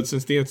 episode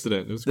since the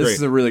incident. It was This great.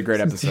 is a really great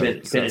It's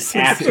episode. been an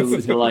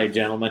absolute delight,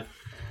 gentlemen.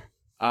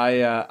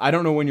 I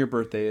don't know when your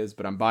birthday is,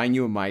 but I'm buying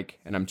you a mic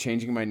and I'm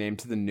changing my name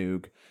to the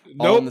Noog.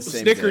 all on Nope, the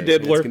same day, and Snickerdiddler.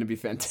 It's going to be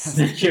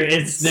fantastic.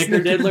 It's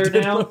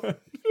Snickerdiddler now,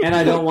 and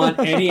I don't want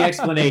any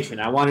explanation.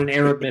 I want an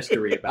Arab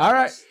mystery about All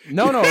right. this.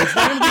 No, it's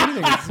not going to be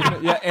anything. It's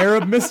gonna,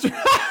 Arab Mister.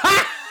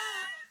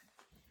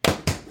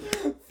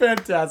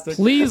 Fantastic.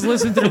 Please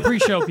listen to the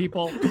pre-show,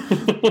 people.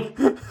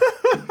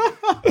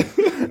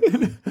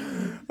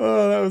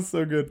 Oh, that was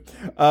so good.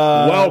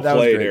 Well that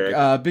was played, great.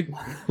 Eric.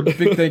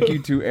 Big thank you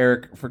to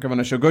Eric for coming on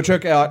the show. Go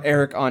check out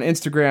Eric on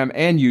Instagram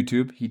and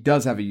YouTube. He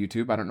does have a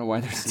YouTube. I don't know why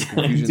there's some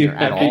confusion do there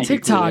at have all. a He clearly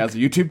TikTok. has a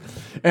YouTube,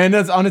 and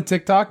that's on a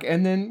TikTok.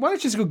 And then why don't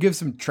you just go give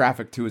some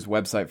traffic to his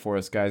website for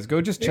us, guys? Go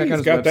just check out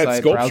He's his got website. that browse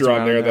sculpture on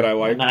around there that I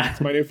like. Nah.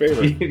 It's my new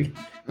favorite. You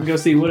can go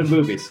see Wooden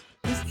Boobies.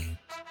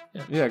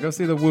 Yeah, go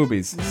see the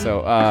Woobies.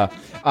 So,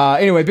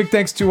 anyway, big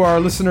thanks to our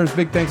listeners.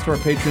 Big thanks to our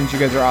patrons. You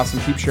guys are awesome.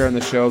 Keep sharing the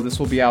show. This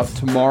will be out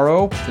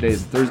tomorrow. Today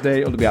is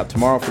Thursday. It'll be out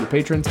tomorrow for the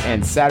patrons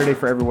and Saturday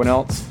for everyone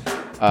else.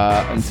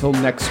 Until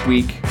next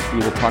week, we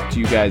will talk to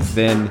you guys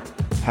then.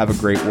 Have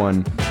a great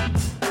one.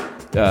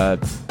 I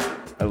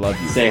love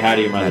you. Say hi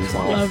to your mother.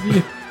 Love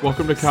you.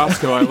 Welcome to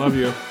Costco. I love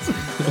you.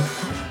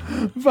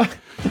 Bye.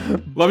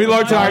 Love you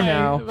long time.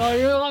 now. Bye.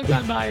 Long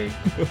time.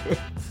 Bye.